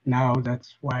computation. Now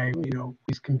that's why,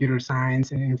 with computer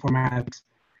science and informatics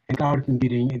and cloud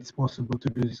computing, it's possible to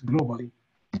do this globally.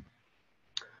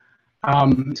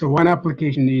 So one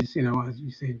application is, as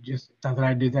you said, just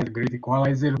satellite data as a great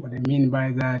equalizer. What I mean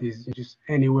by that is just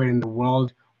anywhere in the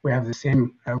world, we have the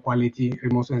same quality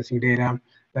remote sensing data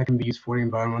that can be used for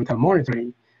environmental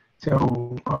monitoring.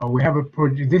 So we have a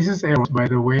project. This is EROS, by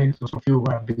the way. So some of you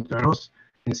who have been to EROS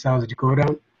in South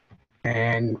Dakota,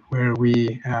 and where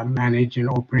we manage and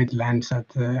operate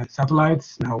Landsat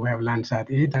satellites. Now we have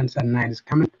Landsat 8, Landsat 9 is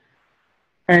coming.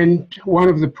 And one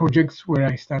of the projects where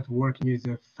I started working is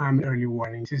a famine early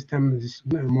warning system. This is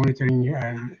monitoring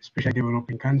especially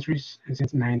developing countries. And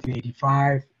since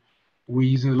 1985, we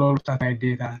use a lot of satellite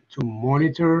data to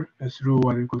monitor through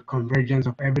what we call convergence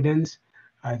of evidence.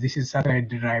 This is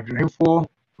satellite-derived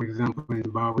rainfall, for example, in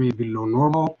Zimbabwe below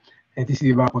normal. And this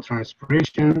is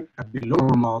evapotranspiration below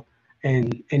normal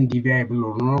and NDVI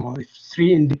below normal. It's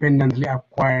 3 independently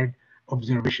acquired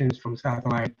observations from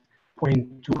satellite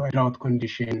point to a drought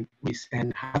condition with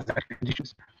and hazard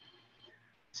conditions.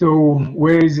 So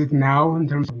where is it now in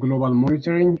terms of global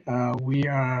monitoring? We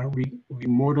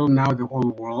model now the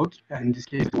whole world, in this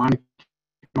case, 1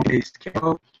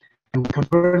 scale, and we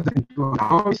convert them into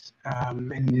accounts.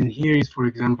 And then here is, for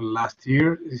example, last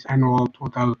year, this annual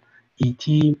total ET.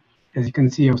 As you can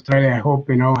see, Australia, I hope,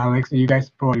 Alex, you guys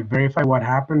probably verify what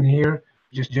happened here.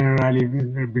 Just generally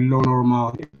below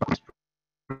normal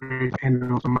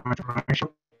and also much Russia.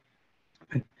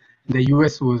 The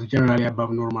US was generally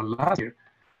above normal last year.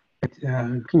 But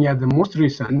looking at the most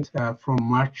recent, from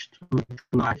March to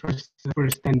July,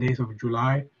 first 10 days of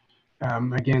July,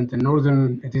 again,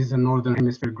 this is a northern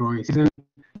hemisphere growing season.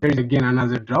 There is again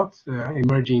another drought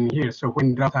emerging here. So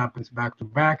when drought happens back to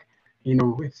back,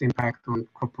 its impact on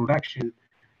crop production.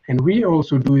 And we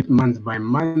also do it month by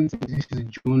month. This is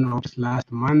June of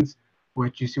last month.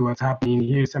 What you see what's happening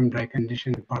here, some dry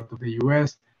conditions in part of the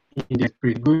US. India is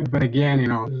pretty good, but again, there's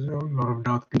a lot of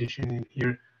drought condition in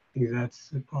here. I think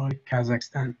that's probably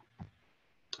Kazakhstan.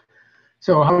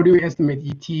 So how do we estimate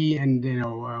ET and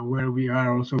where we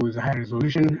are also with high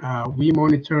resolution? We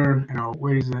monitor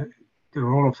where is the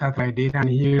role of satellite data in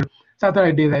here.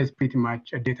 Satellite data is pretty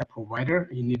much a data provider.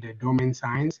 You need a domain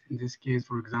science, in this case,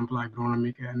 for example,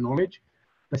 agronomic knowledge.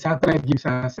 The satellite gives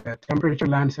us a temperature,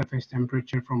 land surface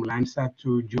temperature from Landsat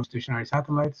to geostationary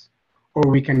satellites, or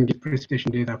we can get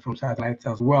precipitation data from satellites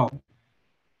as well.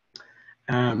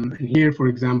 And here, for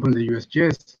example, in the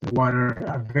USGS, the water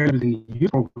available in the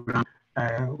youth program,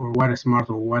 or Water Smart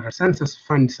or Water Census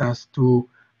funds us to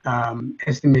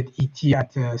estimate ET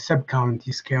at a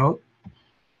sub-county scale.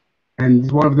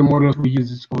 And one of the models we use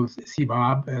is called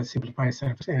CBOB, Simplified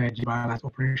Surface Energy Balance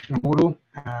Operational Model.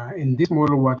 In this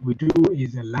model, what we do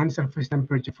is a land surface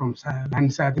temperature from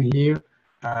Landsat in here.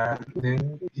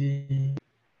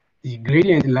 The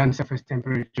gradient in land surface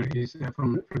temperature is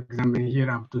from, for example,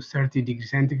 here up to 30 degrees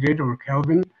centigrade or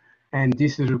Kelvin. And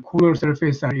this is a cooler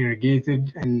surface are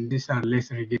irrigated, and these are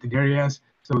less irrigated areas.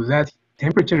 So that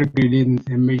temperature gradient is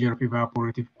a measure of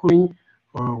evaporative cooling,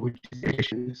 which is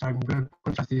irrigation. So I'm going to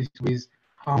contrast this with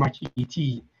how much ET.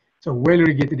 So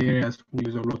well-irrigated areas will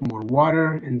use a lot more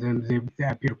water, and then they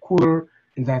appear cooler,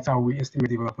 and that's how we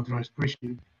estimate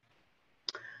evapotranspiration.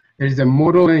 There is a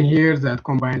model in here that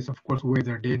combines, of course,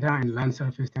 weather data and land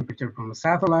surface temperature from a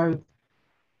satellite.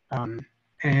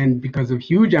 And because of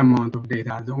huge amount of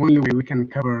data, the only way we can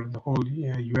cover the whole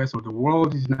US or the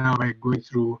world is now by going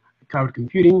through cloud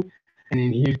computing. And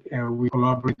in here, we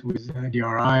collaborate with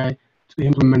DRI to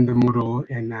implement the model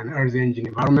in an Earth Engine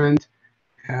environment.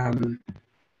 A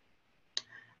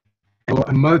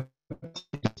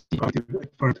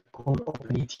multi-effort called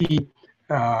OpenET,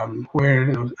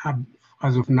 where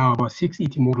as of now, about 6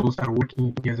 ET models are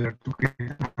working together to create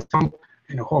an ensemble,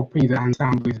 and hoping the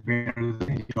ensemble is better than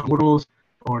individual models,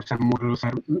 or some models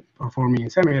are performing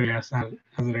in some areas and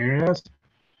other areas.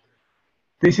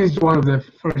 This is one of the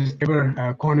first ever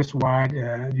CONUS-wide,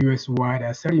 US-wide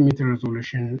 30-meter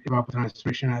resolution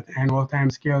evapotranspiration at annual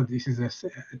time scale. This is a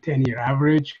 10-year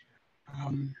average.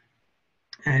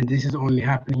 And this is only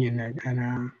happening in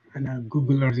a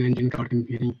Google Earth Engine cloud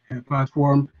computing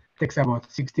platform. It takes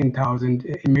about 16,000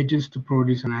 images to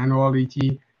produce an annual ET.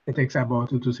 It takes about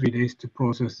 2 to 3 days to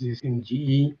process this in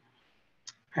GE.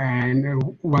 And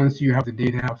once you have the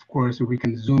data, of course, we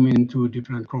can zoom into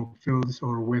different crop fields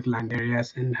or wetland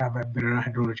areas and have a better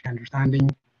hydrologic understanding.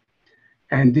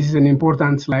 And this is an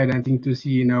important slide, I think, to see,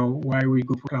 you know, why we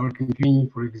go for cloud computing.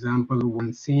 For example,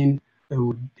 one scene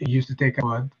it used to take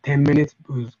about 10 minutes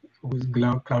with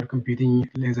cloud computing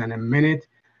less than a minute.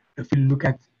 If you look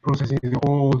at processing the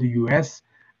whole US,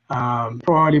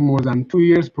 probably more than 2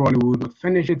 years, probably we would not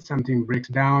finish it. Something breaks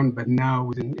down, but now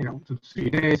within 2 to 3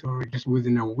 days or just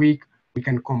within a week, we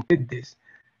can complete this.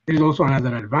 There is also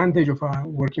another advantage of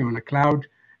working on a cloud.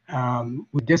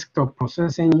 With desktop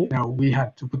processing, we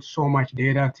had to put so much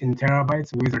data, 10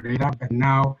 terabytes weather data, but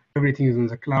now everything is on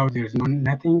the cloud. There is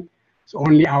nothing. So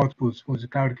only outputs. With the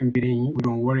cloud computing, we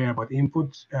don't worry about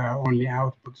inputs, only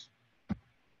outputs.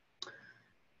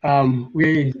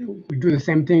 We do the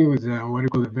same thing with what we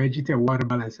call the vegetative water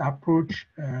balance approach.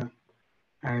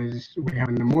 As we have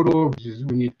in the model, which is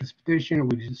we need precipitation,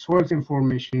 we need soils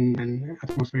information and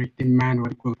atmospheric demand,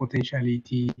 what we call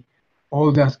potentiality.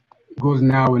 All that goes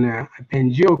now in a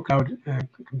PanGeo cloud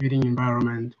computing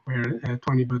environment where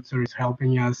Tony Butzer is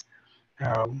helping us.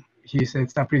 He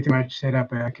sets up pretty much set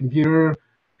up a computer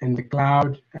in the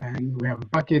cloud, and we have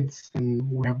buckets, and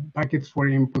we have buckets for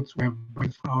inputs, we have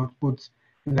buckets for outputs.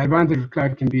 And the advantage of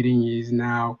cloud computing is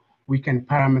now we can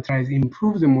parameterize,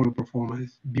 improve the model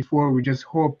performance. Before we just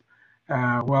hope,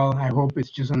 well, I hope it's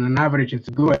just on an average, it's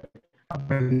good.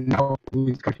 But now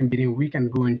with cloud computing, we can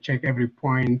go and check every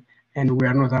point, and we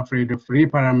are not afraid of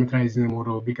reparameterizing the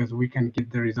model because we can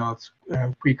get the results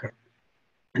quicker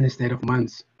instead of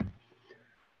months.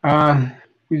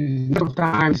 With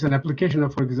times, an application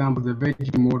of, for example, the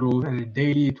veggie model and a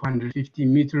daily 250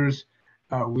 meters.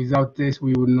 Without this,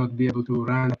 we would not be able to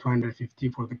run 250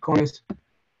 for the CONUS.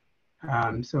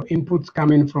 So inputs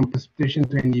coming from precipitation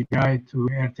to NDVI to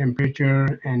air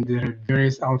temperature, and there are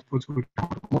various outputs with the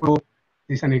model.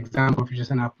 This is an example of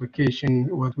just an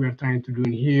application, what we are trying to do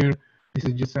in here. This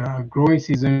is just a growing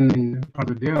season in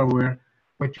part of Delaware.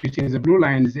 What you see is the blue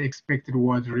line is the expected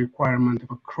water requirement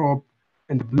of a crop,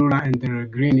 and the blue line and the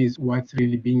green is what's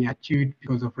really being achieved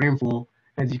because of rainfall.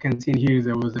 As you can see here,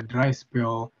 there was a dry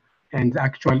spell, and the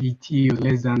actual ET was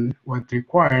less than what's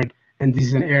required. And this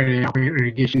is an area where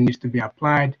irrigation needs to be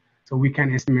applied, so we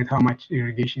can estimate how much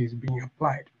irrigation is being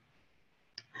applied.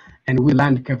 And with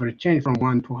land cover change from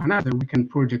one to another, we can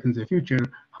project in the future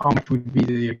how much would be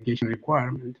the irrigation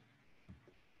requirement.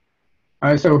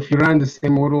 So if you run the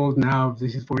same model now,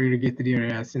 this is for irrigated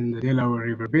areas in the Delaware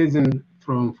River Basin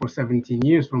for 17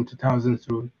 years, from 2000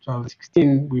 through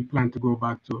 2016. We plan to go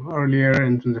back to earlier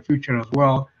and in the future as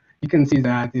well. You can see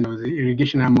that the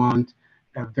irrigation amount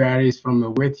varies from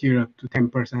a wet year up to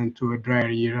 10% to a drier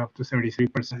year up to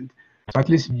 33%. So at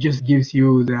least it just gives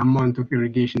you the amount of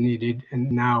irrigation needed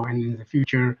and now and in the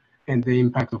future, and the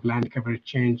impact of land cover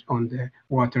change on the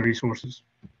water resources.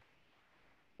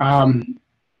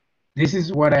 This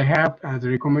is what I have as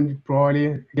recommended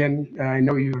probably. Again, I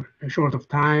know you're short of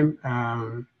time.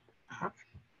 I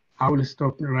will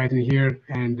stop right in here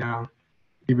and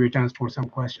give you a chance for some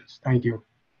questions. Thank you.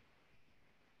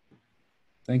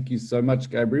 Thank you so much,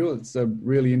 Gabriel. It's a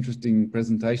really interesting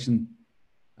presentation.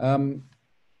 I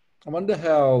wonder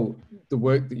how the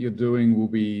work that you're doing will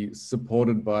be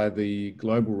supported by the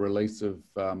global release of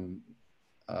the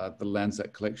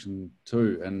Landsat collection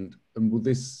too, and will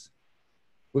this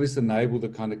enable the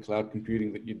kind of cloud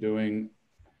computing that you're doing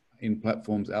in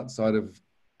platforms outside of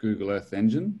Google Earth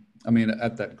Engine? I mean,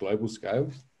 at that global scale?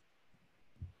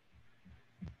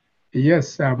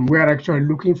 Yes, we are actually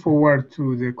looking forward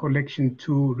to the collection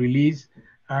 2 release.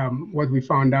 What we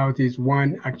found out is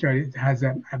one, actually it has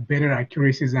a better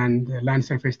accuracy than the land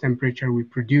surface temperature we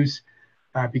produce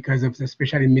because of the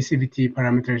special emissivity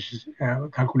parameters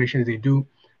calculations they do.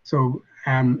 So,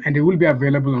 and it will be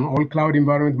available on all cloud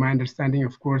environments. My understanding,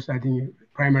 of course, I think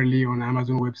primarily on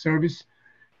Amazon Web Service,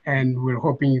 and we're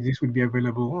hoping this would be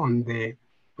available on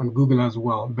Google as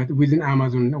well. But within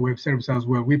Amazon Web Service as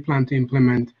well, we plan to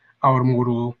implement our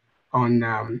model on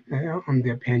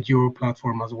the PanGeo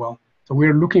platform as well. So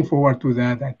we're looking forward to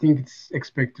that. I think it's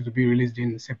expected to be released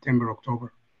in September,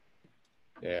 October.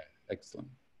 Yeah, excellent.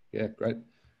 Yeah, great.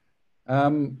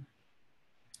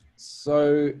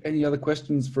 So any other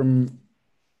questions from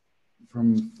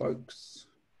folks?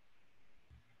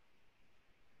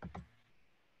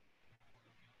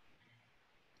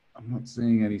 I'm not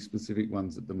seeing any specific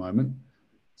ones at the moment.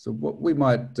 So what we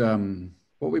might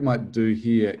do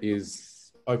here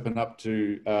is open up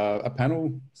to a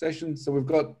panel session. So we've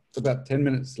got about 10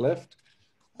 minutes left.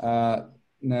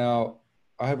 Now,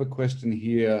 I have a question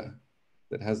here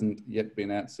that hasn't yet been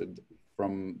answered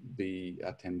from the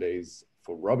attendees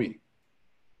for Robbie.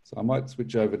 So I might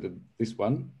switch over to this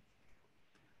one.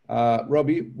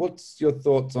 Robbie, what's your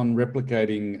thoughts on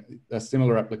replicating a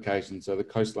similar application, so the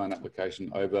coastline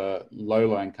application, over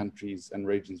low-lying countries and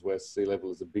regions where sea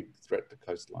level is a big threat to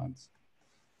coastlines?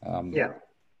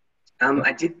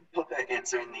 I did pop an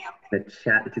answer in the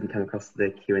chat. It didn't come across the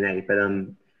Q&A, but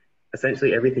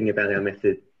essentially everything about our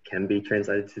method can be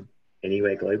translated to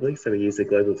anywhere globally. So we use a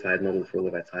global tide model for all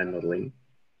of our tide modeling.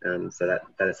 So that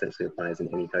essentially applies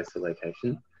in any coastal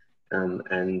location,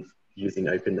 and using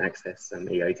open access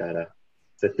EO data.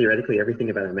 So theoretically, everything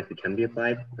about our method can be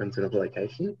applied to another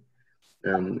location.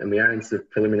 And we are in sort of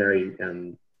preliminary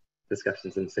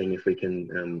discussions and seeing if we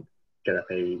can get up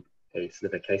a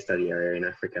sort of a case study area in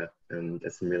Africa.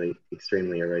 There's some really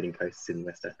extremely eroding coasts in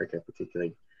West Africa,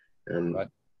 particularly,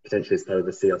 potentially as part of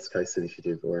the CEOS Coast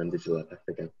Initiative or Digital Earth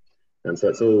Africa. So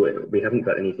it's all, we haven't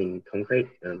got anything concrete,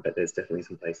 but there's definitely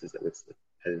some places that we're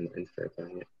heading in for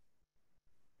applying it.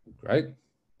 Great,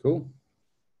 cool.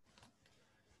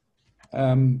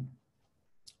 I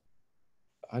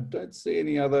don't see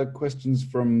any other questions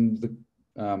from the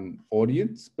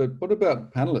audience, but what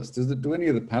about panelists? Do any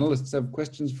of the panelists have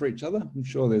questions for each other? I'm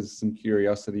sure there's some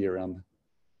curiosity around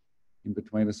in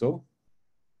between us all.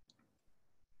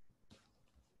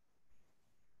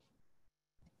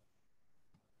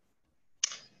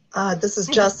 This is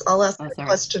Jess. I'll ask a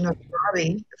question of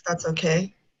Robbie, if that's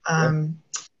okay.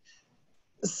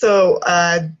 So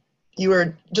you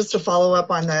were, just to follow up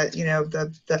on the,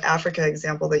 the Africa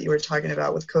example that you were talking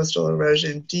about with coastal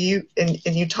erosion, do you, and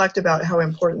you talked about how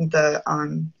important the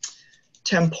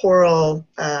temporal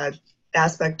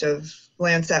aspect of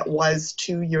Landsat was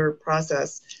to your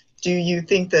process. Do you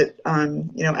think that,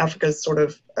 Africa's sort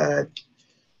of,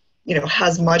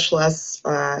 has much less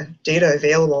data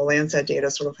available, Landsat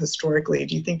data sort of historically?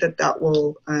 Do you think that that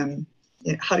will,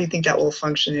 how do you think that will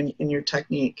function in your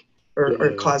technique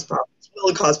or cause problems?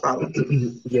 Will it cause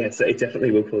problems? Yeah, so it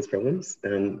definitely will cause problems,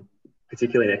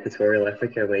 particularly in equatorial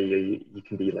Africa, where you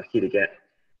can be lucky to get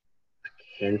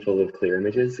a handful of clear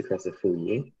images across a full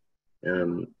year.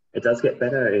 It does get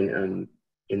better in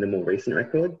the more recent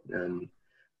record.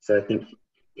 So I think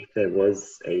if there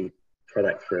was a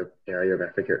product for an area of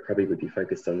Africa, it probably would be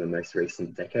focused on the most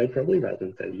recent decade, probably, rather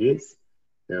than 30 years,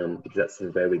 because that's sort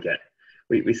of where we get,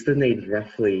 we still need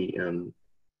roughly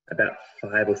about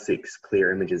 5 or 6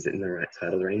 clear images in the right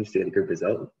tidal range to get a good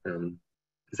result,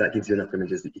 because that gives you enough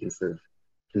images that you can sort of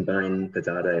combine the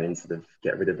data and sort of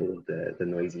get rid of all of the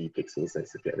noisy pixels, so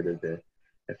sort of get rid of the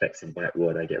effects of white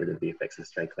water, get rid of the effects of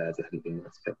stray clouds that haven't been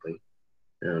masked properly.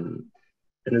 And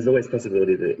there's always a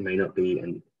possibility that it may not be,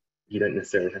 and you don't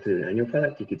necessarily have to do an annual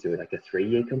product. You could do like a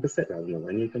 3-year composite rather than a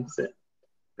 1-year composite.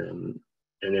 And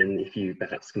then if you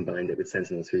perhaps combined it with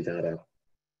Sentinel-2 data,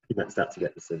 you might start to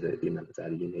get the amount of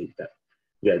data you need. But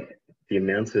yeah, the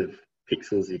amount of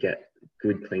pixels you get,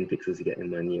 good clean pixels you get in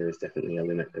 1 year is definitely a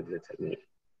limit of the technique.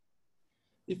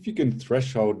 If you can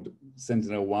threshold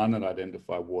Sentinel-1 and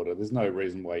identify water, there's no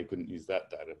reason why you couldn't use that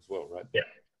data as well, right?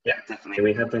 Yeah, definitely.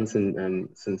 We have done some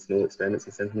small experiments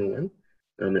with Sentinel-1.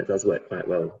 It does work quite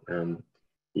well.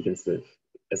 You can sort of,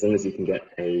 as long as you can get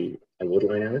a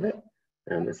waterline out of it,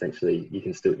 essentially you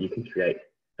can create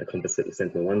a composite of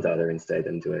Sentinel-1 data instead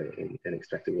and do an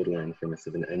extracted waterline from a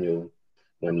sort of an annual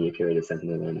 1-year period of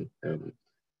Sentinel-1.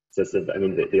 So sort of, I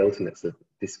mean, the ultimate sort of,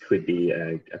 this could be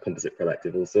a composite product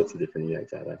of all sorts of different EO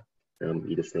data.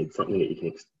 You just need something that you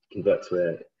can convert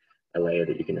to a layer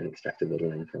that you can then extract a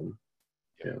waterline from.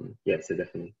 Yeah, so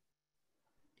definitely.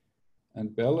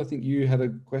 And Belle, I think you had a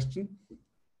question.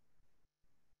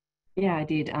 Yeah, I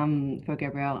did, for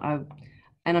Gabrielle.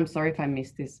 And I'm sorry if I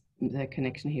missed this. The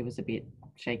connection here was a bit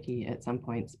shaky at some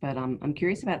points, but I'm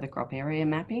curious about the crop area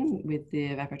mapping with the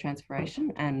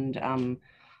evapotranspiration. And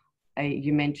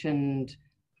you mentioned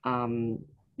land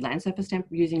surface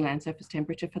using land surface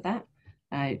temperature for that.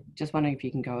 Just wondering if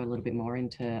you can go a little bit more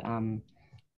into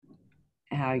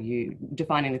how you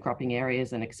defining the cropping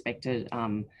areas and expected.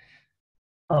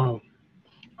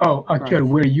 Actually,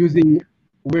 we're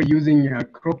using a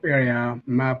crop area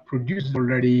map produced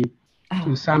already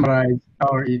to summarize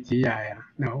our ETA. Yeah.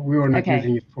 No, we were not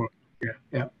using it for.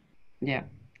 Yeah.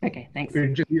 Okay. Thanks. We're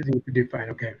just using it to define.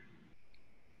 Okay.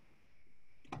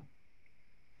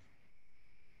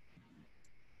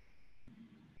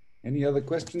 Any other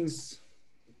questions?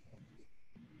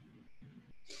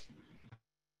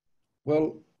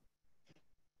 Well,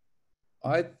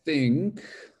 I think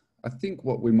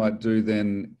what we might do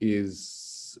then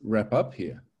is wrap up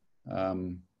here.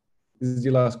 This is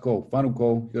your last call, final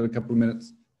call. You've got a couple of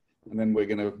minutes, and then we're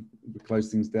going to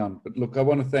close things down. But look, I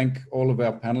want to thank all of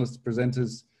our panelists,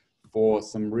 presenters, for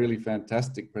some really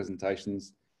fantastic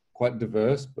presentations, quite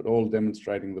diverse, but all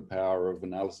demonstrating the power of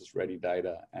analysis-ready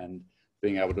data and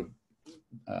being able to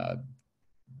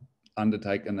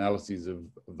undertake analyses of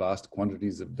vast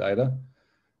quantities of data.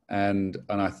 And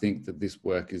I think that this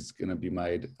work is going to be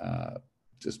made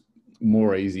just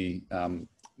more easy,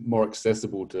 more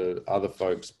accessible to other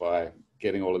folks by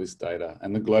getting all of this data.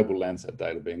 And the global Landsat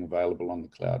data being available on the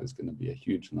cloud is going to be a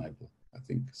huge enabler, I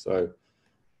think. So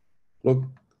look,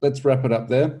 let's wrap it up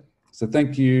there. So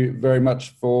thank you very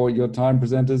much for your time,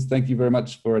 presenters. Thank you very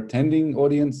much for attending,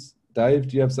 audience. Dave,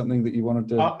 do you have something that you wanted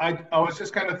to? I was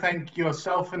just going to thank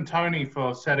yourself and Tony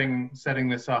for setting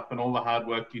this up and all the hard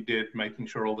work you did, making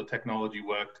sure all the technology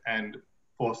worked, and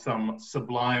for some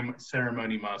sublime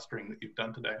ceremony mastering that you've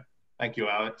done today. Thank you,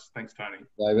 Alex. Thanks, Tony.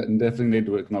 David, and definitely need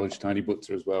to acknowledge Tony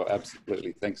Butzer as well.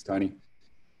 Absolutely. Thanks, Tony.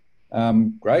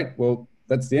 Great. Well,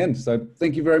 that's the end. So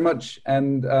thank you very much,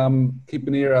 and keep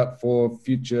an ear out for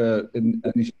future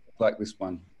initiatives like this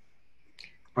one.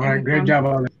 All right, great job,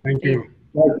 Alex. Thank you.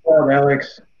 Nice job,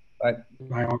 Alex. Bye.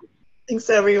 Bye. Thanks,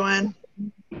 everyone.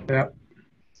 Yeah.